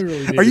 because who knows?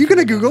 Really are you going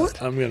to Google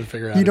it? I'm going to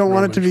figure out. You don't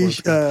want it to be...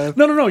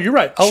 No, you're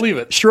right. I'll leave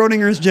it.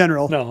 Schrodinger's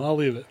general. No, I'll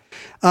leave it.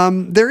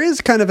 There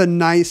is kind of a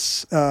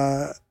nice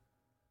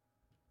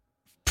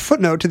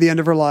footnote to the end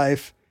of her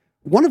life,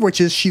 one of which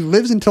is she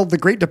lives until the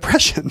Great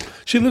Depression.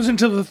 She lives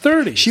into the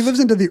 30s. She lives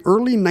into the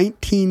early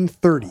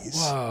 1930s.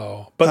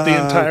 Wow. But the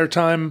entire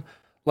time,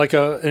 like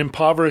an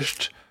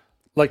impoverished,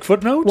 like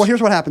footnotes? Well,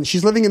 here's what happens.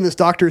 She's living in this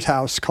doctor's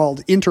house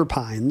called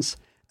Interpines,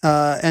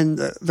 and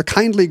the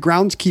kindly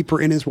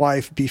groundskeeper and his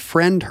wife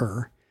befriend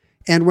her.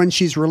 And when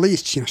she's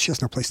released, she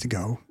has no place to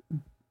go.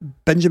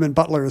 Benjamin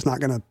Butler is not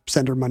going to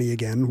send her money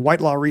again.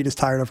 Whitelaw Reid is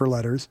tired of her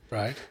letters.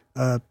 Right.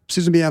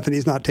 Susan B.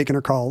 Anthony's not taking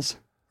her calls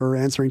or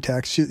answering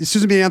texts.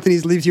 Susan B.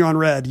 Anthony's leaves you on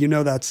red.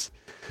 That's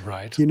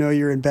right.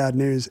 You're in bad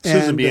news.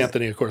 Susan B.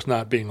 Anthony, of course,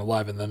 not being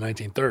alive in the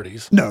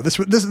 1930s. No,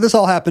 this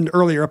all happened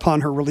earlier upon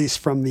her release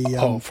from the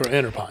for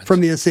Interpines, from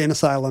the insane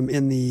asylum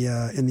in the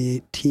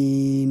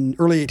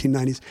early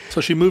 1890s. So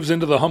she moves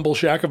into the humble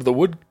shack of the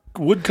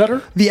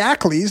woodcutter. The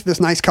Ackleys, this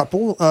nice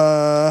couple,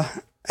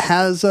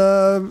 has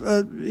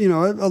a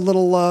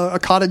little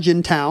cottage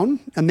in town,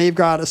 and they've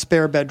got a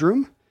spare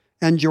bedroom.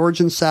 And George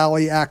and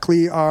Sally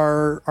Ackley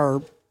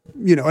are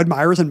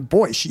admirers, and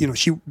boy,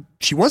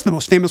 she was the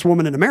most famous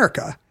woman in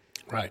America.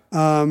 Right.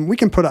 We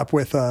can put up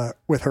with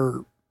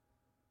her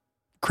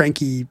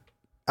cranky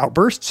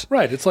outbursts.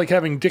 Right. It's like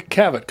having Dick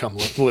Cavett come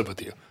live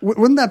with you.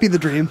 Wouldn't that be the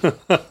dream?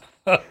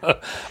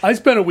 I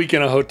spent a week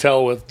in a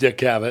hotel with Dick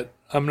Cavett.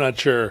 I'm not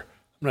sure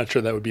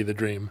that would be the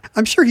dream.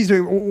 I'm sure he's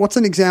doing. What's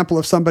an example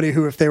of somebody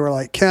who, if they were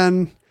like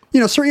Ken,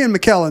 Sir Ian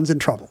McKellen's in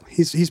trouble.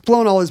 He's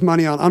blown all his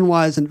money on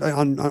unwise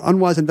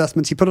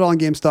investments. He put it all in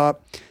GameStop.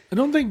 I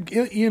don't think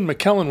Ian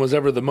McKellen was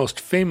ever the most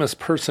famous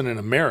person in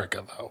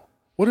America, though.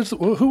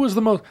 Who was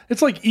the most?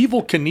 It's like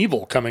Evel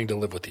Knievel coming to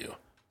live with you.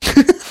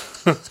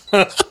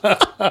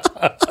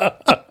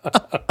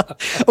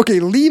 Okay,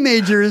 Lee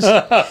Majors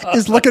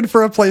is looking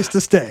for a place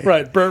to stay.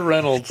 Right, Burt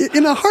Reynolds.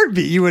 In a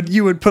heartbeat,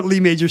 you would put Lee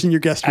Majors in your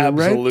guest room,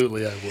 right?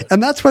 Absolutely, I would.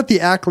 And that's what the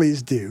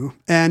Ackleys do.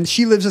 And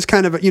she lives as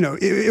kind of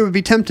it would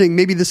be tempting.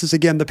 Maybe this is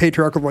again the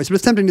patriarchal voice, but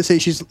it's tempting to say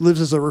she lives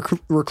as a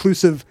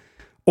reclusive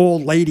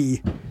old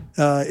lady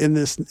in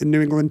this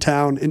New England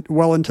town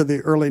well into the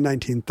early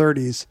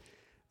 1930s.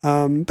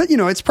 But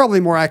it's probably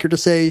more accurate to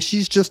say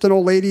she's just an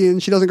old lady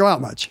and she doesn't go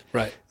out much.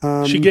 Right.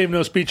 She gave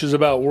no speeches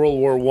about World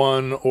War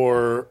I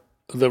or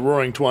the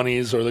Roaring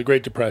Twenties or the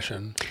Great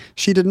Depression.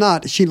 She did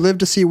not. She lived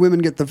to see women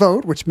get the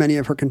vote, which many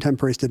of her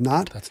contemporaries did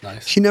not. That's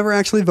nice. She never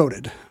actually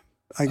voted.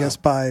 I guess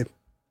by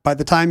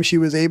the time she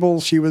was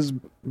able, she was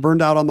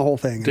burned out on the whole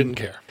thing. Didn't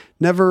care.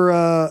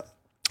 Never.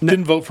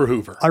 Didn't vote for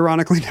Hoover.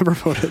 Ironically, never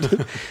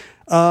voted.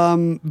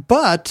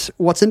 But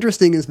what's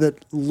interesting is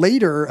that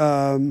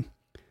later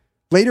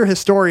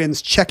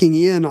historians checking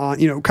in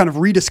on, kind of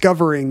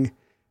rediscovering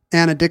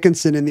Anna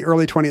Dickinson in the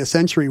early 20th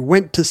century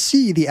went to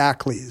see the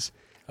Ackleys,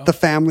 the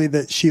family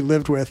that she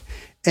lived with.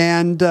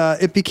 And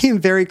it became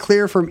very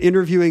clear from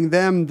interviewing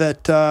them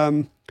that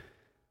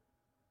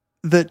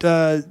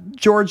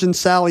George and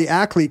Sally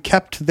Ackley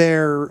kept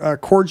their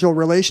cordial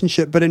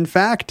relationship. But in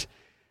fact,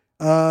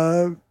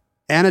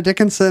 Anna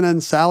Dickinson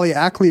and Sally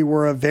Ackley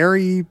were a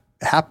very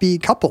happy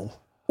couple.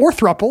 Or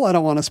throuple, I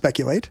don't want to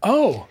speculate.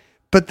 Oh.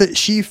 But that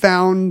she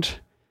found...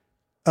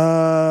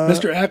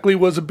 Mr. Ackley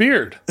was a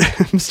beard.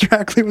 Mr.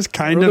 Ackley was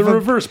kind or of the a...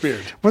 reverse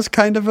beard. Was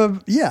kind of a...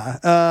 Yeah.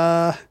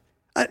 I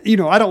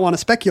don't want to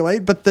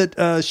speculate, but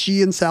that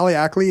she and Sally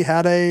Ackley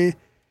had a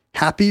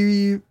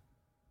happy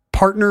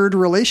partnered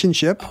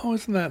relationship. Oh,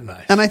 isn't that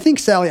nice? And I think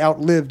Sally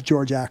outlived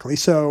George Ackley.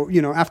 So,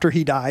 after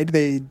he died,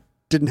 they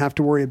didn't have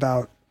to worry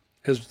about...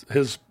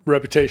 His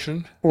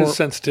reputation, his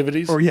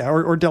sensitivities.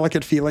 Or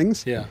delicate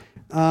feelings. Yeah.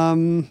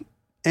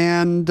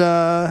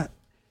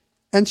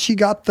 And she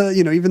got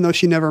even though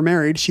she never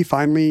married, she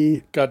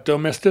finally got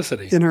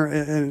domesticity in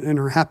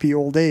her happy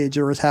old age,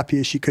 or as happy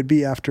as she could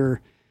be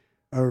after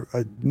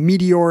a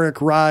meteoric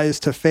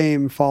rise to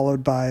fame,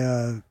 followed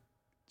by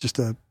just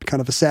a kind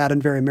of a sad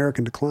and very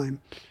American decline.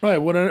 Right.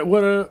 What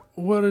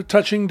a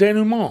touching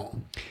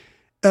denouement.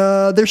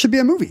 There should be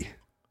a movie.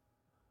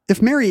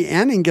 If Mary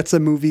Anning gets a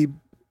movie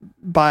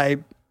by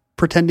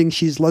pretending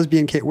she's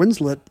lesbian Kate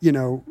Winslet,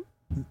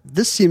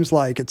 this seems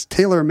like it's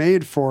tailor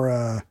made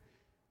for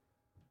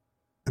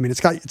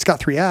it's got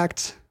 3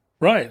 acts.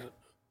 Right.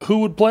 Who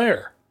would play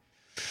her?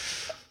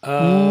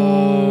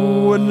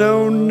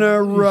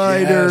 Winona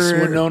Ryder. Yes,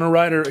 Winona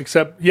Ryder.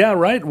 Except, yeah,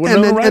 right.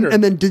 Winona Ryder.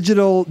 And then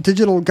digital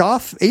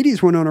goth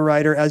 80s Winona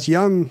Ryder as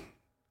young.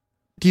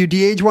 Do you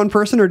de-age one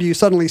person, or do you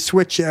suddenly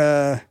switch?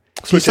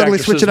 Switch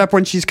it up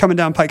when she's coming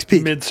down Pikes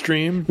Peak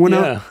midstream?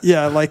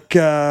 Like.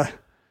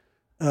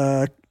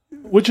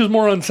 Which is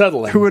more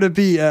unsettling? Who would it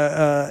be?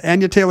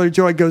 Anya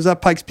Taylor-Joy goes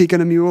up Pikes Peak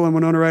on a mule, and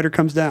Winona Ryder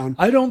comes down.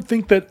 I don't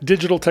think that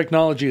digital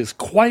technology is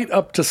quite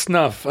up to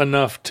snuff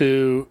enough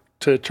to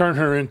turn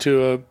her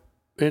into a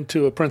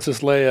Princess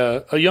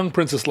Leia, a young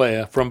Princess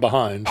Leia from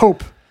behind.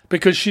 Hope.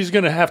 Because she's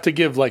going to have to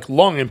give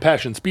long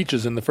impassioned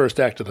speeches in the first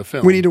act of the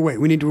film. We need to wait.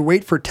 We need to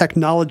wait for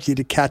technology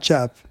to catch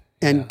up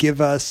and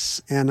give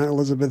us Anna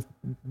Elizabeth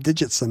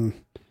Digitson.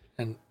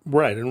 And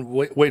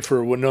wait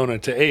for Winona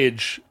to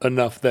age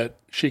enough that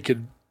she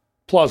could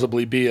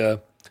plausibly be a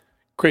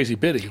crazy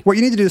biddy. What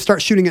you need to do is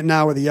start shooting it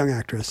now with a young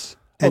actress,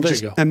 and there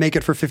you go. And make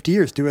it for 50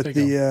 years. Do it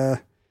the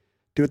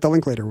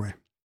Linklater way.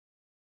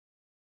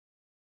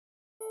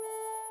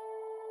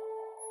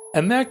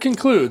 And that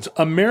concludes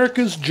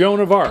America's Joan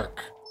of Arc.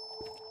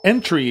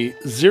 Entry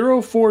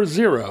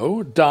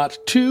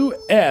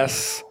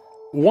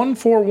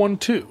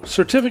 040.2S1412,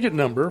 certificate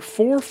number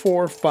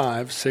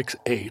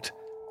 44568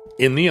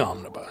 in the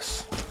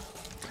omnibus.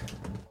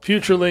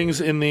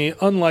 Futurelings, in the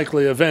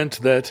unlikely event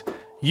that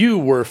you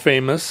were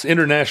famous,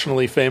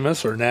 internationally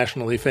famous or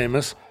nationally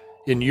famous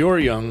in your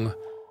young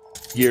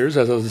years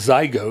as a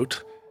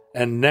zygote,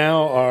 and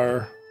now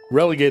are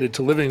relegated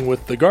to living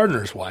with the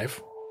gardener's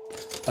wife,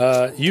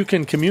 you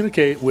can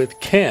communicate with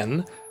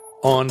Ken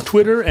on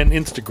Twitter and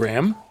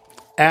Instagram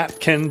at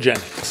Ken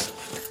Jennings.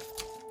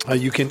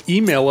 You can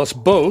email us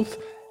both,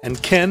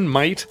 and Ken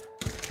might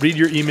read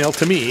your email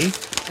to me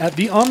at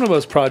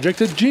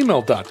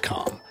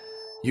theomnibusproject@gmail.com.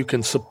 You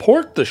can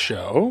support the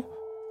show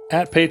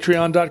at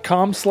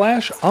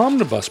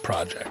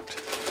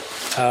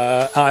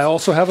patreon.com/omnibusproject. I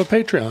also have a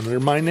Patreon under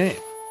my name.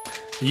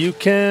 You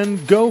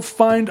can go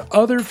find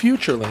other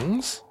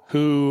futurelings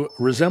who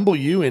resemble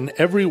you in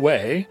every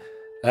way,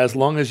 as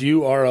long as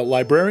you are a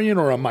librarian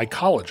or a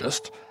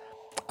mycologist,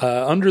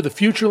 under the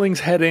Futurelings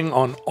heading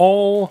on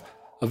all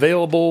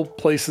available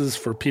places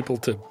for people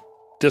to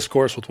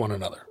discourse with one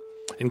another,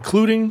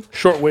 including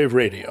shortwave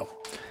radio.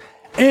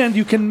 And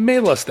you can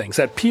mail us things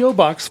at P.O.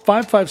 Box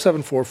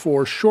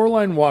 55744,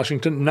 Shoreline,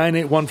 Washington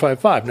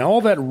 98155. Now,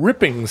 all that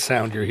ripping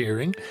sound you're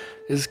hearing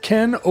is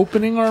Ken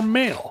opening our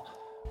mail.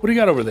 What do you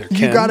got over there, Ken?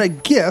 You got a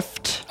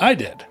gift. I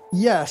did.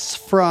 Yes,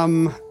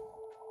 from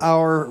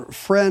our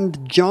friend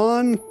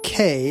John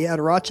K. at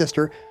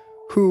Rochester,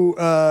 who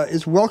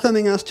is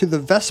welcoming us to the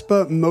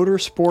Vespa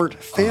Motorsport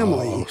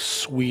family. Oh,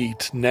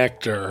 sweet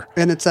nectar.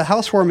 And it's a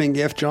housewarming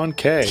gift. John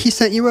K. He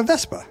sent you a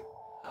Vespa.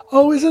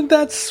 Oh, isn't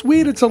that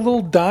sweet? It's a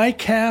little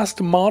die-cast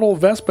model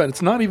Vespa. And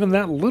it's not even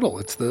that little.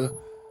 It's the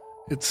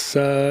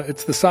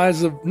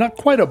size of not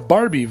quite a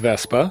Barbie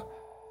Vespa.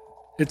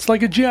 It's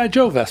like a G.I.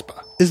 Joe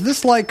Vespa. Is this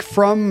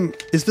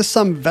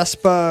some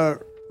Vespa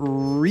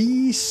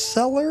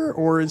reseller,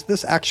 or is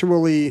this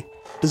actually,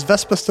 does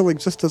Vespa still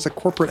exist as a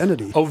corporate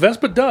entity? Oh,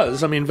 Vespa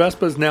does. I mean,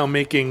 Vespa is now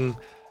making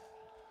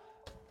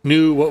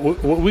new,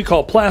 what we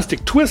call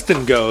plastic twist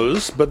and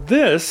goes, but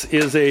this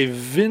is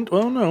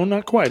no,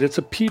 not quite. It's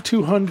a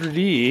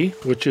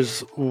P200E, which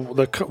is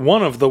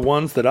one of the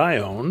ones that I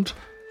owned,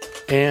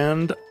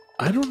 and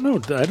I don't know,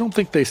 I don't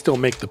think they still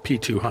make the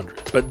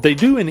P200, but they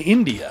do in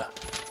India.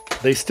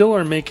 They still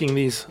are making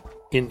these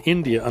in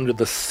India under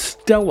the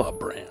Stella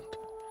brand.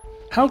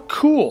 How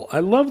cool.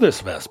 I love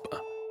this Vespa.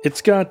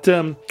 It's got,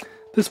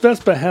 this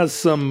Vespa has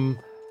some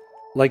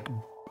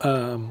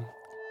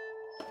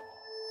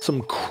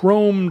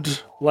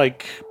chromed,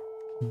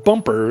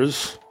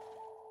 bumpers,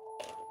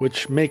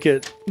 which make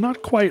it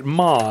not quite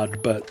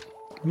mod, but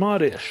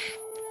mod-ish.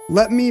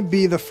 Let me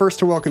be the first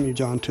to welcome you,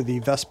 John, to the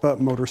Vespa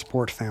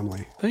Motorsport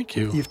family. Thank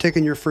you. You've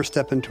taken your first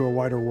step into a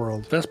wider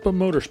world. Vespa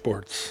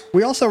Motorsports.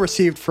 We also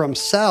received from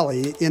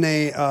Sally in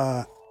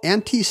a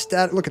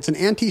anti-static, look, it's an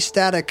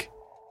anti-static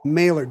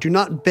mailer. Do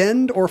not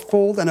bend or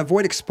fold and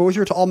avoid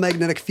exposure to all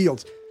magnetic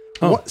fields.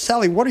 Oh.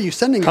 Sally, what are you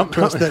sending to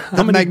us that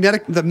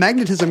the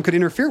magnetism could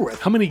interfere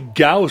with? How many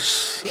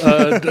Gauss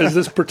is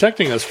this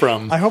protecting us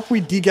from? I hope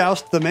we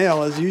degaussed the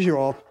mail as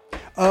usual.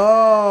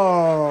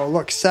 Oh,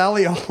 look,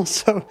 Sally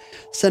also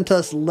sent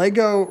us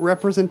Lego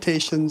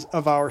representations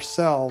of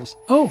ourselves.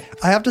 Oh.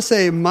 I have to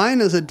say,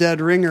 mine is a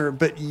dead ringer,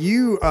 but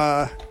you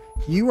are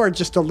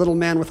just a little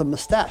man with a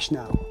mustache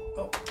now.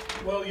 Oh.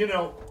 Well,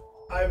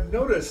 I've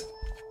noticed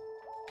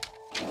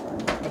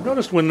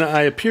when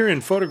I appear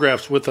in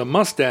photographs with a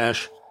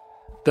mustache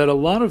that a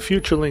lot of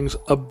futurelings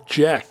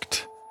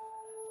object.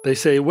 They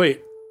say,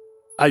 wait,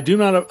 I do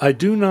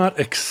not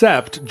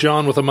accept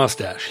John with a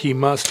mustache.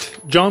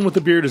 John with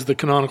a beard is the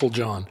canonical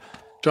John.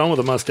 John with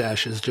a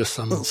mustache is just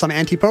some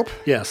anti-pope?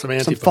 Yeah, some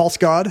anti-pope. Some false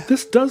god?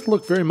 This does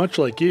look very much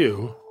like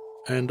you,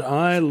 and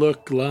I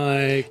look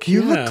like...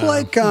 You look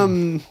like,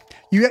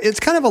 it's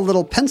kind of a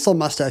little pencil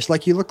mustache,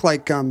 like you look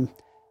like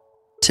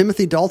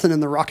Timothy Dalton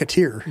in The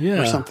Rocketeer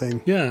or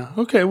something. Yeah,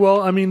 okay,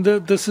 well, I mean,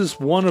 this is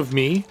one of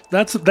me.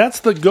 That's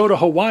the go to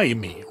Hawaii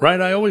me,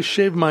 right? I always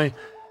shave my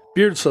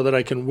beard so that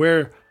I can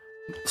wear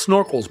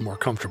snorkels more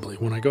comfortably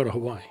when I go to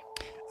Hawaii.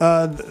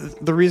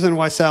 The reason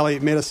why Sally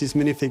made us these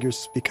minifigures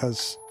is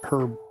because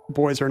her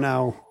boys are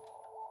now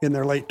in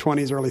their late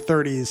 20s, early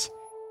 30s,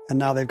 and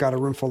now they've got a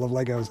room full of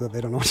Legos that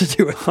they don't know what to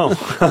do with. Oh.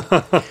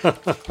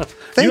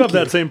 You have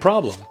that same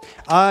problem.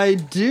 I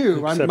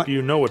do. Except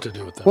you know what to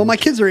do with them. Well, my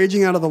kids are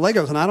aging out of the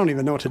Legos, and I don't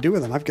even know what to do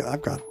with them. I've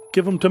got.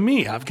 Give them to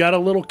me. I've got a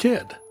little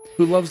kid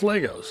who loves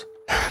Legos.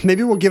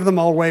 Maybe we'll give them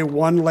all away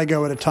one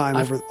Lego at a time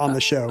on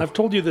the show. I've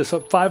told you this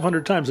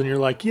 500 times, and you're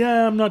like,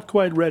 yeah, I'm not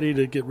quite ready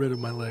to get rid of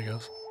my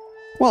Legos.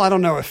 Well, I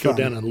don't know if... Go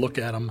down and look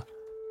at them.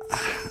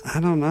 I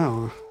don't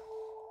know.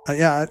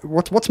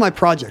 What's my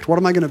project? What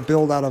am I going to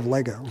build out of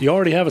Lego? You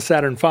already have a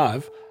Saturn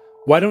V.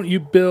 Why don't you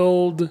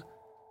build,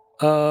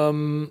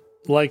 Castle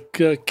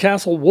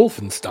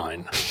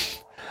Wolfenstein?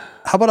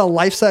 How about a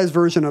life-size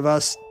version of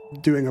us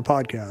doing a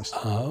podcast?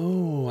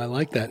 Oh, I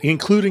like that.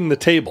 Including the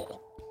table.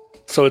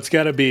 So it's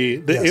got to be,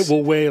 It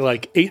will weigh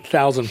like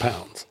 8,000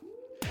 pounds.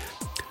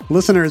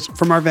 Listeners,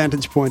 from our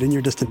vantage point in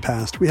your distant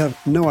past, we have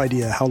no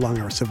idea how long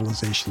our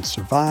civilization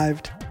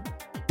survived.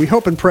 We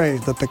hope and pray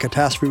that the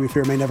catastrophe we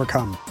fear may never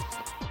come.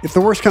 If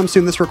the worst comes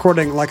soon, this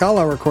recording, like all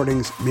our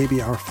recordings, may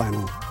be our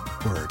final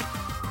word.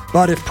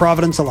 But if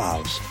Providence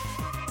allows,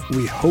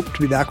 we hope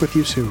to be back with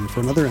you soon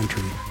for another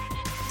entry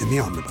in the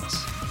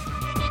Omnibus.